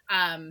goodness.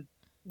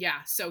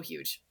 So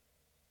huge.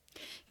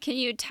 Can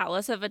you tell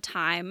us of a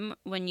time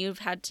when you've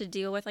had to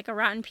deal with like a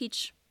rotten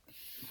peach?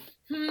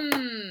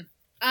 You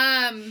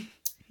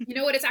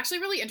know what? It's actually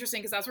really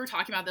interesting because as we're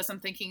talking about this, I'm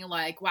thinking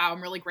like, wow,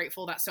 I'm really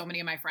grateful that so many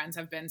of my friends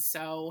have been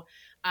so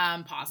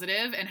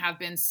positive and have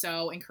been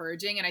so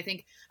encouraging. And I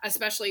think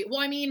especially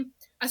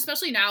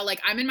now,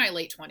 like I'm in my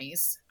late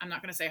 20s. I'm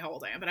not going to say how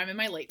old I am, but I'm in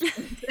my late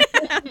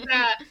 20s.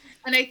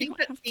 And I think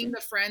that seeing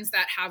the friends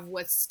that have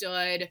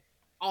withstood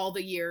all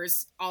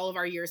of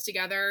our years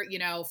together,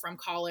 from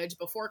college,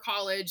 before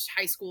college,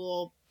 high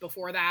school,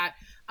 before that,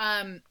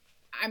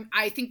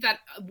 I think that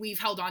we've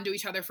held on to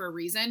each other for a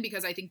reason,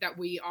 because I think that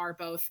we are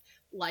both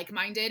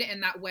like-minded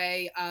in that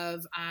way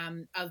of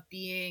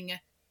being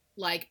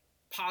like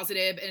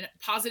positive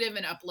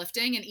and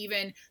uplifting. And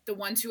even the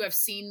ones who have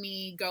seen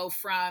me go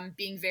from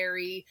being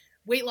very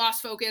weight loss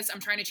focused, I'm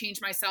trying to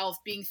change myself,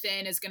 being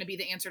thin is going to be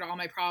the answer to all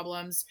my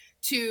problems,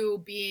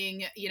 to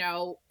being,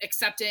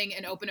 accepting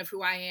and open of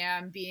who I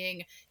am,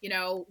 being,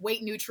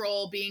 weight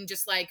neutral, being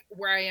just like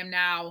where I am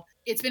now.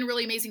 It's been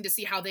really amazing to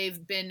see how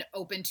they've been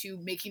open to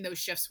making those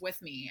shifts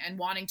with me and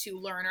wanting to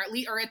learn,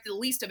 or at the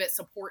least of it,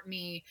 support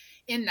me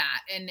in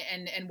that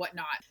and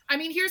whatnot. I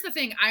mean, here's the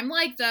thing. I'm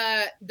like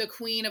the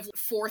queen of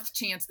fourth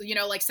chance,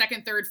 like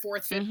second, third,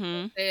 fourth, fifth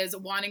is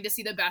wanting to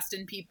see the best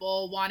in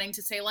people, wanting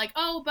to say like,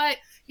 oh, but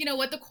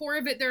at the core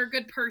of it, they're a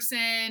good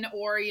person,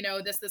 or,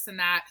 this and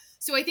that.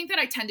 So I think that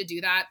I tend to do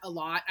that a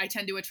lot. I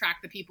tend to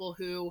attract the people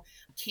who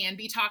can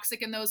be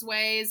toxic in those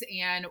ways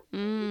and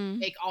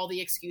make all the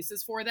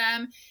excuses for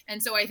them.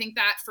 And so I think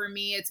that for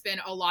me, it's been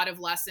a lot of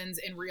lessons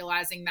in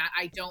realizing that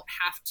I don't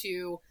have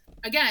to,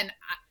 again,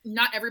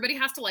 not everybody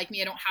has to like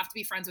me. I don't have to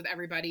be friends with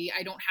everybody.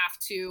 I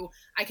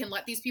can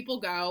let these people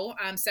go.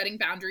 Setting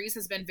boundaries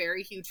has been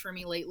very huge for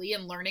me lately,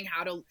 and learning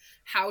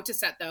how to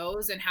set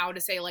those and how to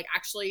say, like,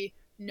 actually,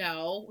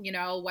 no,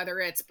 whether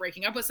it's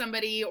breaking up with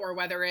somebody or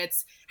whether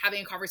it's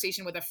having a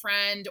conversation with a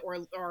friend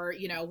or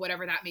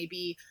whatever that may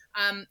be.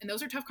 And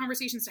those are tough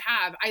conversations to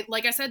have.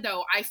 Like I said,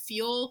 though, I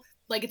feel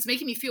like it's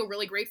making me feel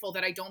really grateful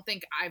that I don't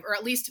think or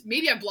at least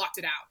maybe I've blocked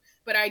it out,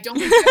 but I don't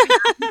think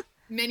I've had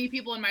many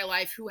people in my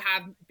life who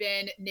have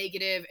been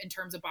negative in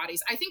terms of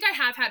bodies. I think I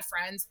have had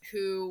friends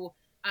who,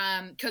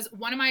 because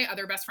one of my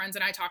other best friends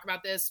and I talk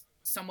about this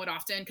somewhat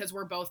often because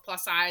we're both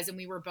plus size and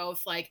we were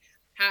both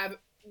have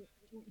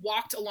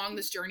walked along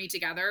this journey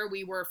together.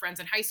 We were friends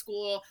in high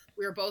school.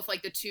 We were both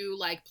the two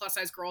plus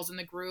size girls in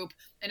the group.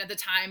 And at the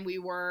time we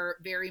were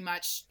very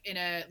much in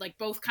a,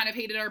 both kind of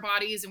hated our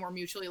bodies and were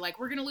mutually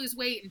we're going to lose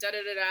weight and da da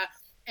da da.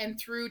 And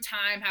through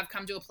time have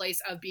come to a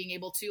place of being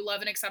able to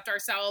love and accept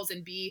ourselves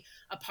and be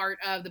a part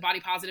of the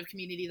body positive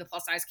community, the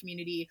plus size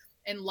community,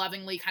 and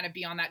lovingly kind of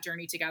be on that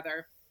journey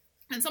together.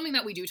 And something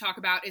that we do talk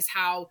about is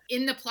how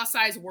in the plus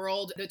size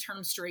world, the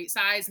term straight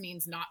size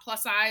means not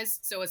plus size.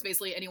 So it's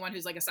basically anyone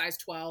who's a size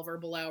 12 or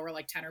below or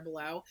 10 or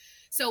below.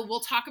 So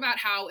we'll talk about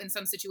how in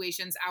some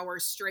situations, our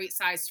straight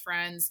size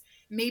friends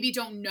maybe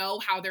don't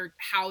know how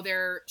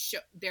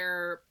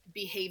they're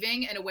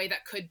behaving in a way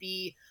that could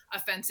be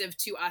offensive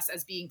to us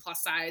as being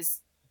plus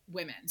size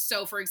women.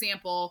 So for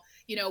example,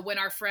 when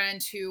our friend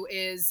who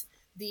is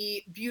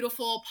the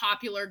beautiful,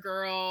 popular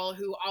girl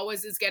who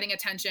always is getting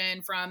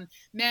attention from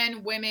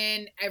men,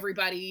 women,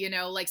 everybody,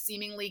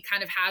 seemingly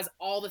kind of has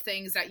all the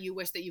things that you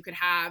wish that you could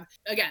have.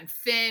 Again,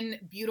 thin,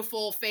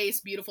 beautiful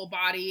face, beautiful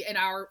body,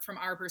 from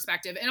our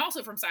perspective, and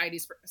also from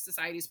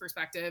society's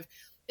perspective,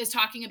 is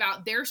talking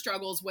about their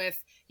struggles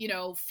with,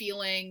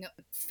 feeling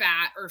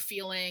fat or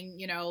feeling,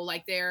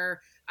 like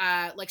they're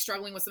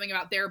struggling with something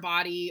about their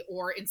body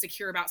or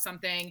insecure about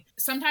something.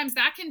 Sometimes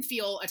that can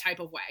feel a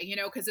type of way,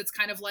 because it's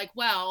kind of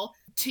well,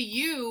 to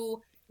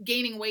you,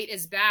 gaining weight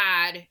is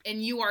bad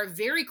and you are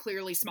very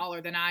clearly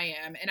smaller than I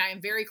am and I am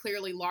very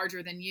clearly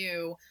larger than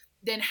you,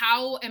 then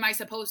how am I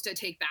supposed to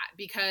take that?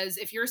 Because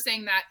if you're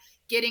saying that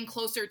getting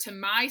closer to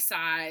my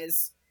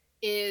size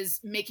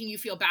is making you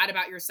feel bad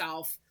about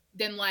yourself,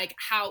 then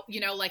how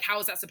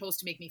is that supposed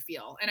to make me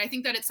feel? And I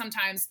think that it's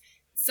sometimes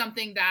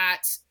something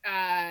that,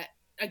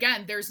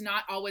 again, there's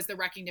not always the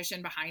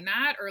recognition behind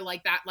that or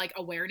that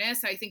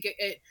awareness. I think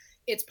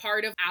it's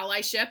part of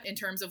allyship in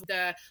terms of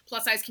the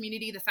plus size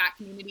community, the fat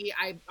community.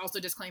 I also,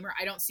 disclaimer,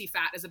 I don't see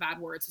fat as a bad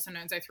word. So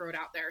sometimes I throw it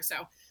out there. So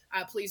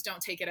please don't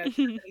take it as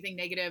anything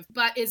negative,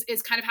 but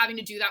is kind of having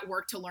to do that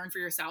work to learn for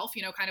yourself,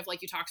 kind of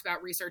like you talked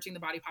about researching the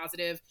body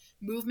positive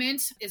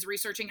movement, is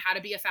researching how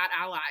to be a fat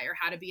ally or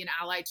how to be an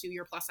ally to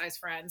your plus size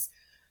friends.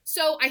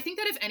 So I think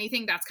that if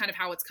anything, that's kind of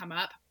how it's come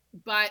up,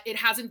 but it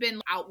hasn't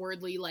been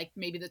outwardly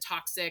maybe the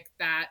toxic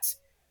that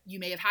you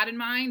may have had in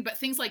mind, but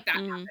things like that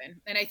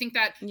happen. And I think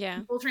that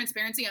full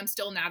transparency, I'm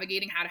still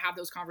navigating how to have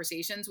those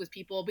conversations with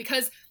people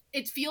because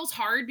it feels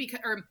hard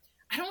or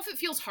I don't know if it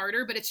feels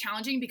harder, but it's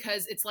challenging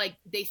because it's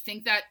they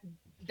think that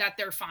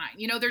they're fine.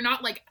 They're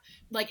not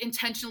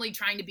intentionally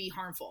trying to be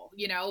harmful,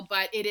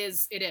 but it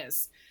is.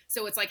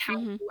 So it's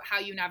how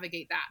you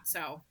navigate that.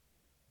 So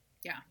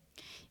yeah.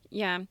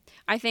 Yeah.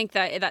 I think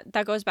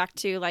that goes back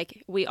to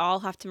we all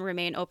have to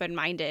remain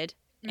open-minded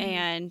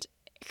and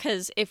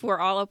because if we're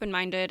all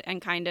open-minded and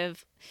kind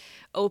of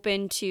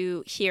open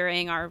to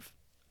hearing our,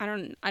 I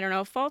don't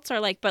know if faults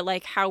are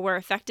but how we're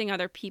affecting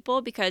other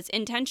people, because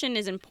intention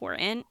is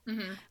important.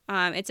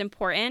 It's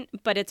important,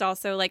 but it's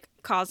also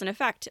cause and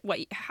effect,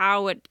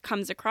 how it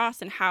comes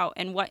across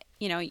and what,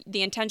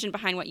 the intention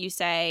behind what you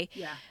say.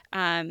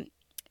 Yeah.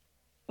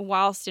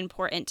 Whilst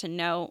important to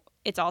know,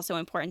 it's also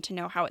important to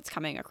know how it's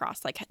coming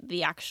across,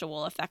 the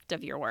actual effect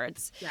of your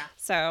words. Yeah.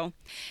 So,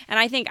 and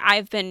I think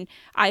I've been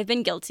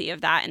guilty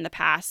of that in the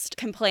past,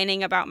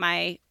 complaining about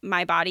my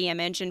body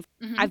image, and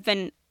I've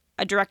been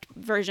a direct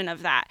version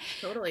of that.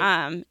 Totally.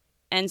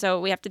 And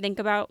so we have to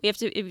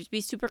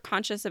be super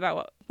conscious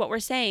about what we're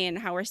saying,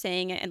 how we're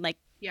saying it, and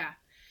yeah.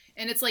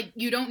 And it's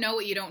you don't know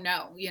what you don't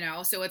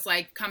know, So it's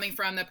coming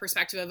from the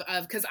perspective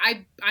of because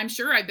I'm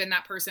sure I've been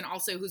that person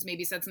also who's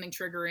maybe said something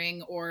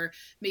triggering or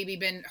maybe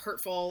been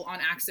hurtful on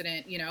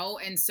accident,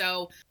 And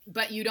so,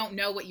 but you don't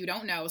know what you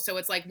don't know. So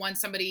it's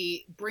once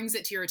somebody brings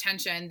it to your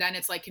attention, then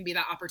it's can be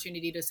that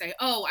opportunity to say,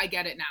 oh, I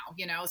get it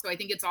now, So I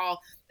think it's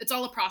all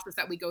a process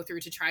that we go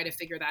through to try to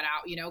figure that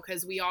out,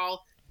 because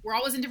we're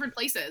always in different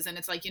places. And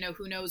it's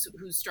who knows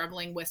who's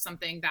struggling with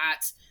something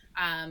that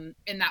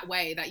in that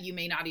way that you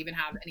may not even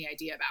have any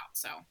idea about.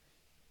 So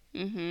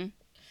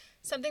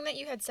something that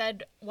you had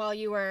said while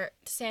you were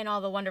saying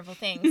all the wonderful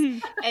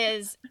things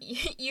is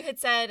you had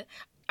said,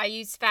 I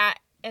use fat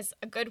as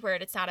a good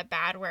word. It's not a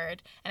bad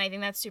word. And I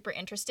think that's super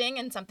interesting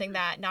and something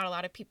that not a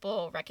lot of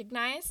people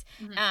recognize.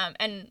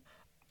 And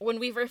when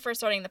we were first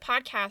starting the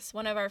podcast,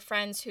 one of our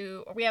friends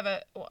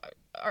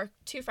our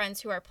two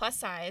friends who are plus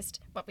sized,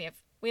 but we have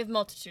we have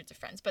multitudes of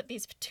friends, but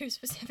these two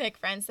specific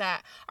friends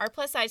that are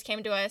plus size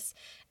came to us,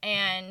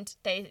 and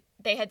they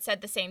had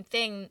said the same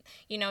thing.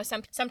 You know,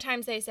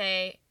 sometimes they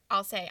say,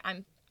 I'll say,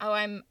 I'm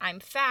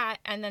fat,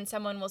 and then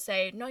someone will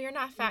say, no, you're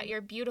not fat,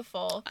 you're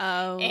beautiful.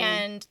 Oh.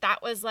 And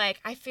that was like,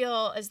 I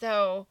feel as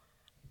though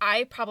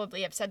I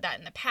probably have said that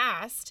in the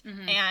past,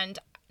 and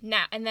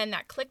then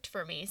that clicked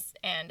for me,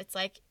 and it's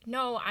like,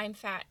 no, I'm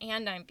fat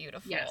and I'm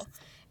beautiful. Yes.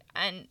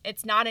 And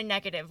it's not a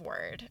negative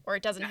word, or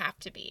it doesn't have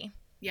to be.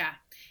 Yeah.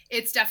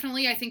 It's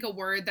definitely, I think, a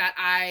word that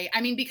I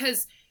mean,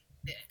 because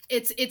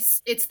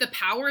it's the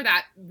power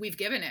that we've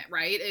given it,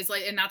 right? Is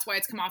like, and that's why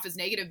it's come off as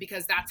negative,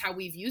 because that's how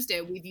we've used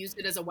it. We've used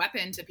it as a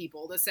weapon to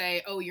people to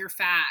say, oh, you're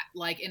fat,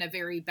 like in a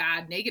very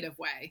bad, negative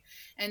way.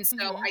 And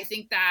so I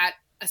think that,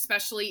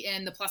 especially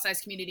in the plus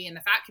size community and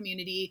the fat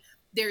community,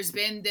 there's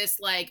been this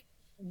like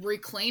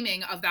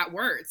reclaiming of that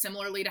word,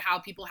 similarly to how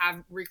people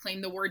have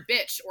reclaimed the word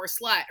bitch or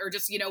slut or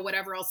just, you know,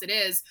 whatever else it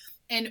is.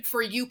 And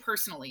for you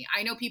personally,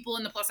 I know people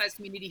in the plus size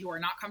community who are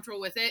not comfortable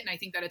with it. And I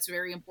think that it's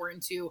very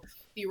important to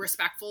be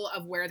respectful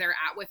of where they're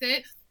at with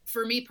it.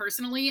 For me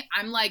personally,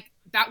 I'm like,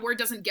 that word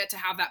doesn't get to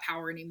have that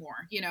power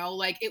anymore. You know,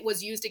 like it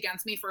was used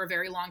against me for a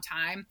very long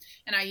time.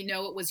 And I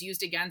know it was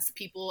used against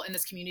people in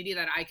this community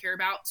that I care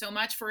about so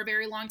much for a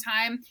very long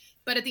time.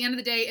 But at the end of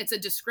the day, it's a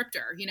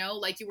descriptor, you know,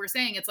 like you were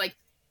saying, it's like,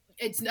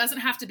 it doesn't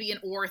have to be an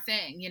or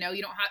thing. You know,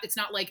 you don't have, it's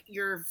not like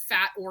you're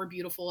fat or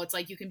beautiful. It's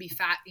like you can be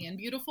fat and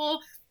beautiful.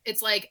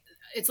 It's like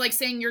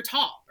saying you're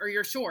tall or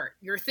you're short,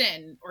 you're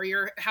thin,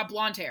 or have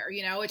blonde hair,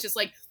 you know, it's just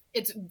like,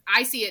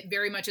 I see it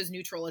very much as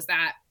neutral as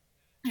that.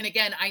 And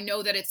again, I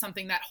know that it's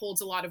something that holds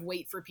a lot of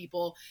weight for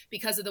people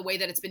because of the way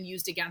that it's been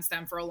used against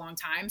them for a long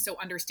time. So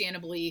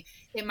understandably,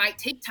 it might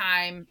take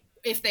time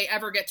if they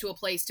ever get to a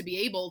place to be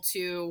able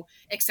to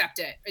accept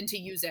it and to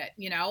use it,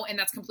 you know, and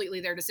that's completely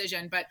their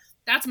decision. But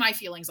that's my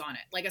feelings on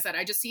it. Like I said,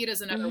 I just see it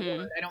as another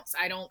word.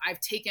 I've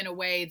taken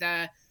away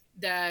the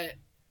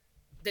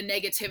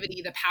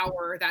negativity, the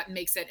power that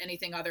makes it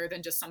anything other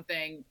than just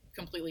something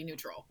completely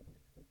neutral.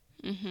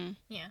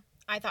 Yeah.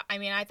 I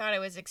thought it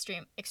was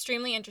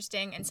extremely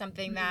interesting, and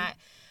something that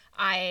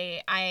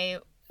I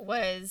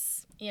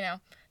was, you know,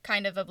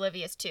 kind of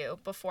oblivious to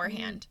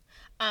beforehand.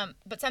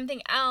 But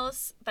something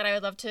else that I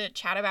would love to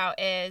chat about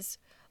is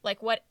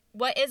like, what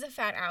is a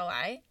fat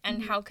ally,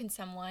 and how can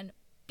someone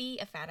be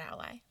a fat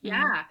ally?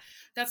 Yeah,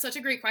 that's such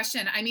a great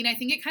question. I mean, I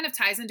think it kind of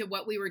ties into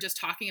what we were just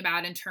talking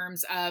about in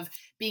terms of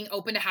being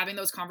open to having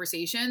those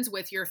conversations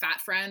with your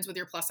fat friends, with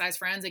your plus size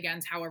friends,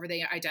 again, however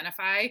they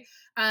identify.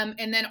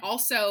 And then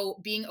also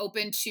being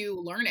open to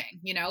learning,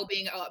 you know,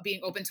 being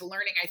open to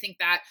learning. I think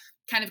that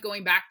kind of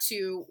going back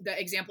to the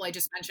example I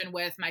just mentioned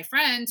with my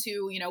friends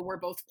who, you know, we're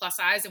both plus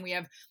size and we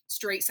have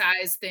straight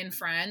size, thin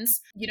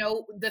friends. You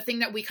know, the thing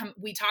that we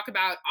talk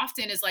about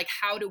often is like,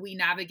 how do we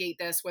navigate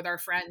this with our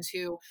friends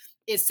who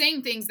is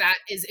saying things that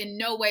is in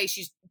no way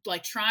she's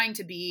like trying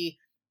to be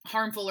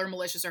harmful or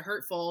malicious or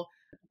hurtful,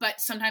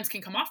 but sometimes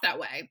can come off that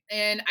way.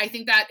 And I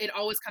think that it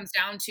always comes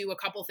down to a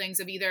couple things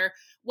of either,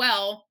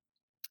 well,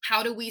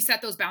 how do we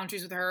set those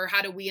boundaries with her?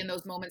 How do we in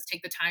those moments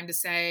take the time to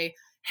say,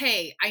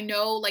 hey, I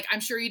know, like, I'm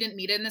sure you didn't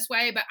mean it in this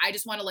way, but I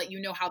just want to let you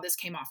know how this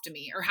came off to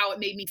me or how it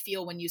made me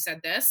feel when you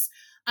said this.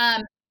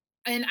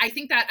 And I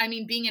think that, I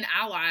mean, being an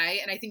ally,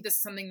 and I think this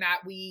is something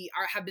that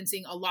have been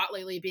seeing a lot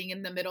lately, being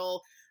in the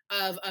middle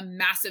of a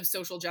massive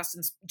social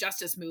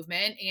justice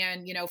movement.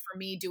 And, you know, for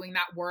me doing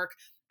that work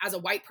as a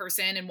white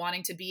person and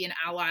wanting to be an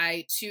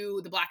ally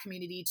to the Black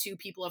community, to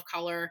people of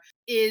color,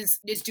 is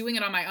doing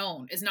it on my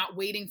own, is not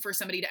waiting for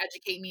somebody to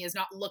educate me, is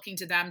not looking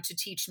to them to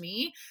teach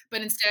me,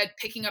 but instead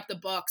picking up the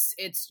books,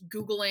 it's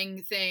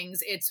Googling things,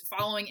 it's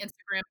following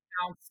Instagram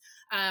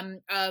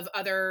accounts of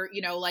other,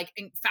 you know, like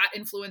fat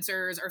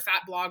influencers or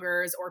fat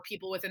bloggers or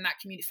people within that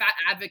community, fat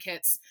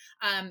advocates.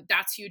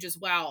 That's huge as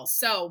well.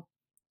 So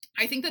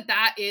I think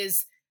that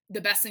is the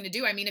best thing to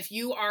do. I mean, if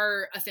you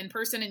are a thin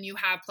person and you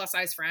have plus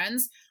size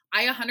friends,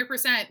 I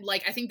 100%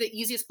 like, I think the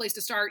easiest place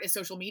to start is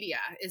social media,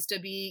 is to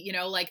be, you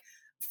know, like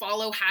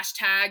follow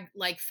hashtag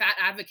like fat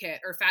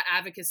advocate or fat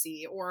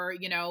advocacy or,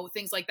 you know,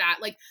 things like that.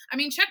 Like, I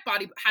mean, check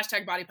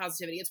hashtag body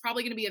positivity. It's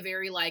probably going to be a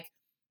very like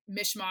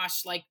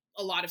mishmash, like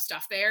a lot of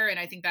stuff there. And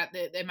I think that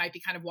it might be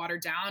kind of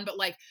watered down, but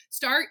like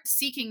start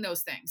seeking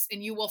those things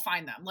and you will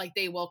find them, like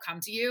they will come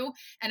to you.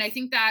 And I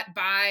think that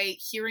by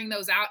hearing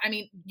those out, I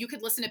mean, you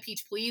could listen to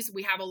Peach Please.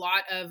 We have a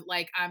lot of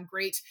like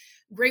great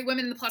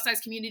women in the plus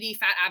size community,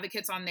 fat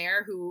advocates on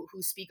there who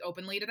speak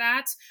openly to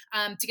that,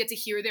 to get to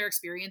hear their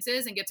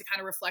experiences and get to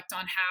kind of reflect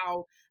on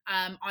how,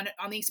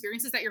 on the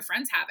experiences that your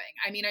friend's having.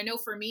 I mean, I know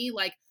for me,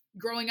 like,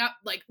 growing up,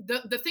 like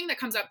the thing that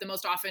comes up the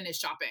most often is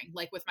shopping,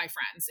 like with my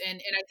friends. And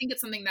I think it's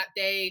something that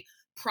they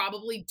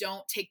probably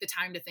don't take the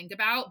time to think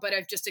about, but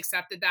I've just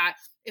accepted that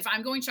if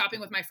I'm going shopping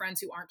with my friends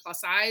who aren't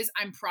plus size,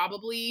 I'm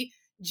probably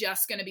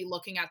just going to be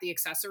looking at the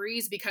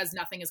accessories because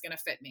nothing is going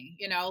to fit me,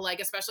 you know, like,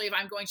 especially if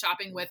I'm going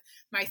shopping with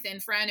my thin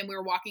friend and we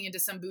were walking into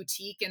some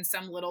boutique in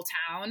some little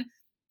town,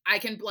 I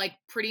can like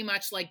pretty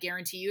much like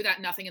guarantee you that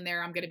nothing in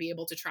there I'm going to be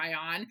able to try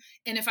on.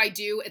 And if I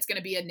do, it's going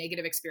to be a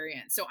negative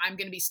experience. So I'm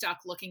going to be stuck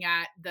looking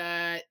at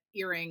the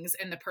earrings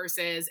and the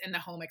purses and the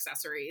home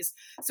accessories.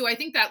 So I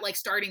think that like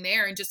starting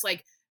there and just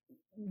like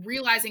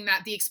realizing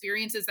that the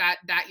experiences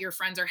that your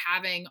friends are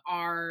having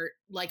are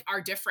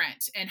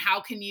different, and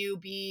how can you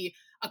be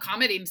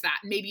accommodating to that?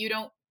 Maybe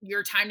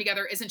your time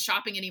together isn't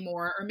shopping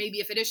anymore, or maybe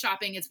if it is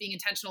shopping, it's being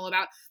intentional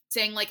about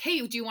saying like,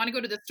 hey, do you want to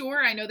go to the store?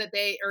 I know that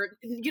or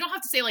you don't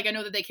have to say like, I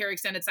know that they carry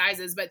extended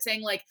sizes, but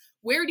saying like,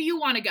 where do you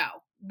want to go?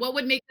 What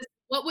would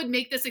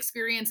make this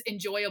experience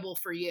enjoyable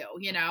for you?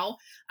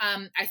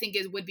 I think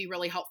it would be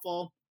really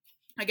helpful.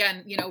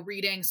 Again,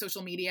 reading,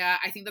 social media,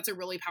 I think that's a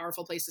really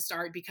powerful place to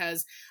start,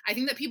 because I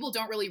think that people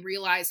don't really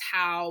realize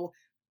how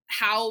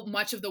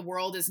much of the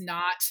world is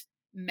not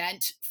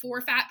meant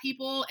for fat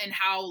people and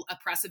how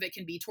oppressive it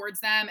can be towards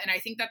them. And I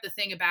think that the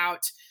thing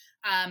about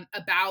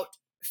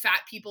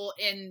fat people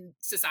in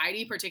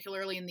society,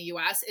 particularly in the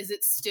US, is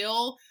it's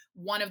still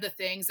one of the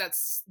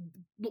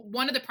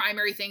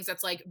primary things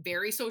that's like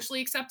very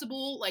socially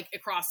acceptable, like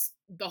across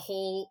the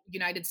whole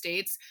United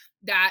States,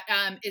 that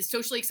is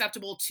socially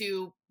acceptable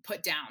to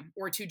put down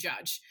or to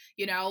judge.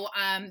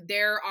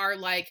 There are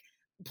like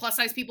plus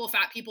size people,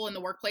 fat people in the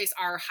workplace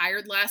are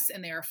hired less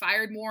and they are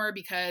fired more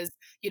because,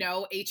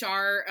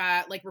 HR,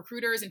 like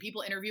recruiters and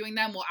people interviewing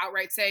them will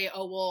outright say,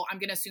 oh, well, I'm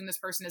going to assume this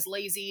person is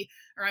lazy,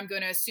 or I'm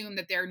going to assume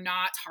that they're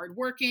not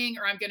hardworking,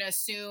 or I'm going to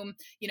assume,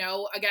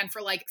 again,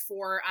 for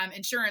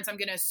insurance, I'm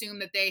going to assume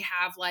that they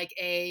have like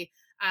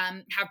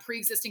have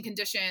pre-existing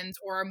conditions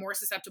or are more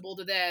susceptible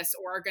to this,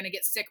 or are going to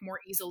get sick more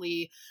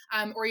easily.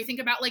 Or you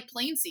think about like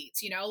plane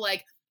seats,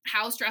 like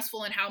how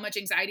stressful and how much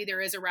anxiety there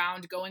is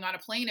around going on a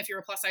plane if you're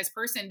a plus size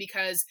person,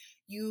 because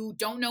you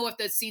don't know if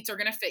the seats are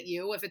going to fit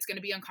you, if it's going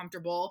to be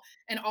uncomfortable.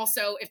 And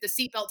also if the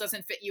seatbelt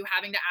doesn't fit you,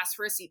 having to ask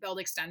for a seatbelt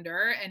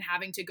extender and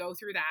having to go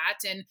through that.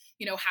 And,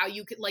 how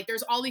you could like,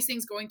 there's all these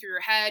things going through your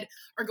head.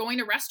 Or going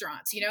to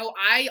restaurants.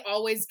 I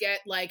always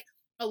get like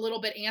a little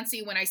bit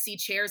antsy when I see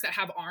chairs that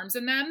have arms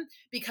in them,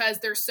 because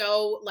they're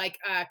so like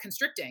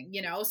constricting,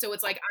 so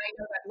it's like, I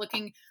know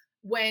that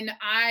when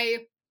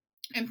I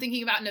am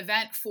thinking about an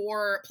event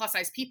for plus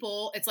size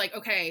people, it's like,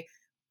 okay,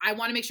 I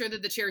want to make sure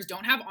that the chairs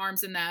don't have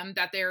arms in them,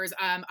 that there's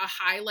a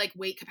high like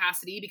weight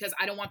capacity, because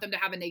I don't want them to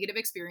have a negative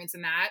experience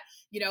in that,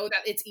 that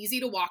it's easy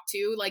to walk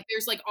to. Like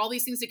there's like all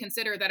these things to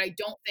consider that I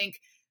don't think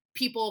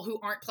people who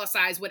aren't plus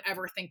size would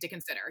ever think to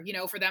consider.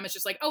 For them, it's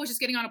just like, oh, it's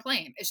just getting on a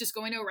plane. It's just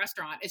going to a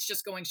restaurant. It's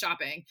just going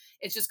shopping.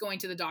 It's just going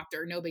to the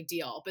doctor. No big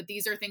deal. But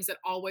these are things that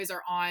always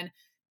are on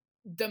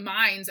the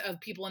minds of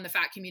people in the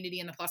fat community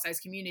and the plus size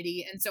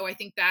community. And so I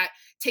think that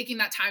taking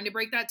that time to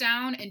break that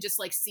down and just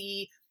like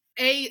see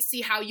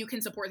how you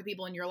can support the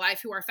people in your life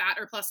who are fat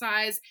or plus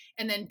size,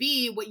 and then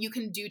B, what you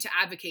can do to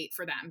advocate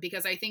for them.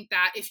 Because I think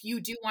that if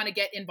you do want to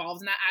get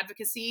involved in that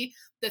advocacy,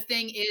 the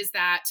thing is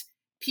that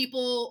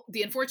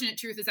the unfortunate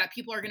truth is that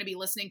people are going to be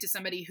listening to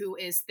somebody who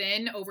is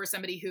thin over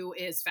somebody who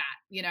is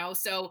fat,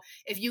 so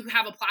if you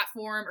have a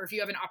platform, or if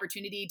you have an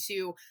opportunity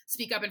to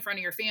speak up in front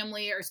of your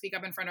family or speak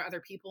up in front of other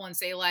people and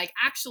say like,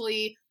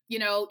 actually,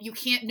 you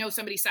can't know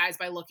somebody's size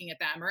by looking at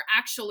them, or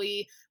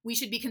actually we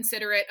should be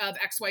considerate of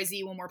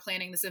XYZ when we're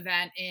planning this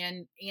event,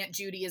 and Aunt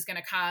Judy is going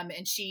to come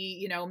and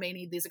she, may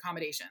need these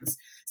accommodations.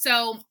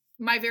 So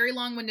my very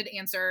long-winded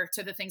answer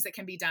to the things that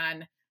can be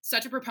done,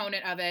 such a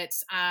proponent of it,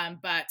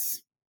 but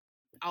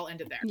I'll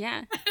end it there.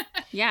 Yeah.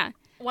 Yeah.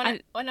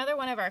 Another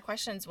one of our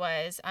questions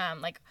was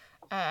like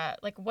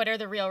what are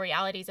the real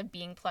realities of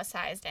being plus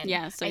sized? And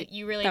yeah, so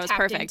you really that was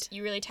perfect.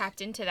 You really tapped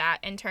into that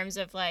in terms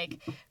of like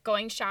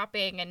going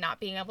shopping and not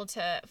being able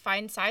to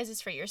find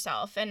sizes for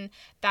yourself. And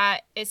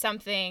that is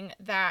something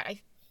that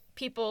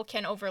people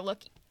can overlook.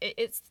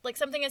 It's like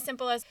something as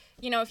simple as,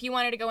 if you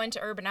wanted to go into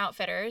Urban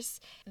Outfitters,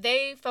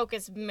 they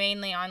focus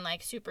mainly on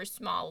like super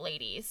small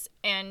ladies.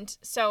 And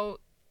so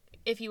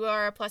if you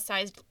are a plus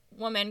sized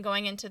woman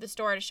going into the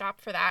store to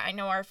shop for that, I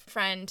know our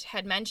friend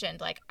had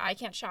mentioned like, I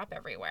can't shop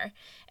everywhere,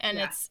 and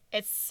yeah.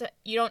 it's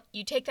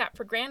you take that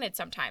for granted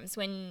sometimes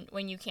when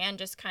you can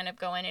just kind of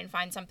go in and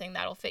find something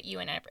that'll fit you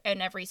in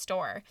every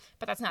store,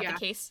 but that's not the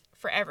case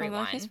for everyone.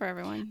 Not the case for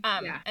everyone.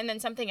 And then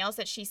something else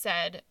that she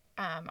said,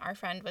 our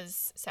friend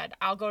said,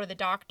 I'll go to the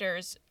doctor.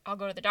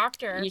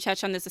 And you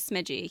touched on this a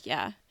smidgy,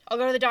 yeah. I'll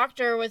go to the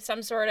doctor with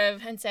some sort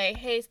of and say,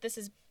 hey,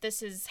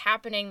 this is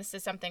happening. This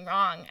is something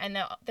wrong. And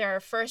their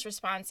first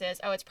response is,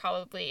 oh, it's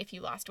probably, if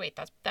you lost weight,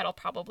 that'll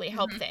probably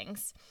help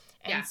things.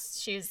 And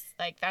she's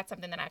like, that's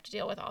something that I have to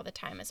deal with all the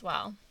time as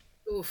well.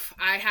 Oof.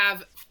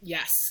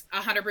 Yes,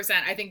 100%.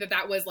 I think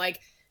that was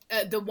like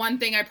the one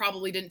thing I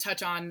probably didn't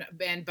touch on,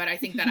 Ben, but I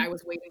think that I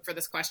was waiting for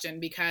this question,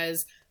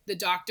 because the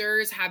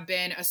doctors have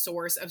been a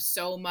source of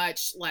so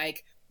much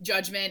like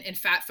judgment and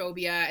fat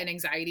phobia and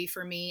anxiety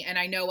for me. And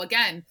I know,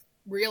 again,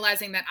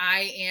 realizing that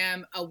I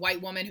am a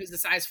white woman who's a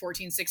size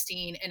 14,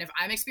 16. And if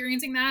I'm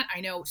experiencing that, I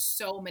know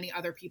so many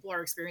other people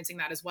are experiencing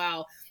that as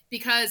well,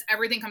 because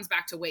everything comes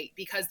back to weight,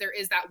 because there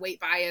is that weight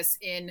bias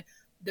in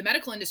the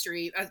medical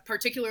industry,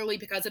 particularly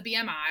because of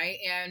BMI.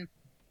 And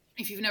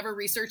if you've never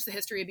researched the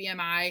history of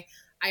BMI,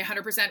 I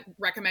 100%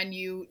 recommend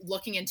you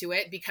looking into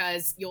it,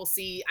 because you'll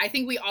see, I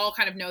think we all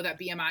kind of know that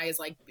BMI is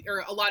like,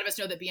 or a lot of us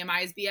know that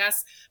BMI is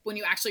BS. When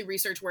you actually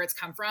research where it's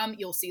come from,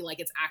 you'll see like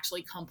it's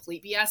actually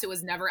complete BS. It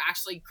was never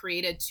actually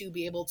created to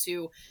be able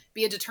to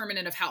be a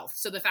determinant of health.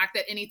 So the fact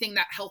that anything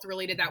that health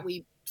related that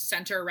we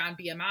center around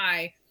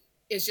BMI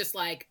is just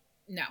like,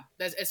 no,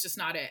 it's just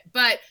not it.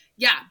 But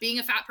yeah, being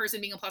a fat person,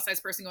 being a plus size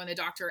person, going to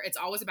the doctor, it's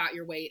always about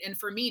your weight. And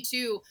for me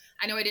too,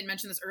 I know I didn't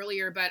mention this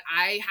earlier, but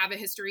I have a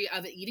history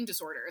of eating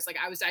disorders. Like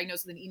I was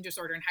diagnosed with an eating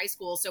disorder in high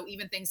school. So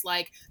even things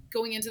like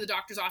going into the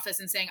doctor's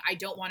office and saying, I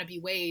don't want to be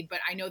weighed, but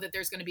I know that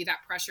there's going to be that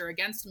pressure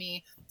against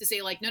me to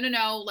say like,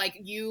 no, like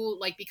you,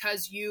 like,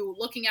 because you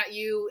looking at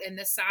you in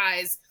this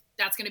size,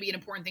 that's going to be an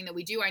important thing that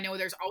we do. I know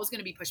there's always going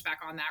to be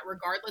pushback on that,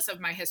 regardless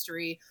of my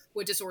history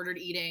with disordered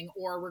eating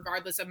or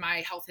regardless of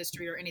my health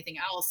history or anything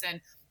else.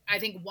 And I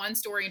think one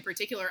story in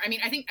particular, I mean,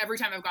 I think every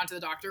time I've gone to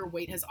the doctor,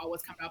 weight has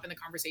always come up in the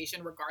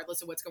conversation,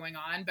 regardless of what's going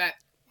on. But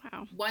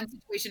wow. One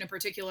situation in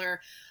particular,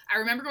 I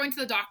remember going to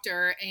the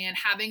doctor and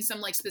having some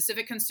like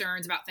specific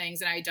concerns about things.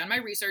 And I had done my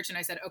research and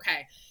I said,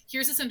 okay,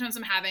 here's the symptoms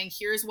I'm having.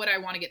 Here's what I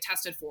want to get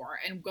tested for.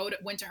 And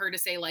went to her to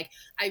say, like,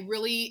 I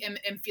really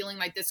am feeling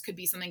like this could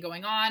be something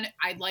going on.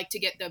 I'd like to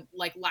get the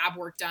like lab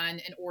work done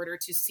in order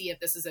to see if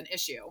this is an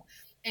issue.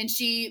 And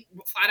she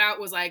flat out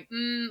was like,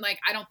 like,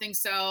 I don't think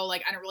so.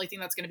 Like, I don't really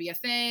think that's going to be a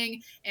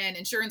thing. And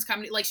insurance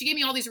company, like, she gave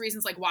me all these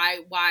reasons, like,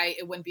 why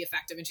it wouldn't be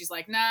effective. And she's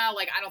like, nah,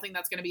 like, I don't think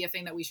that's going to be a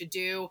thing that we should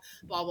do,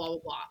 blah, blah,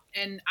 blah, blah.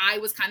 And I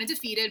was kind of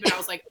defeated, but I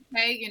was like,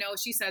 okay, you know,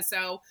 she says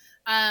so.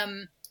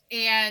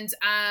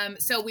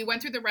 So we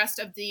went through the rest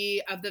of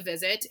the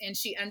visit, and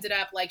she ended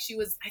up like,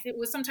 I think it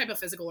was some type of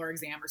physical or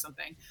exam or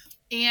something.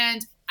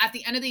 And at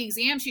the end of the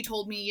exam, she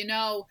told me, you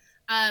know,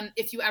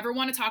 if you ever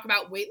want to talk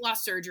about weight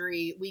loss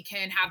surgery, we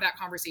can have that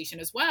conversation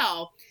as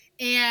well.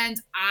 And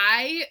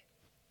I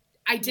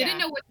didn't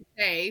know what to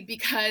say,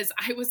 because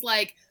I was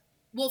like,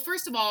 well,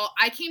 first of all,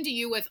 I came to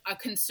you with a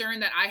concern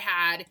that I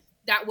had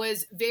that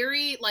was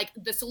very like,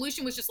 the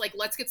solution was just like,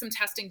 let's get some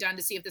testing done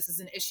to see if this is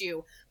an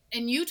issue.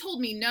 And you told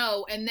me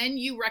no. And then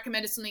you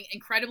recommended something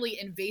incredibly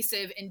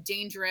invasive and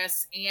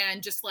dangerous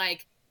and just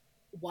like,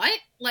 what?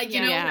 Like, you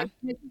know,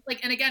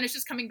 like, and again, it's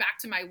just coming back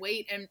to my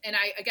weight. And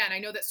I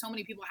know that so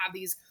many people have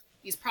these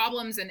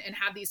problems and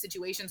have these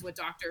situations with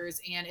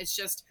doctors, and it's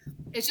just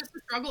a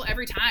struggle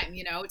every time,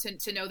 you know,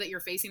 to know that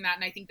you're facing that.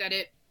 And I think that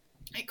it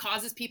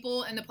causes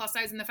people in the plus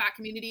size and the fat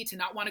community to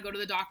not want to go to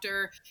the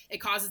doctor. It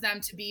causes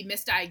them to be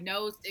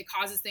misdiagnosed. It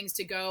causes things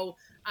to go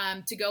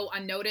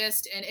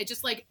unnoticed. And it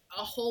just like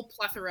a whole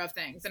plethora of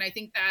things. And I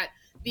think that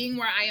being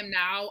where I am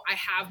now, I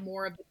have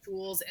more of the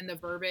tools and the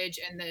verbiage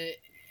and the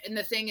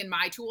thing in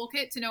my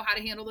toolkit to know how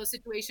to handle those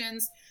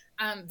situations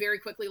very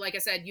quickly. Like I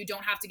said, you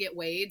don't have to get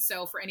weighed.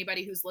 So for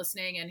anybody who's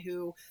listening and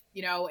who,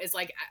 you know, is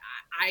like,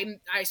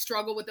 I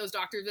struggle with those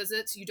doctor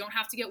visits, you don't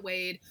have to get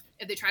weighed.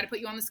 If they try to put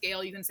you on the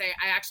scale, you can say,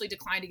 I actually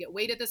declined to get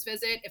weighed at this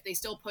visit. If they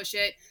still push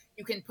it,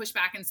 you can push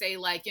back and say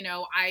like, you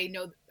know, I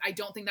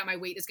don't think that my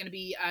weight is going to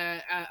be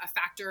a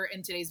factor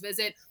in today's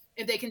visit.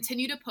 If they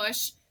continue to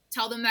push,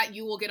 tell them that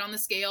you will get on the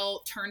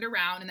scale turned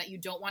around and that you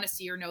don't want to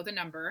see or know the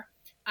number.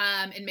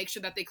 And make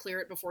sure that they clear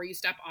it before you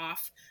step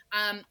off.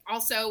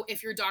 Also,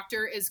 if your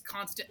doctor is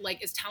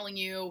is telling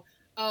you,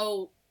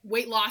 oh,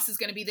 weight loss is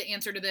going to be the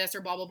answer to this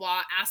or blah, blah,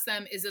 blah, ask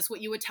them, is this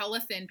what you would tell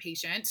a thin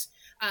patient?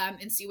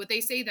 And see what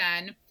they say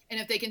then. And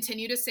if they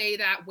continue to say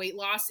that weight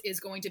loss is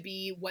going to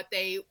be what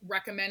they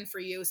recommend for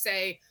you,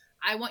 say,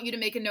 I want you to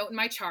make a note in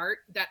my chart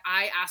that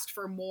I asked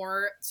for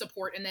more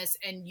support in this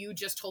and you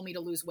just told me to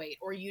lose weight,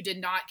 or you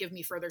did not give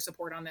me further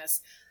support on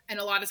this. And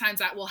a lot of times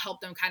that will help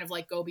them kind of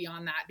like go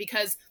beyond that,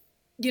 because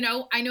you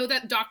know, I know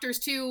that doctors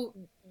too,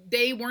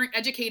 they weren't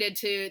educated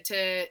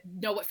to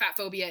know what fat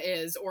phobia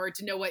is or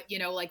to know what, you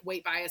know, like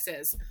weight bias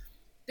is.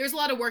 There's a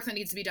lot of work that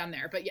needs to be done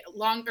there. But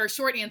long or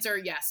short answer,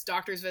 yes,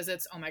 doctor's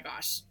visits. Oh my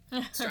gosh.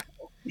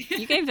 Stressful.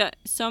 You gave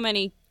so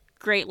many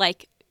great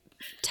like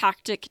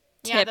tactic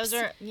tips. Yeah, those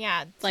are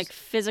like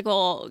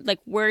physical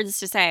like words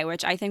to say,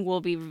 which I think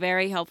will be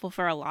very helpful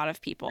for a lot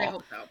of people. I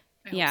hope so.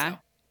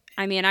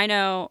 I mean, I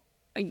know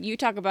you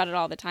talk about it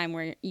all the time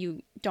where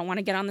you don't want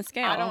to get on the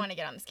scale. I don't want to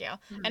get on the scale.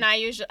 Mm-hmm. And I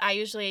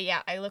usually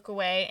I look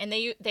away, and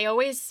they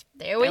always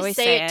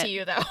say it to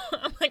you though.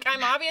 I'm like,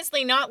 I'm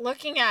obviously not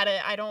looking at it.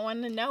 I don't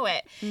want to know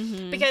it.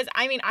 Mm-hmm. Because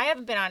I mean, I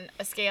haven't been on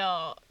a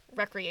scale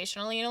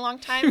recreationally in a long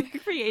time.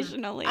 Because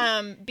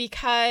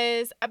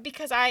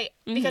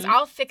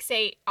I'll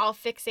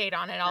fixate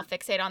on it. I'll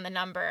fixate on the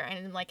number,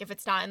 and like if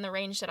it's not in the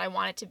range that I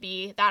want it to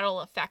be,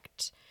 that'll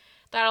affect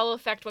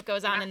what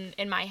goes on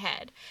in my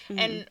head. Mm-hmm.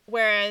 And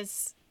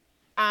whereas,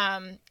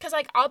 cause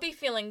like I'll be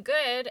feeling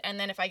good, and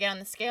then if I get on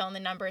the scale and the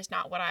number is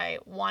not what I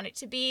want it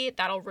to be,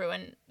 that'll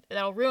ruin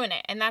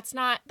it. And that's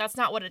not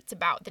what it's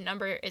about. The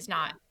number is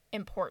not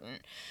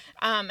important.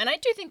 And I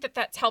do think that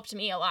that's helped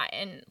me a lot.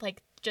 And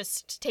like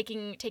just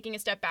taking a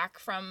step back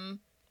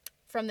from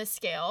the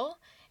scale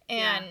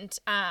and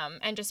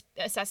just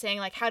assessing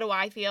like, how do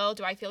I feel?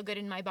 Do I feel good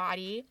in my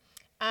body?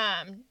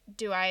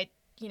 Do I,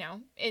 you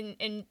know,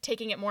 in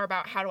taking it more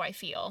about how do I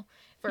feel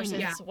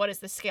versus what is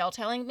the scale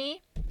telling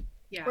me.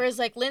 Yeah. Whereas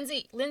like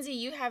Lindsay,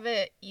 you have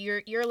it. You're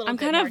a little. I'm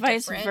bit kind more of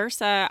vice different.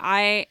 versa.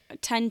 I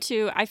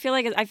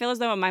feel as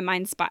though my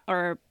mind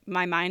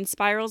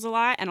spirals a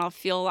lot, and I'll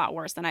feel a lot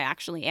worse than I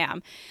actually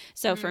am.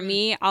 So for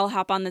me, I'll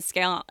hop on the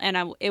scale, and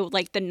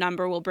the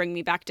number will bring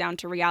me back down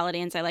to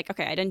reality, and say like,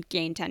 okay, I didn't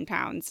gain 10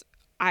 pounds.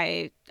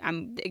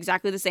 I'm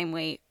exactly the same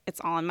weight.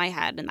 It's all in my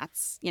head, and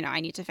that's, I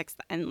need to fix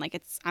that. And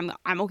like,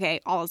 I'm okay.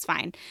 All is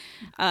fine.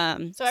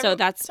 So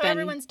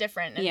everyone's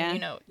different,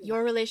 and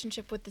your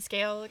relationship with the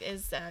scale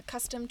is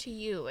custom to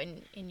you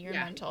and in your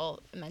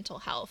mental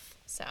health.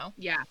 So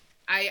yeah,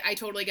 I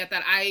totally get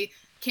that. I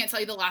can't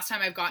tell you the last time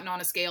I've gotten on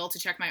a scale to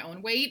check my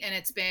own weight, and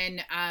it's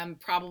been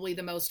probably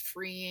the most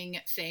freeing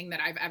thing that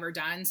I've ever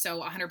done.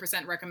 So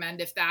 100% recommend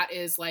if that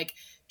is like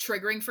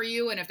triggering for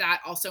you, and if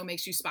that also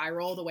makes you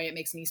spiral the way it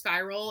makes me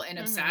spiral and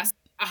obsess.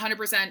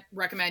 100%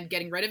 recommend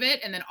getting rid of it.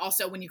 And then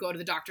also when you go to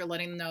the doctor,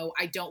 letting them know,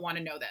 I don't want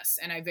to know this,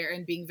 and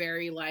being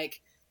very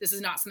like, this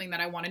is not something that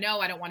I want to know.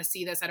 I don't want to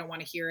see this. I don't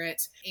want to hear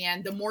it.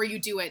 And the more you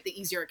do it, the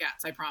easier it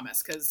gets. I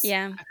promise, because I've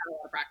had a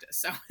lot of practice.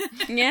 So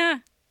yeah.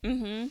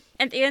 Mm-hmm.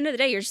 At the end of the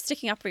day, you're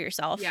sticking up for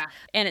yourself. Yeah.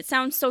 And it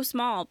sounds so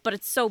small, but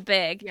it's so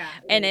big. Yeah.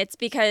 And it's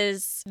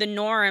because the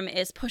norm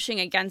is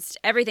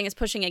everything is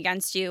pushing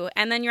against you.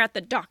 And then you're at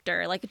the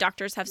doctor. Like,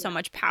 doctors have so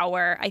much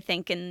power, I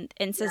think, in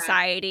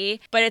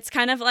society. But it's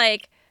kind of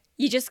like,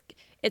 do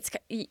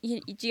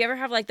you ever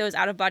have like those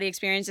out of body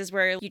experiences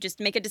where you just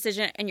make a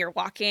decision and you're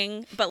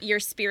walking, but your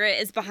spirit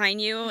is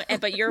behind you,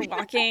 but you're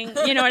walking,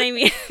 you know what I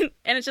mean?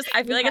 And it's just,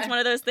 I feel like it's one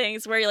of those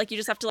things where you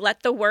just have to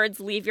let the words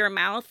leave your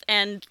mouth,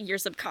 and your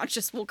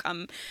subconscious will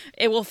come,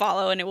 it will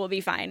follow, and it will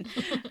be fine.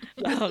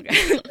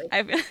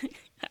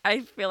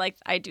 I feel like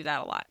I do that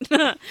a lot.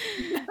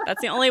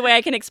 That's the only way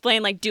I can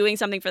explain like doing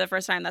something for the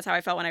first time. That's how I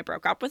felt when I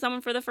broke up with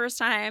someone for the first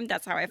time.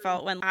 That's how I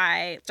felt when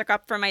I stuck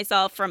up for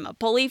myself from a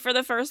bully for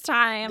the first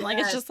time. Like,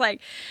 it's just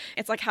like,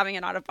 it's like having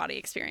an out of body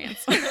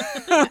experience.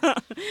 I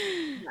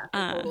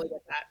totally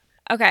get that.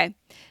 Okay.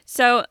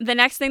 So the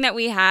next thing that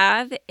we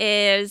have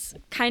is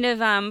kind of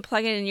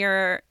plugging in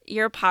your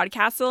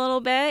podcast a little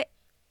bit.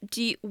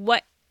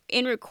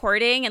 In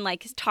recording and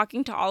like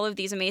talking to all of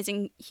these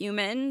amazing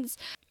humans,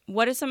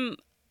 what is some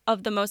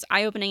of the most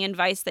eye-opening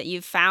advice that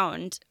you've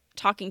found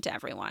talking to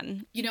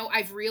everyone?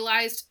 I've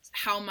realized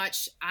how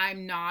much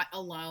I'm not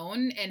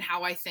alone in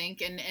how I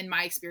think and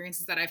my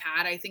experiences that I've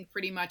had. I think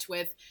pretty much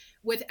with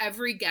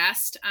every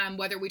guest,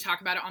 whether we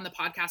talk about it on the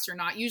podcast or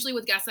not, usually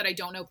with guests that I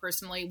don't know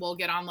personally, we'll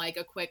get on like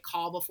a quick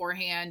call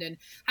beforehand and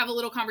have a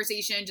little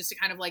conversation just to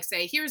kind of like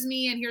say, here's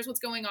me and here's what's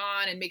going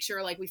on, and make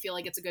sure like we feel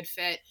like it's a good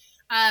fit.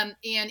 And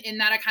in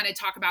that I kind of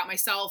talk about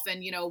myself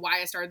and,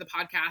 why I started the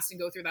podcast and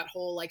go through that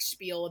whole like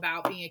spiel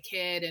about being a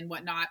kid and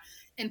whatnot.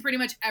 And pretty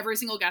much every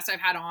single guest I've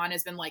had on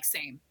has been like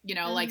same,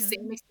 like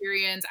same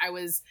experience. I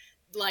was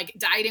like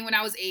dieting when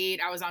I was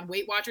 8. I was on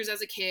Weight Watchers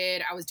as a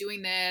kid. I was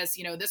doing this,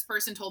 this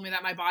person told me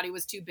that my body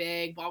was too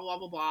big, blah, blah,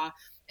 blah, blah, blah.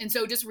 And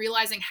so just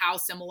realizing how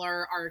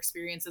similar our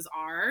experiences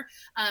are.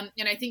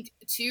 And I think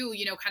too,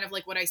 kind of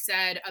like what I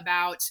said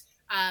about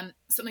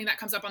something that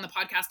comes up on the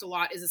podcast a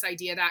lot is this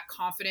idea that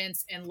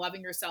confidence and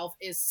loving yourself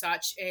is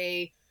such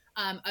a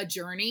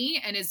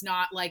journey and is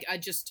not like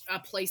just a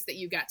place that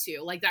you get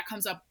to. Like, that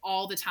comes up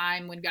all the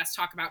time when guests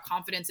talk about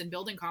confidence and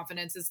building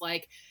confidence, is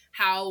like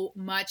how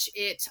much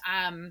it's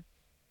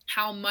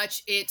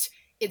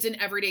an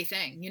everyday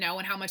thing,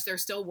 and how much they're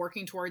still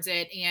working towards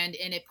it. And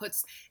it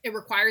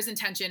requires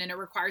intention, and it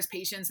requires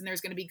patience, and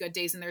there's going to be good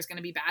days and there's going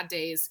to be bad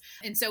days.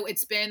 And so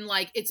it's been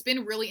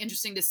really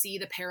interesting to see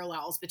the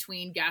parallels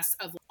between guests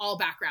of all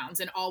backgrounds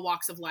and all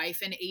walks of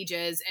life and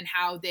ages, and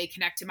how they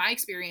connect to my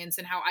experience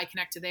and how I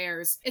connect to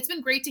theirs. It's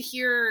been great to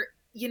hear,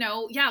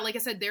 like I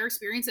said, their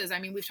experiences. I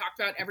mean, we've talked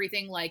about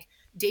everything like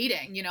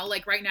dating,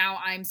 like right now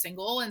I'm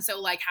single. And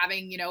so like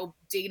having,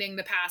 dating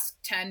the past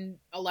 10,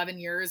 11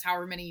 years,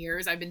 however many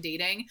years I've been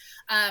dating,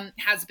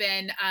 has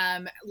been,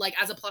 like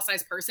as a plus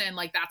size person,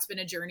 like that's been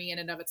a journey in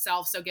and of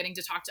itself. So getting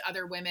to talk to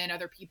other women,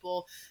 other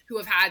people who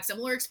have had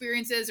similar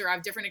experiences or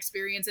have different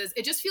experiences,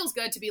 it just feels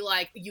good to be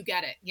like, you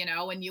get it,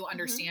 and you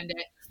understand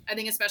it. I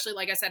think especially,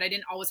 like I said, I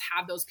didn't always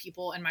have those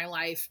people in my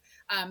life,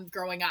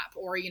 growing up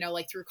or,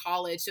 like through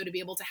college. So to be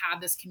able to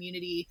have this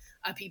community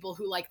of people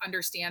who like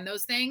understand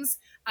those things,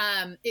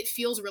 it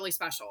feels really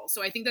special.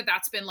 So I think that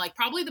that's been like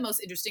probably the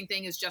most interesting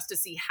thing, is just to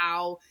see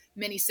how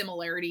many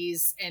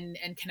similarities and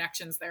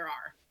connections there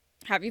are.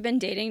 Have you been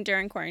dating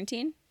during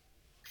quarantine?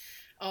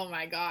 Oh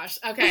my gosh.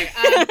 Okay.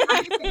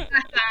 I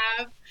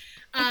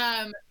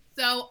have.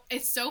 So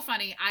it's so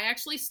funny. I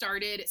actually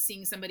started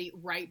seeing somebody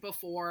right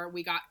before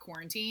we got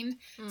quarantined.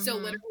 So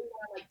literally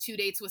like 2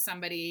 dates with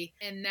somebody,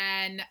 and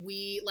then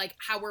we like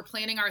how we're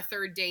planning our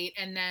third date,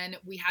 and then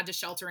we had to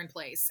shelter in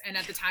place. And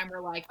at the time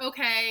we're like,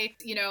 okay,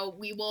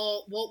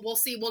 we'll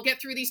see, we'll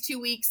get through these 2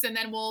 weeks, and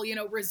then we'll,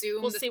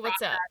 resume. We'll see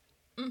what's up.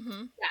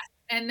 Yes.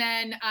 And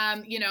then,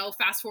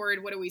 fast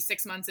forward, what are we,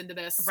 6 months into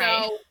this?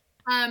 Right. So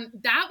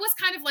That was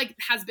kind of like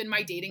has been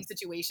my dating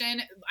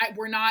situation.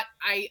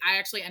 I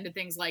actually ended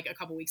things like a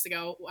couple weeks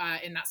ago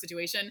in that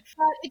situation.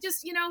 But it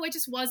just, it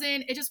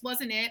just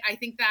wasn't it. I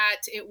think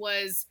that it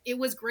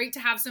was great to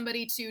have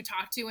somebody to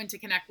talk to and to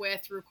connect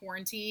with through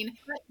quarantine.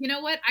 But you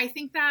know what? I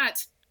think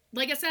that,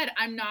 like I said,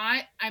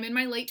 I'm in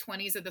my late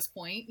 20s at this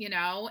point,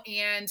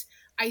 and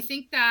I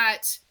think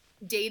that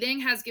dating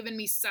has given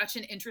me such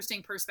an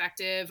interesting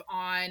perspective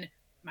on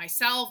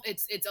myself.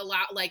 It's a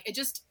lot, like, it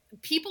just,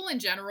 people in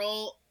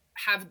general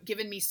have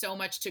given me so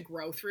much to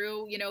grow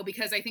through,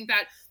 because I think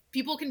that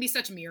people can be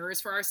such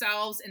mirrors for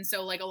ourselves. And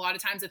so, like, a lot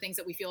of times the things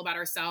that we feel about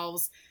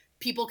ourselves,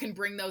 people can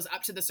bring those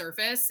up to the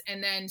surface.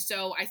 And then,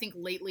 so I think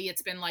lately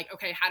it's been like,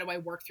 okay, how do I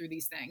work through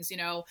these things?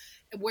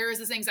 Where is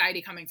this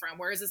anxiety coming from?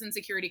 Where is this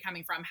insecurity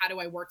coming from? How do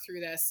I work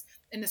through this?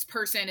 And this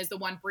person is the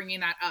one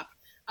bringing that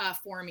up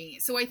for me.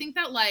 So I think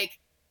that, like,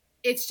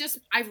 it's just,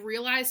 I've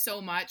realized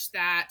so much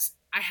that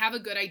I have a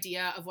good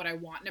idea of what I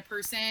want in a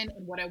person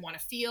and what I want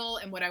to feel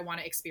and what I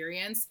want to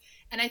experience.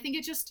 And I think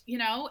it just,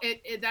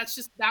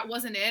 that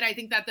wasn't it. I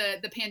think that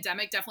the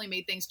pandemic definitely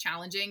made things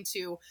challenging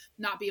to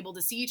not be able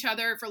to see each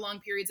other for long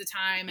periods of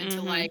time and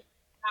to, like,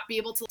 not be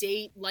able to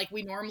date like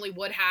we normally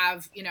would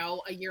have,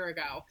 a year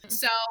ago.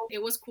 So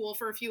it was cool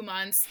for a few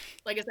months.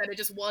 Like I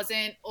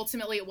said,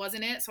 ultimately it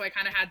wasn't it. So I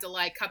kind of had to,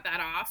 like, cut that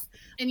off.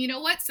 And you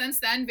know what? Since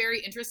then, very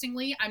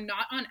interestingly, I'm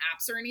not on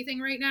apps or anything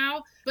right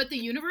now, but the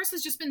universe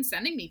has just been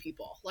sending me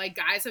people. Like,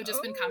 guys have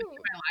just been coming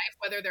into my life,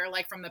 whether they're,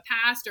 like, from the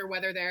past or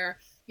whether they're,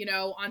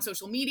 on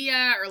social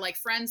media or, like,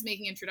 friends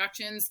making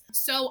introductions.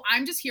 So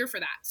I'm just here for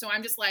that. So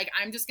I'm just like,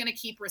 I'm just going to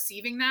keep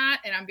receiving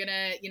that. And I'm going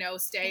to,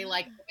 stay,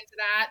 like, open to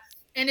that.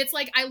 And it's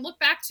like, I look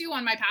back to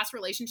on my past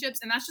relationships,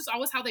 and that's just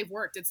always how they've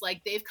worked. It's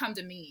like, they've come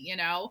to me,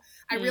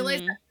 I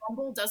realized that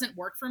Bumble doesn't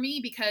work for me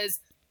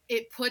because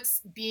it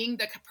puts being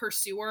the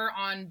pursuer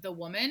on the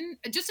woman.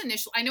 Just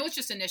initially, I know it's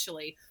just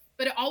initially,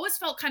 but it always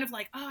felt kind of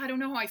like, oh, I don't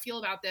know how I feel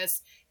about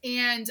this.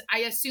 And I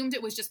assumed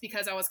it was just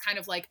because I was kind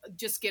of like,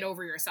 just get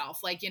over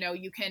yourself. Like,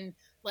 you can,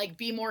 like,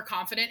 be more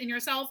confident in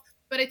yourself.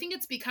 But I think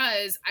it's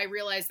because I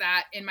realized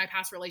that in my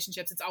past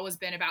relationships, it's always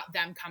been about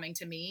them coming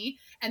to me.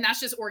 And that's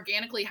just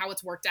organically how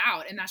it's worked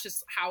out. And that's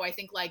just how I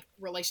think, like,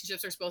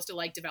 relationships are supposed to,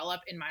 like,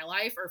 develop in my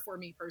life or for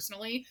me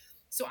personally.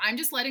 So I'm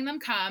just letting them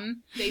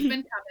come. They've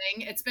been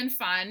coming. It's been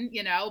fun,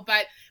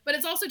 but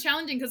it's also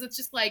challenging because it's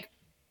just like,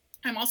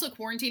 I'm also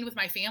quarantined with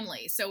my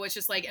family. So it's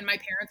just like, and my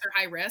parents are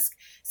high risk.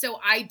 So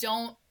I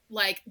don't,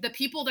 like, the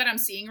people that I'm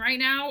seeing right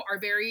now are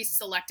very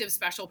selective,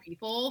 special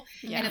people.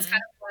 Yeah. And it's kind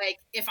of like,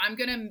 if I'm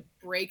going to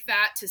break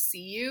that to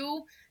see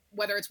you,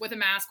 whether it's with a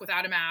mask,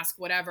 without a mask,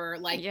 whatever,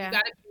 like, you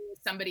got to be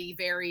somebody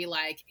very,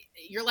 like,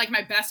 you're like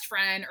my best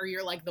friend or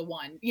you're like the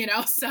one,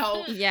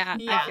 so yeah.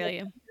 I feel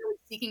you. Really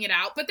seeking it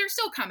out, but they're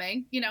still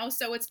coming,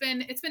 so it's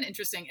been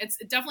interesting. It's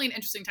definitely an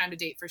interesting time to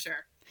date for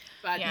sure.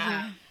 But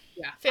yeah.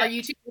 Are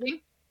you two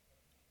dating?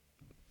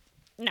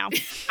 No.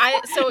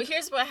 So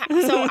here's what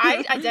so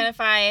I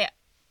identify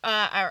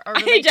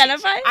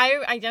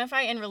I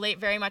identify and relate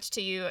very much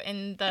to you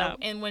in the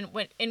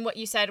in what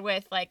you said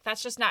with, like,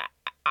 that's just not,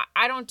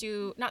 I don't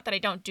do, not that I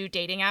don't do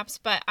dating apps,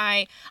 but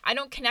I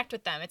don't connect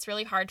with them. It's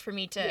really hard for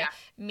me to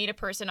meet a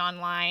person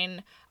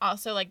online.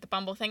 Also, like, the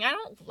Bumble thing, I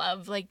don't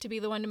love, like, to be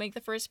the one to make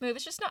the first move.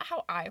 It's just not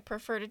how I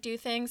prefer to do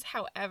things.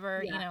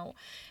 However,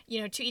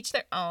 to each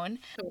their own.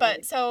 Totally.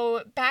 But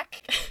so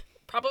back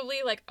probably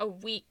like a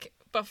week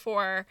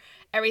before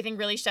everything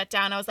really shut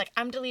down, I was like,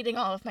 I'm deleting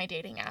all of my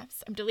dating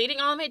apps. And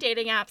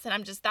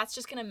that's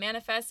just going to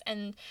manifest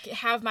and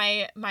have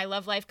my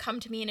love life come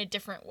to me in a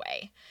different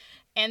way.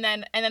 And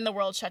then the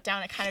world shut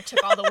down. It kind of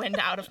took all the wind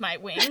out of my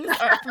wings,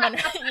 or from under,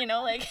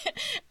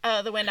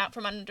 the wind out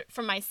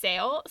from my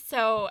sail.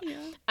 So,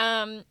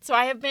 so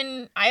I have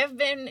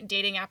been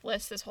dating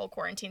app-less this whole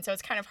quarantine. So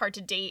it's kind of hard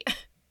to date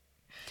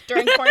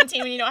during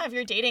quarantine when you don't have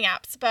your dating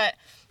apps. But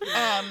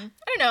I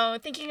don't know,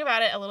 thinking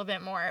about it a little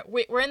bit more,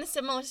 we're in the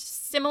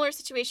similar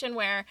situation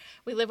where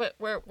we live with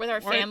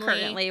our family. We're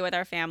currently with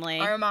our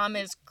family. Our mom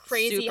is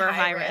crazy super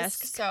high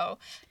risk. So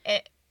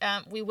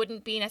we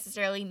wouldn't be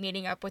necessarily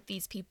meeting up with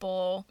these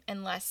people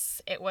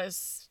unless it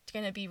was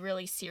going to be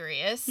really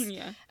serious.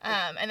 Yeah.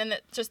 And then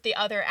just the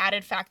other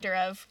added factor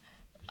of,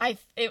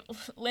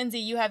 Lindsay,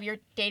 you have your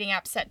dating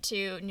app set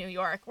to New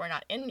York. We're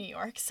not in New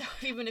York, so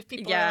even if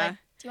people are like,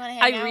 do you want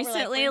to hang out? I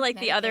recently, like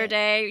the other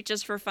day,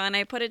 just for fun,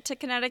 I put it to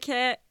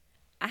Connecticut.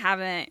 I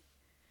haven't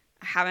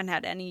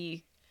had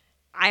any.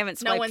 I haven't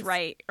swiped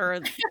right or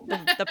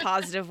the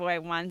positive way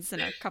once in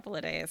a couple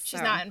of days.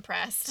 She's not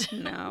impressed.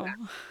 No.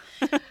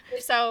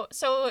 So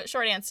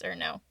short answer,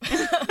 no.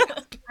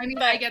 I mean,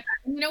 I get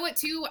that. You know what,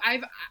 too?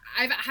 I've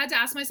had to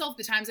ask myself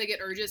the times I get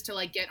urges to,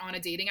 like, get on a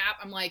dating app.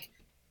 I'm like,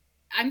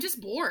 I'm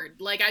just bored.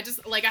 Like, I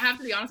have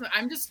to be honest.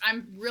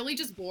 I'm really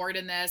just bored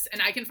in this,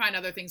 and I can find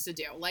other things to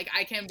do. Like,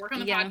 I can work on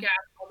the podcast.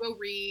 I'll go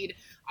read.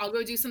 I'll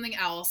go do something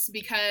else,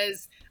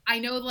 because I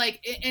know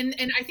like, and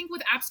I think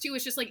with apps too,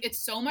 it's just like, it's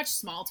so much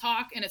small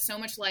talk, and it's so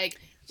much like,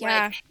 hey,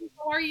 how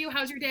are you?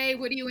 How's your day?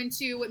 What are you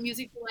into? What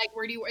music do you like?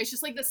 Where do you, it's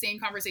just like the same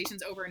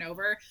conversations over and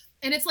over.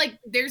 And it's like,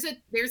 there's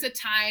a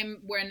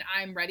time when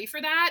I'm ready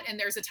for that. And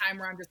there's a time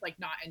where I'm just like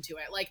not into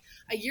it. Like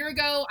a year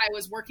ago, I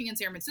was working in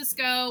San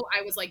Francisco.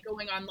 I was like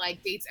going on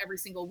like dates every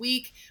single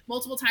week,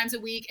 multiple times a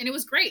week. And it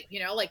was great,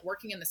 you know, like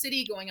working in the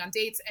city, going on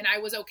dates. And I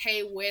was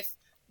okay with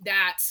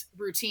that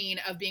routine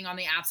of being on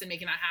the apps and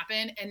making that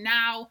happen. And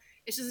now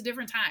it's just a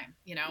different time,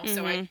 you know?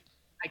 So I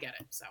get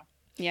it. So.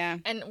 Yeah.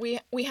 And we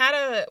had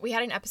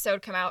an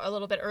episode come out a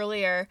little bit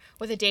earlier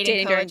with a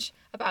dating coach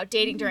about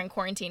dating during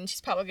quarantine.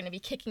 She's probably going to be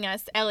kicking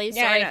us. Ellie,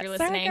 sorry if you're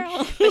listening.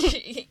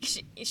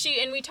 But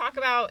she and we talk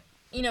about,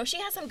 you know, she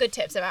has some good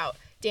tips about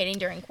dating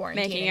during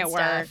quarantine, making and it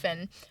stuff, work,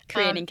 and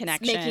creating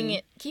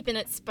connection, keeping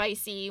it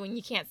spicy when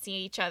you can't see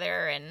each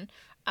other, and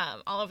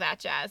all of that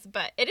jazz.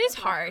 But it is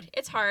hard.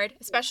 It's hard,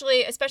 especially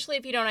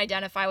if you don't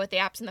identify with the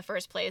apps in the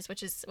first place,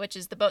 which is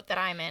the boat that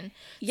I'm in.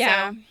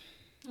 Yeah. So,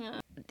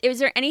 is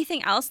there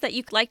anything else that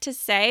you'd like to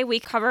say? We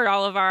covered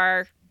all of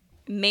our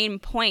main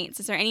points.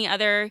 Is there any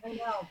other? I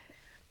know.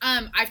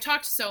 I've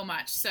talked so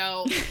much.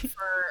 So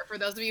for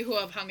those of you who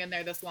have hung in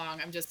there this long,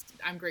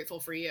 I'm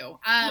grateful for you.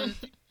 I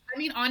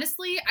mean,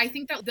 honestly, I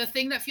think that the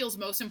thing that feels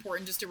most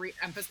important, just to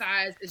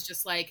re-emphasize, is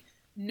just like,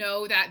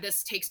 know that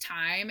this takes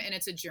time and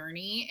it's a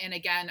journey. And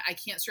again, I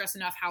can't stress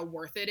enough how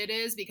worth it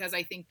is, because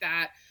I think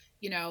that,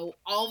 you know,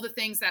 all of the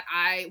things that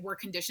were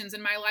conditions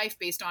in my life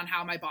based on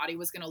how my body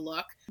was going to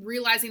look,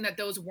 realizing that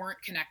those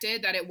weren't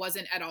connected, that it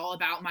wasn't at all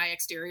about my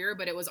exterior,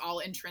 but it was all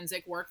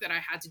intrinsic work that I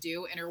had to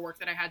do, inner work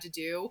that I had to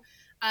do,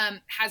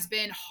 has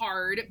been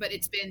hard, but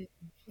it's been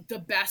the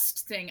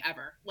best thing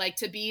ever. Like,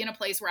 to be in a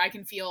place where I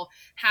can feel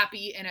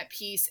happy and at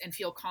peace and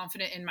feel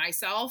confident in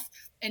myself,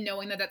 and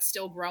knowing that that's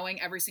still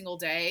growing every single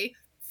day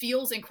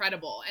feels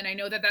incredible. And I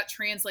know that that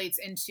translates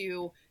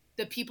into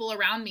the people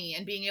around me,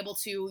 and being able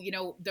to, you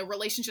know, the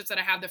relationships that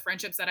I have, the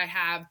friendships that I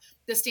have,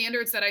 the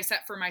standards that I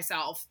set for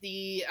myself,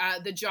 the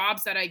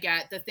jobs that I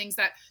get, the things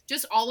that,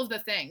 just all of the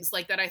things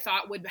like that I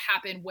thought would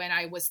happen when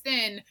I was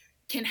thin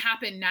can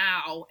happen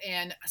now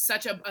in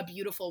such a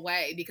beautiful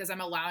way, because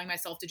I'm allowing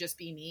myself to just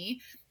be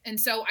me. And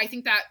so I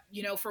think that,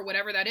 you know, for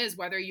whatever that is,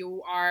 whether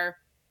you are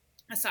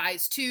a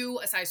size 2,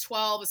 a size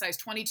 12, a size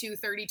 22,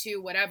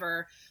 32,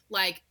 whatever,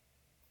 like,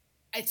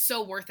 it's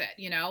so worth it,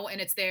 you know, and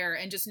it's there,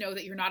 and just know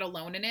that you're not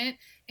alone in it.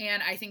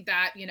 And I think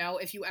that, you know,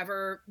 if you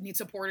ever need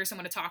support or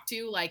someone to talk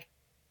to, like,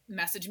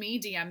 message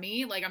me, DM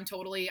me, like, I'm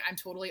totally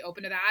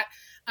open to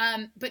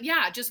that. But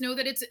yeah, just know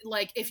that it's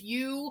like, if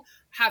you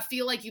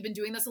feel like you've been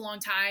doing this a long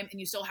time and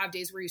you still have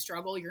days where you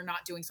struggle, you're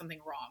not doing something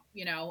wrong.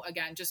 You know,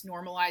 again, just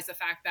normalize the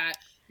fact that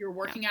you're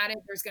working at it.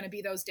 There's going to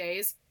be those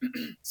days,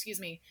 excuse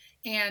me.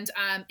 And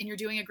you're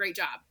doing a great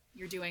job.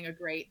 You're doing a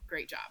great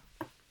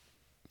job.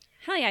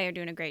 Hell yeah, you're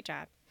doing a great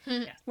job.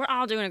 Yeah. We're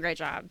all doing a great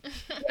job.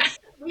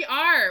 We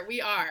are.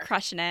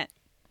 Crushing it.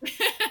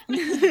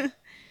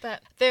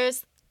 but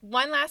there's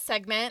one last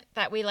segment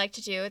that we like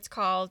to do. It's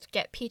called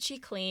Get Peachy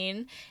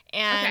Clean.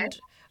 And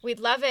we'd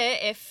love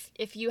it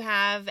if you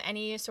have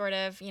any sort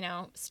of, you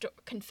know,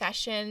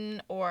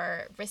 confession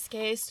or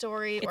risque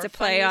story, it's or a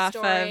play off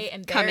story,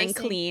 of coming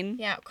clean.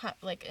 Yeah,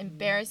 like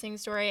embarrassing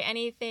story.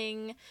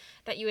 Anything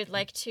that you would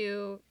like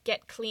to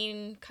get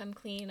clean, come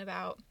clean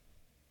about.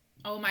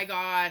 Oh my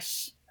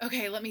gosh.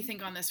 Okay, let me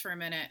think on this for a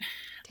minute.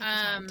 Take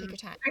your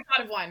time. I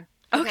thought of one.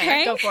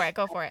 Okay. Go for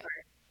it.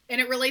 And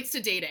it relates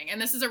to dating.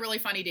 And this is a really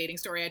funny dating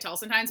story I tell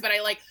sometimes, but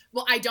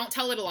I don't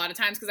tell it a lot of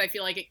times because I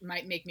feel like it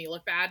might make me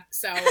look bad.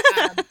 So,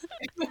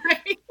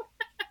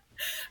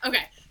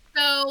 okay.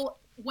 So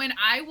when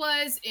I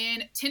was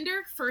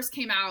Tinder first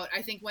came out,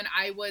 I think when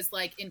I was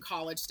like in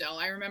college still.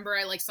 I remember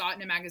I like saw it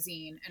in a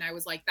magazine and I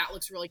was like, that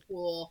looks really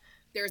cool.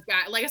 There's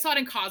guys, like I saw it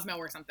in Cosmo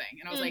or something.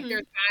 And I was like,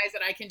 there's guys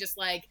that I can just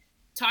like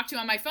talk to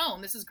on my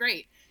phone. This is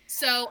great.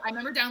 So I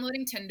remember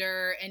downloading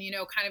Tinder and, you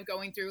know, kind of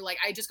going through, like,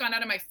 I just got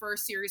out of my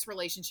first serious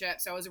relationship.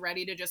 So I was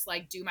ready to just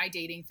like do my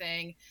dating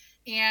thing.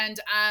 And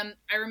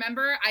I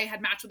remember I had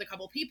matched with a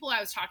couple people. I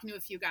was talking to a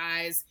few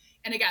guys.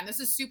 And again, this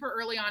is super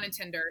early on in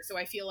Tinder. So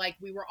I feel like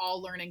we were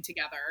all learning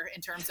together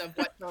in terms of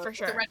what the red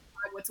flag,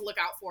 what to look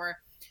out for.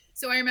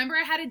 So I remember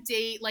I had a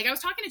date, like I was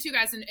talking to two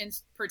guys in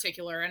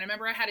particular. And I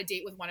remember I had a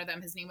date with one of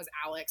them. His name was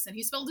Alex, and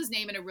he spelled his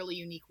name in a really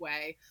unique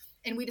way.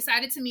 And we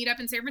decided to meet up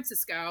in San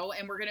Francisco,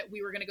 and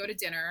we were gonna go to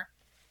dinner.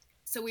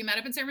 So we met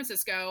up in San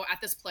Francisco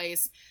at this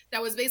place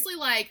that was basically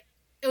like,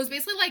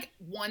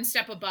 one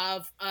step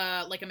above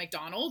like a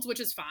McDonald's, which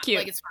is fine. Cute.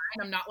 Like, it's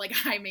fine. I'm not like a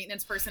high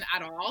maintenance person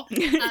at all.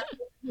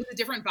 was a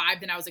different vibe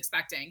than I was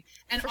expecting.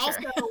 And also,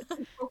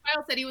 his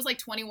profile said he was like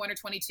 21 or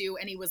 22,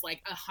 and he was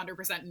like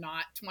 100%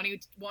 not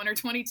 21 or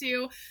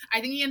 22.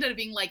 I think he ended up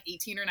being like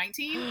 18 or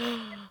 19.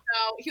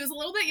 So he was a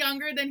little bit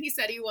younger than he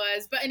said he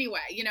was. But anyway,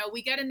 you know,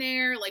 we get in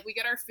there, like we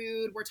get our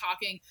food, we're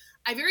talking.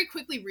 I very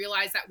quickly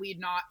realized that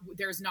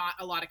there's not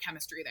a lot of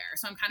chemistry there.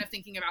 So I'm kind of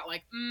thinking about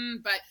like,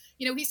 but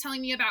you know, he's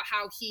telling me about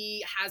how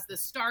he has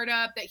this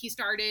startup that he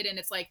started, and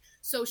it's like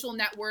social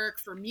network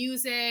for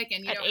music,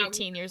 and you at know,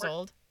 18 years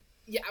old.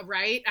 Yeah,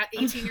 right. At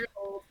 18 years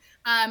old.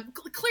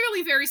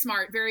 Clearly very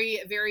smart, very,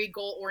 very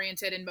goal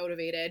oriented and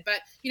motivated.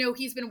 But, you know,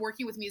 he's been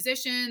working with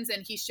musicians,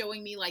 and he's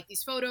showing me like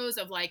these photos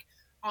of like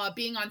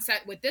being on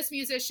set with this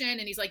musician.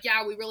 And he's like,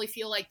 yeah, we really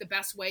feel like the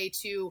best way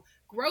to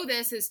grow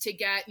this is to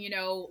get, you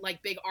know,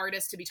 like big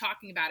artists to be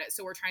talking about it.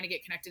 So we're trying to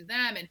get connected to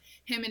them, and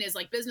him and his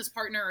like business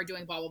partner are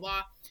doing blah, blah,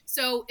 blah.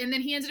 So, and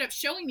then he ended up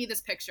showing me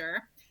this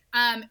picture.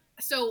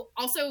 So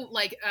also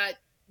like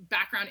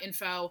background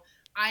info,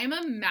 I am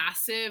a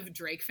massive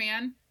Drake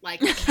fan.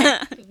 Like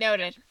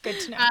noted. Good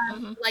to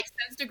know. Like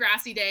since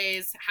Degrassi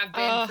days have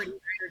been pretty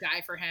ride or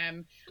die for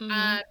him. And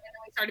then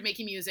we started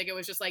making music. It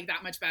was just like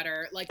that much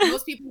better. Like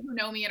most people who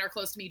know me and are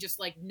close to me just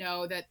like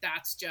know that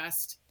that's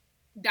just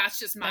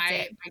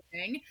my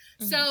thing.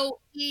 So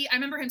I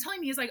remember him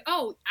telling me, he's like,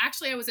 oh,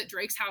 actually I was at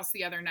Drake's house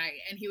the other night,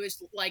 and he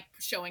was like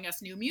showing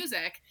us new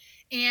music.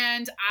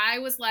 And I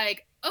was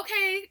like,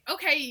 okay,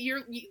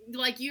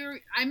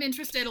 I'm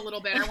interested a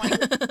little bit. I want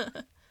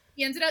to.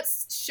 He ended up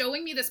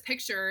showing me this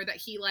picture that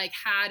he like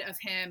had of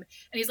him, and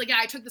he's like, yeah,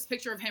 I took this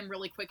picture of him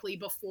really quickly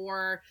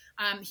before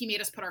he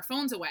made us put our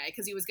phones away,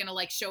 because he was gonna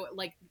like show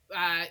like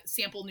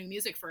sample new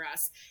music for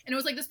us. And it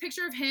was like this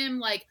picture of him,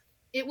 like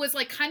it was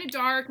like kind of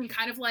dark and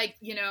kind of like,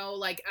 you know,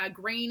 like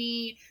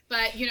grainy,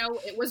 but you know,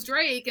 it was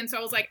Drake. And so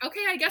I was like,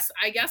 okay, I guess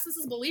this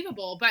is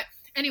believable. But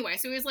anyway,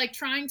 so he was like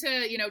trying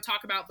to, you know,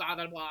 talk about blah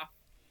blah blah.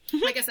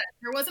 Like I said,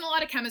 there wasn't a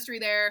lot of chemistry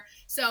there,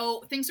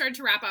 so things started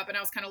to wrap up, and I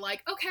was kind of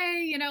like,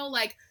 okay, you know,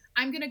 like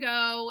I'm going to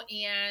go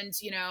and,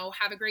 you know,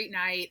 have a great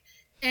night.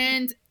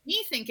 And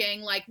me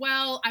thinking like,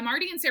 well, I'm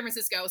already in San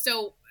Francisco.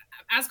 So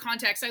as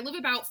context, I live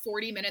about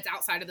 40 minutes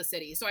outside of the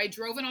city. So I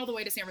drove in all the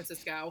way to San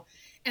Francisco.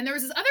 And there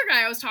was this other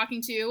guy I was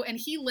talking to, and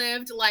he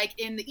lived like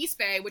in the East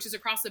Bay, which is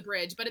across the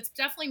bridge, but it's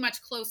definitely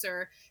much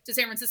closer to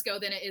San Francisco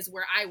than it is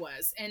where I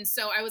was. And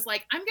so I was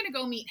like, I'm going to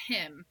go meet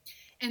him.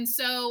 And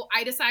so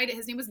I decided,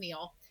 his name was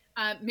Neil.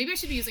 Maybe I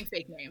should be using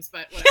fake names,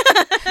 but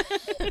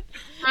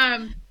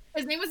whatever.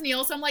 His name was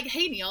Neil. So I'm like,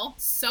 hey, Neil,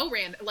 so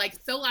random, like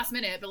so last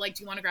minute, but like,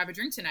 do you want to grab a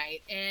drink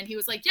tonight? And he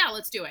was like, yeah,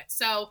 let's do it.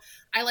 So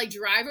I like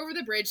drive over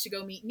the bridge to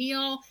go meet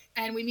Neil,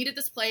 and we meet at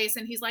this place,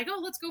 and he's like, oh,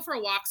 let's go for a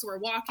walk. So we're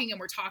walking and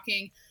we're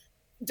talking.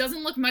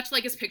 Doesn't look much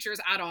like his pictures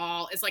at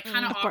all. It's like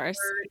kind of awkward.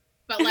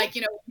 But like,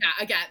 you know, yeah,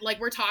 again, like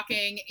we're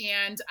talking,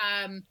 and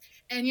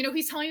you know,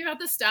 he's telling me about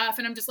this stuff,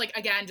 and I'm just like,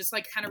 again, just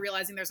like kind of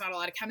realizing there's not a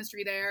lot of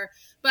chemistry there.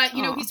 But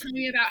you know, he's telling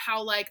me about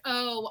how like,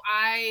 oh,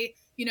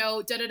 you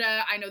know,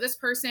 I know this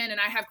person, and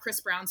I have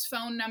Chris Brown's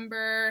phone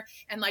number,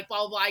 and like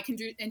blah blah blah, I can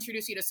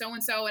introduce you to so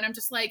and so. And I'm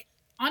just like,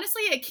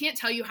 honestly, I can't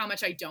tell you how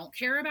much I don't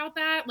care about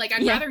that. Like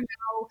I'd rather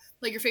know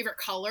like your favorite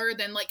color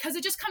than like, because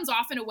it just comes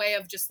off in a way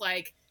of just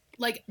like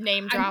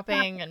name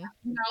dropping, and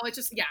you know, it's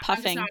just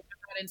puffing. I'm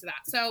not into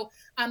that. So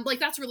like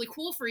that's really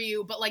cool for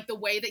you, but like the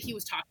way that he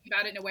was talking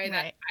about it in a way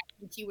that I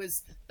think he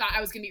thought I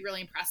was gonna be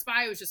really impressed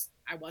by, it was just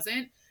I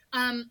wasn't.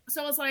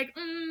 So I was like,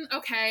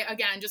 okay,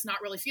 again, just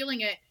not really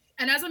feeling it.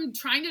 And as I'm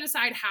trying to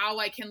decide how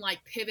I can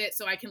like pivot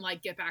so I can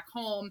like get back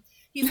home,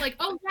 he's like,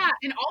 oh yeah,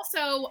 and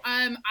also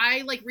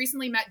I like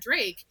recently met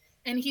Drake,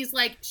 and he's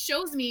like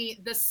shows me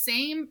the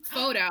same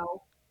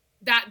photo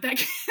that the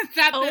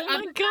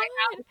other guy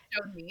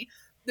showed me,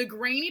 the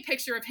grainy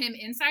picture of him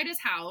inside his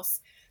house.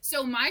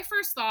 So my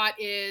first thought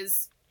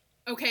is,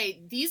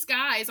 okay, these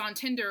guys on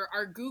Tinder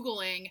are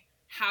Googling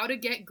how to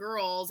get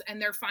girls,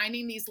 and they're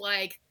finding these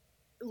like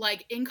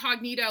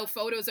incognito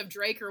photos of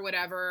Drake or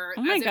whatever.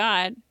 Oh my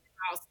God.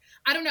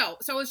 I don't know.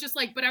 So I was just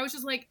like,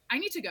 I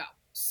need to go.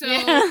 So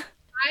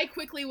I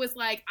quickly was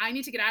like, I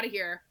need to get out of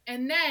here.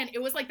 And then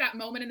it was like that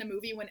moment in the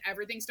movie when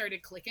everything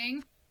started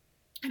clicking,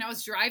 and I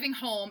was driving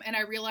home, and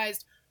I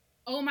realized,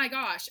 oh my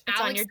gosh. It's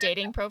Alex on your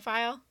dating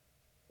profile?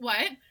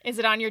 What? Is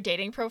it on your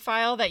dating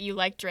profile that you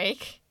like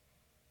Drake?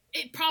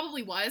 It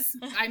probably was.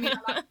 I mean,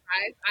 I'm not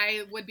surprised.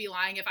 I would be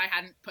lying if I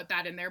hadn't put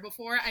that in there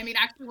before. I mean,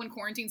 actually, when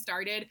quarantine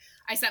started,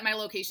 I set my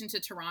location to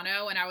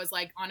Toronto, and I was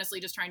like,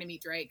 honestly, just trying to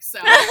meet Drake. So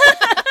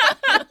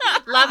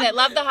love it.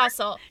 Love the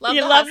hustle. Love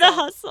the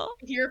hustle.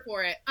 Here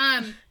for it.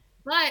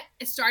 But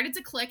it started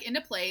to click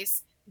into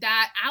place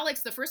that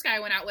Alex, the first guy I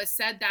went out with,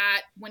 said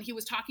that when he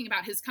was talking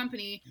about his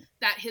company,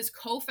 that his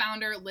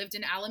co-founder lived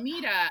in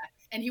Alameda.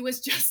 And he was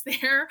just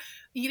there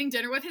eating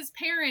dinner with his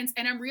parents.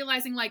 And I'm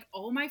realizing like,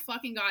 oh my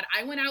fucking God,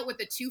 I went out with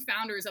the two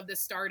founders of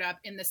this startup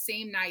in the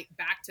same night,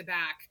 back to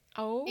back.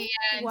 Oh,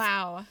 and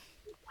wow.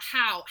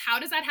 how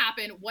does that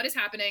happen? What is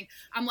happening?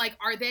 I'm like,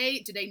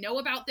 do they know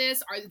about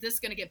this? Are this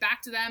going to get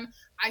back to them?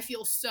 I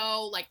feel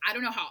so like, I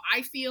don't know how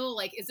I feel.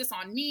 Like, is this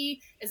on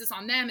me? Is this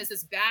on them? Is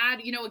this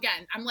bad? You know,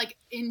 again, I'm like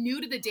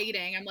new to the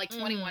dating. I'm like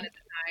 21 at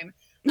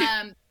the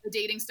time, the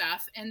dating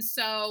stuff. And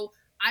so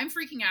I'm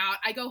freaking out.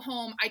 I go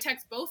home, I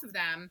text both of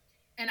them,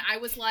 and I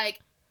was like,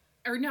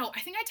 or no, I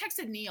think I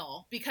texted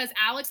Neil, because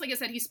Alex, like I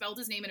said, he spelled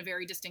his name in a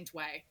very distinct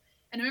way.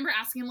 And I remember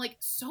asking him, like,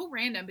 so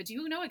random, but do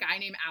you know a guy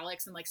named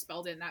Alex, and like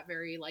spelled it in that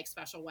very like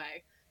special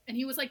way? And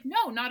he was like,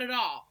 no, not at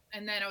all.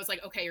 And then I was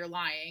like, okay, you're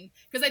lying.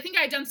 Because I think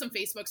I had done some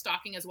Facebook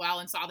stalking as well,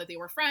 and saw that they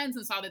were friends,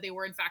 and saw that they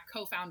were in fact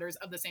co-founders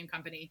of the same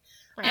company.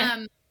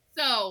 Right.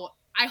 So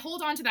I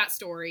hold on to that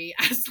story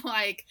as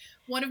like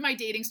one of my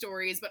dating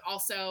stories, but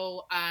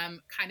also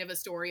kind of a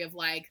story of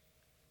like,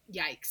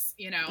 yikes,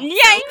 you know?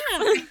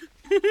 Yikes!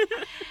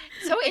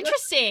 So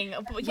interesting. Yeah,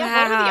 wow. What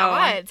are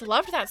the odds?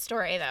 Loved that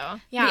story, though.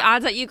 Yeah. The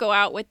odds that you go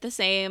out with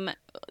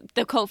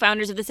the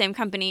co-founders of the same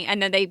company,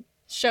 and then they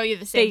show you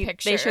the same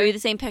picture. They show you the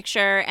same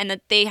picture, and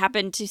that they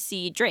happen to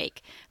see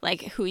Drake,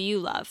 like who you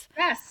love.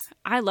 Yes.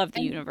 I love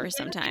the universe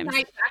sometimes.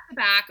 Back to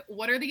back,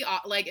 what are the,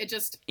 like, it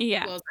just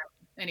blows out.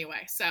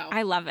 Anyway, so.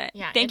 I love it.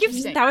 Yeah, thank you.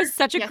 That was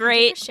such a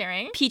great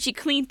sharing. Peachy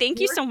clean. Thank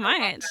you so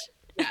much.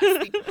 Yes,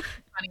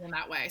 funny in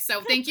that way.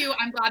 So thank you.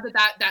 I'm glad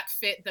that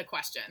fit the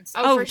questions.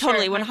 Oh,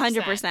 totally,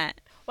 100%.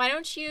 Why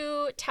don't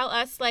you tell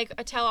us,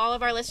 tell all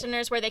of our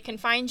listeners where they can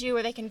find you,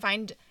 where they can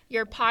find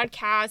your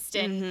podcast,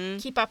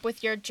 and keep up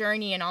with your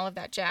journey and all of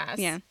that jazz.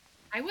 Yeah.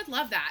 I would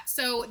love that.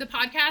 So the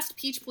podcast,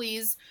 Peach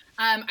Please,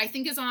 I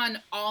think is on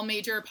all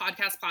major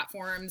podcast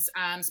platforms,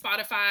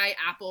 Spotify,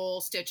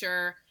 Apple,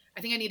 Stitcher. I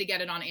think I need to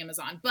get it on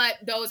Amazon, but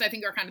those I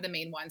think are kind of the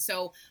main ones.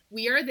 So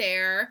we are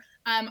there.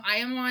 I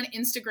am on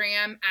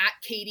Instagram at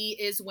Katie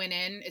is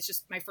Winnin. It's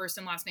just my first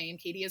and last name,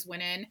 Katie is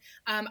Winnin.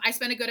 I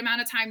spend a good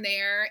amount of time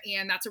there,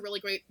 and that's a really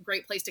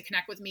great place to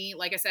connect with me.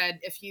 Like I said,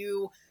 if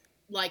you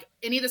like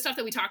any of the stuff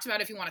that we talked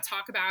about, if you want to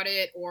talk about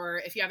it, or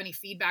if you have any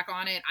feedback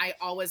on it, I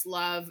always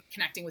love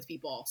connecting with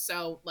people.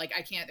 So like,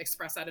 I can't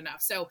express that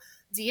enough. So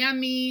DM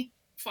me,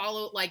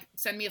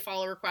 send me a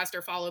follow request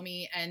or follow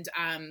me, and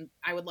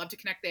I would love to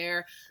connect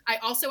there. I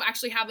also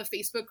actually have a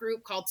Facebook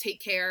group called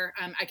Take Care.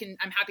 I'm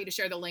happy to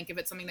share the link if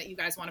it's something that you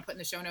guys want to put in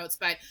the show notes,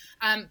 but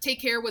Take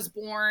Care was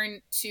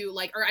born to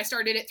I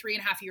started it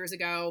 3.5 years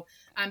ago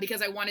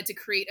because I wanted to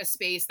create a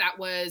space that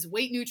was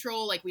weight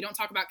neutral. Like, we don't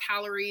talk about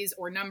calories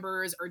or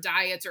numbers or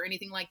diets or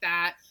anything like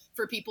that,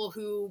 for people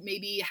who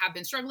maybe have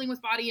been struggling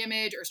with body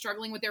image or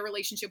struggling with their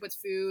relationship with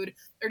food,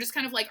 or just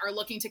kind of like are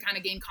looking to kind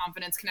of gain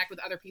confidence, connect with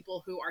other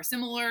people who are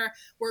similar.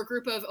 We're a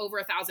group of over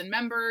 1,000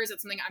 members.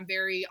 It's something I'm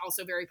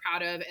also very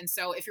proud of. And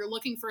so if you're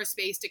looking for a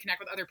space to connect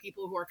with other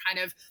people who are kind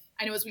of,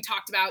 I know as we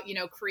talked about,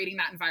 creating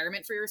that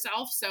environment for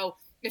yourself. So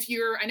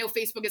I know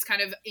Facebook is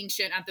kind of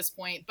ancient at this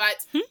point,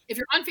 but if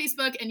you're on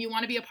Facebook and you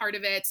want to be a part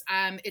of it,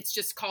 it's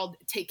just called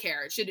Take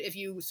Care. If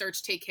you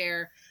search Take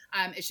Care,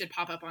 it should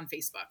pop up on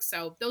Facebook.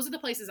 So those are the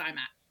places I'm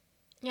at.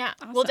 Yeah,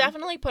 awesome. We'll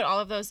definitely put all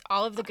of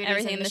the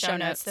goodies in the show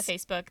notes, the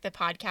Facebook, the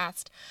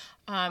podcast,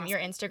 awesome. Your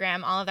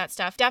Instagram, all of that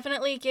stuff.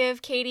 Definitely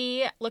give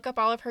Katie, look up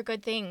all of her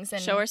good things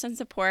and show her some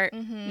support.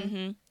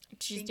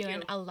 She's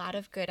doing a lot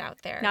of good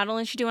out there. Not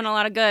only is she doing a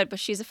lot of good, but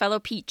she's a fellow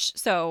Peach.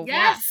 So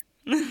yes.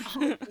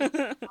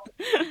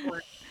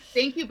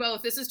 Thank you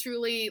both. This is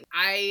truly,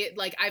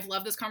 I've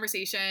loved this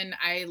conversation.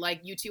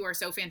 You two are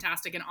so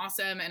fantastic and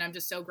awesome, and I'm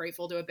just so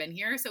grateful to have been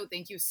here. So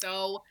thank you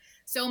so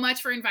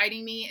much for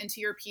inviting me into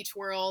your Peach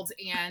world,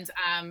 and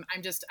I'm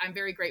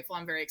very grateful.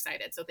 I'm very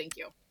excited. So thank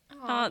you.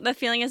 The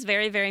feeling is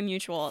very, very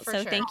mutual. For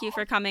so sure. Thank you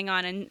for coming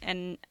on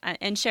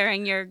and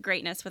sharing your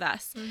greatness with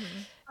us.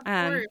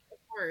 Of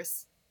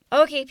course.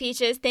 Okay,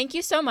 Peaches, thank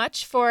you so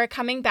much for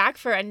coming back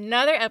for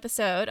another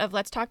episode of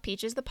Let's Talk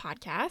Peaches, the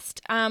podcast.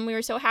 We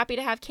were so happy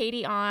to have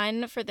Katie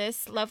on for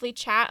this lovely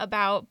chat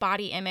about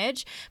body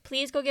image.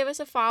 Please go give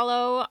us a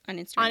follow on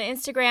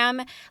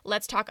Instagram.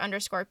 Let's Talk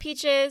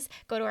 _Peaches.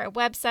 Go to our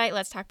website,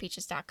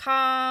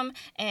 letstalkpeaches.com,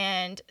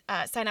 and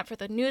sign up for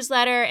the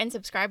newsletter and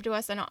subscribe to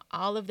us on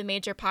all of the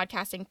major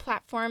podcasting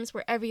platforms,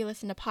 wherever you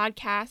listen to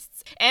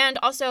podcasts. And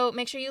also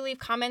make sure you leave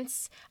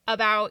comments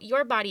about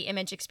your body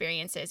image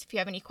experiences. If you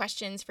have any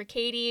questions for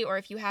Katie, or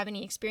if you have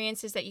any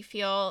experiences that you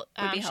feel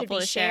should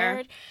be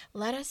shared,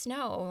 let us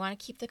know. We want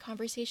to keep the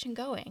conversation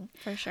going.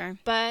 For sure.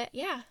 But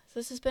yeah, so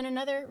this has been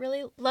another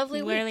really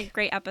lovely week. Really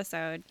great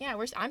episode.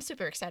 Yeah, I'm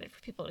super excited for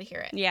people to hear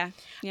it. Yeah.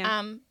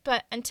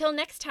 But until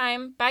next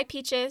time, bye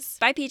Peaches.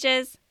 Bye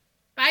Peaches.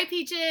 Bye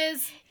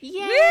Peaches.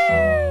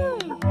 Yay!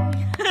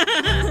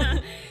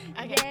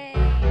 Okay. Yay.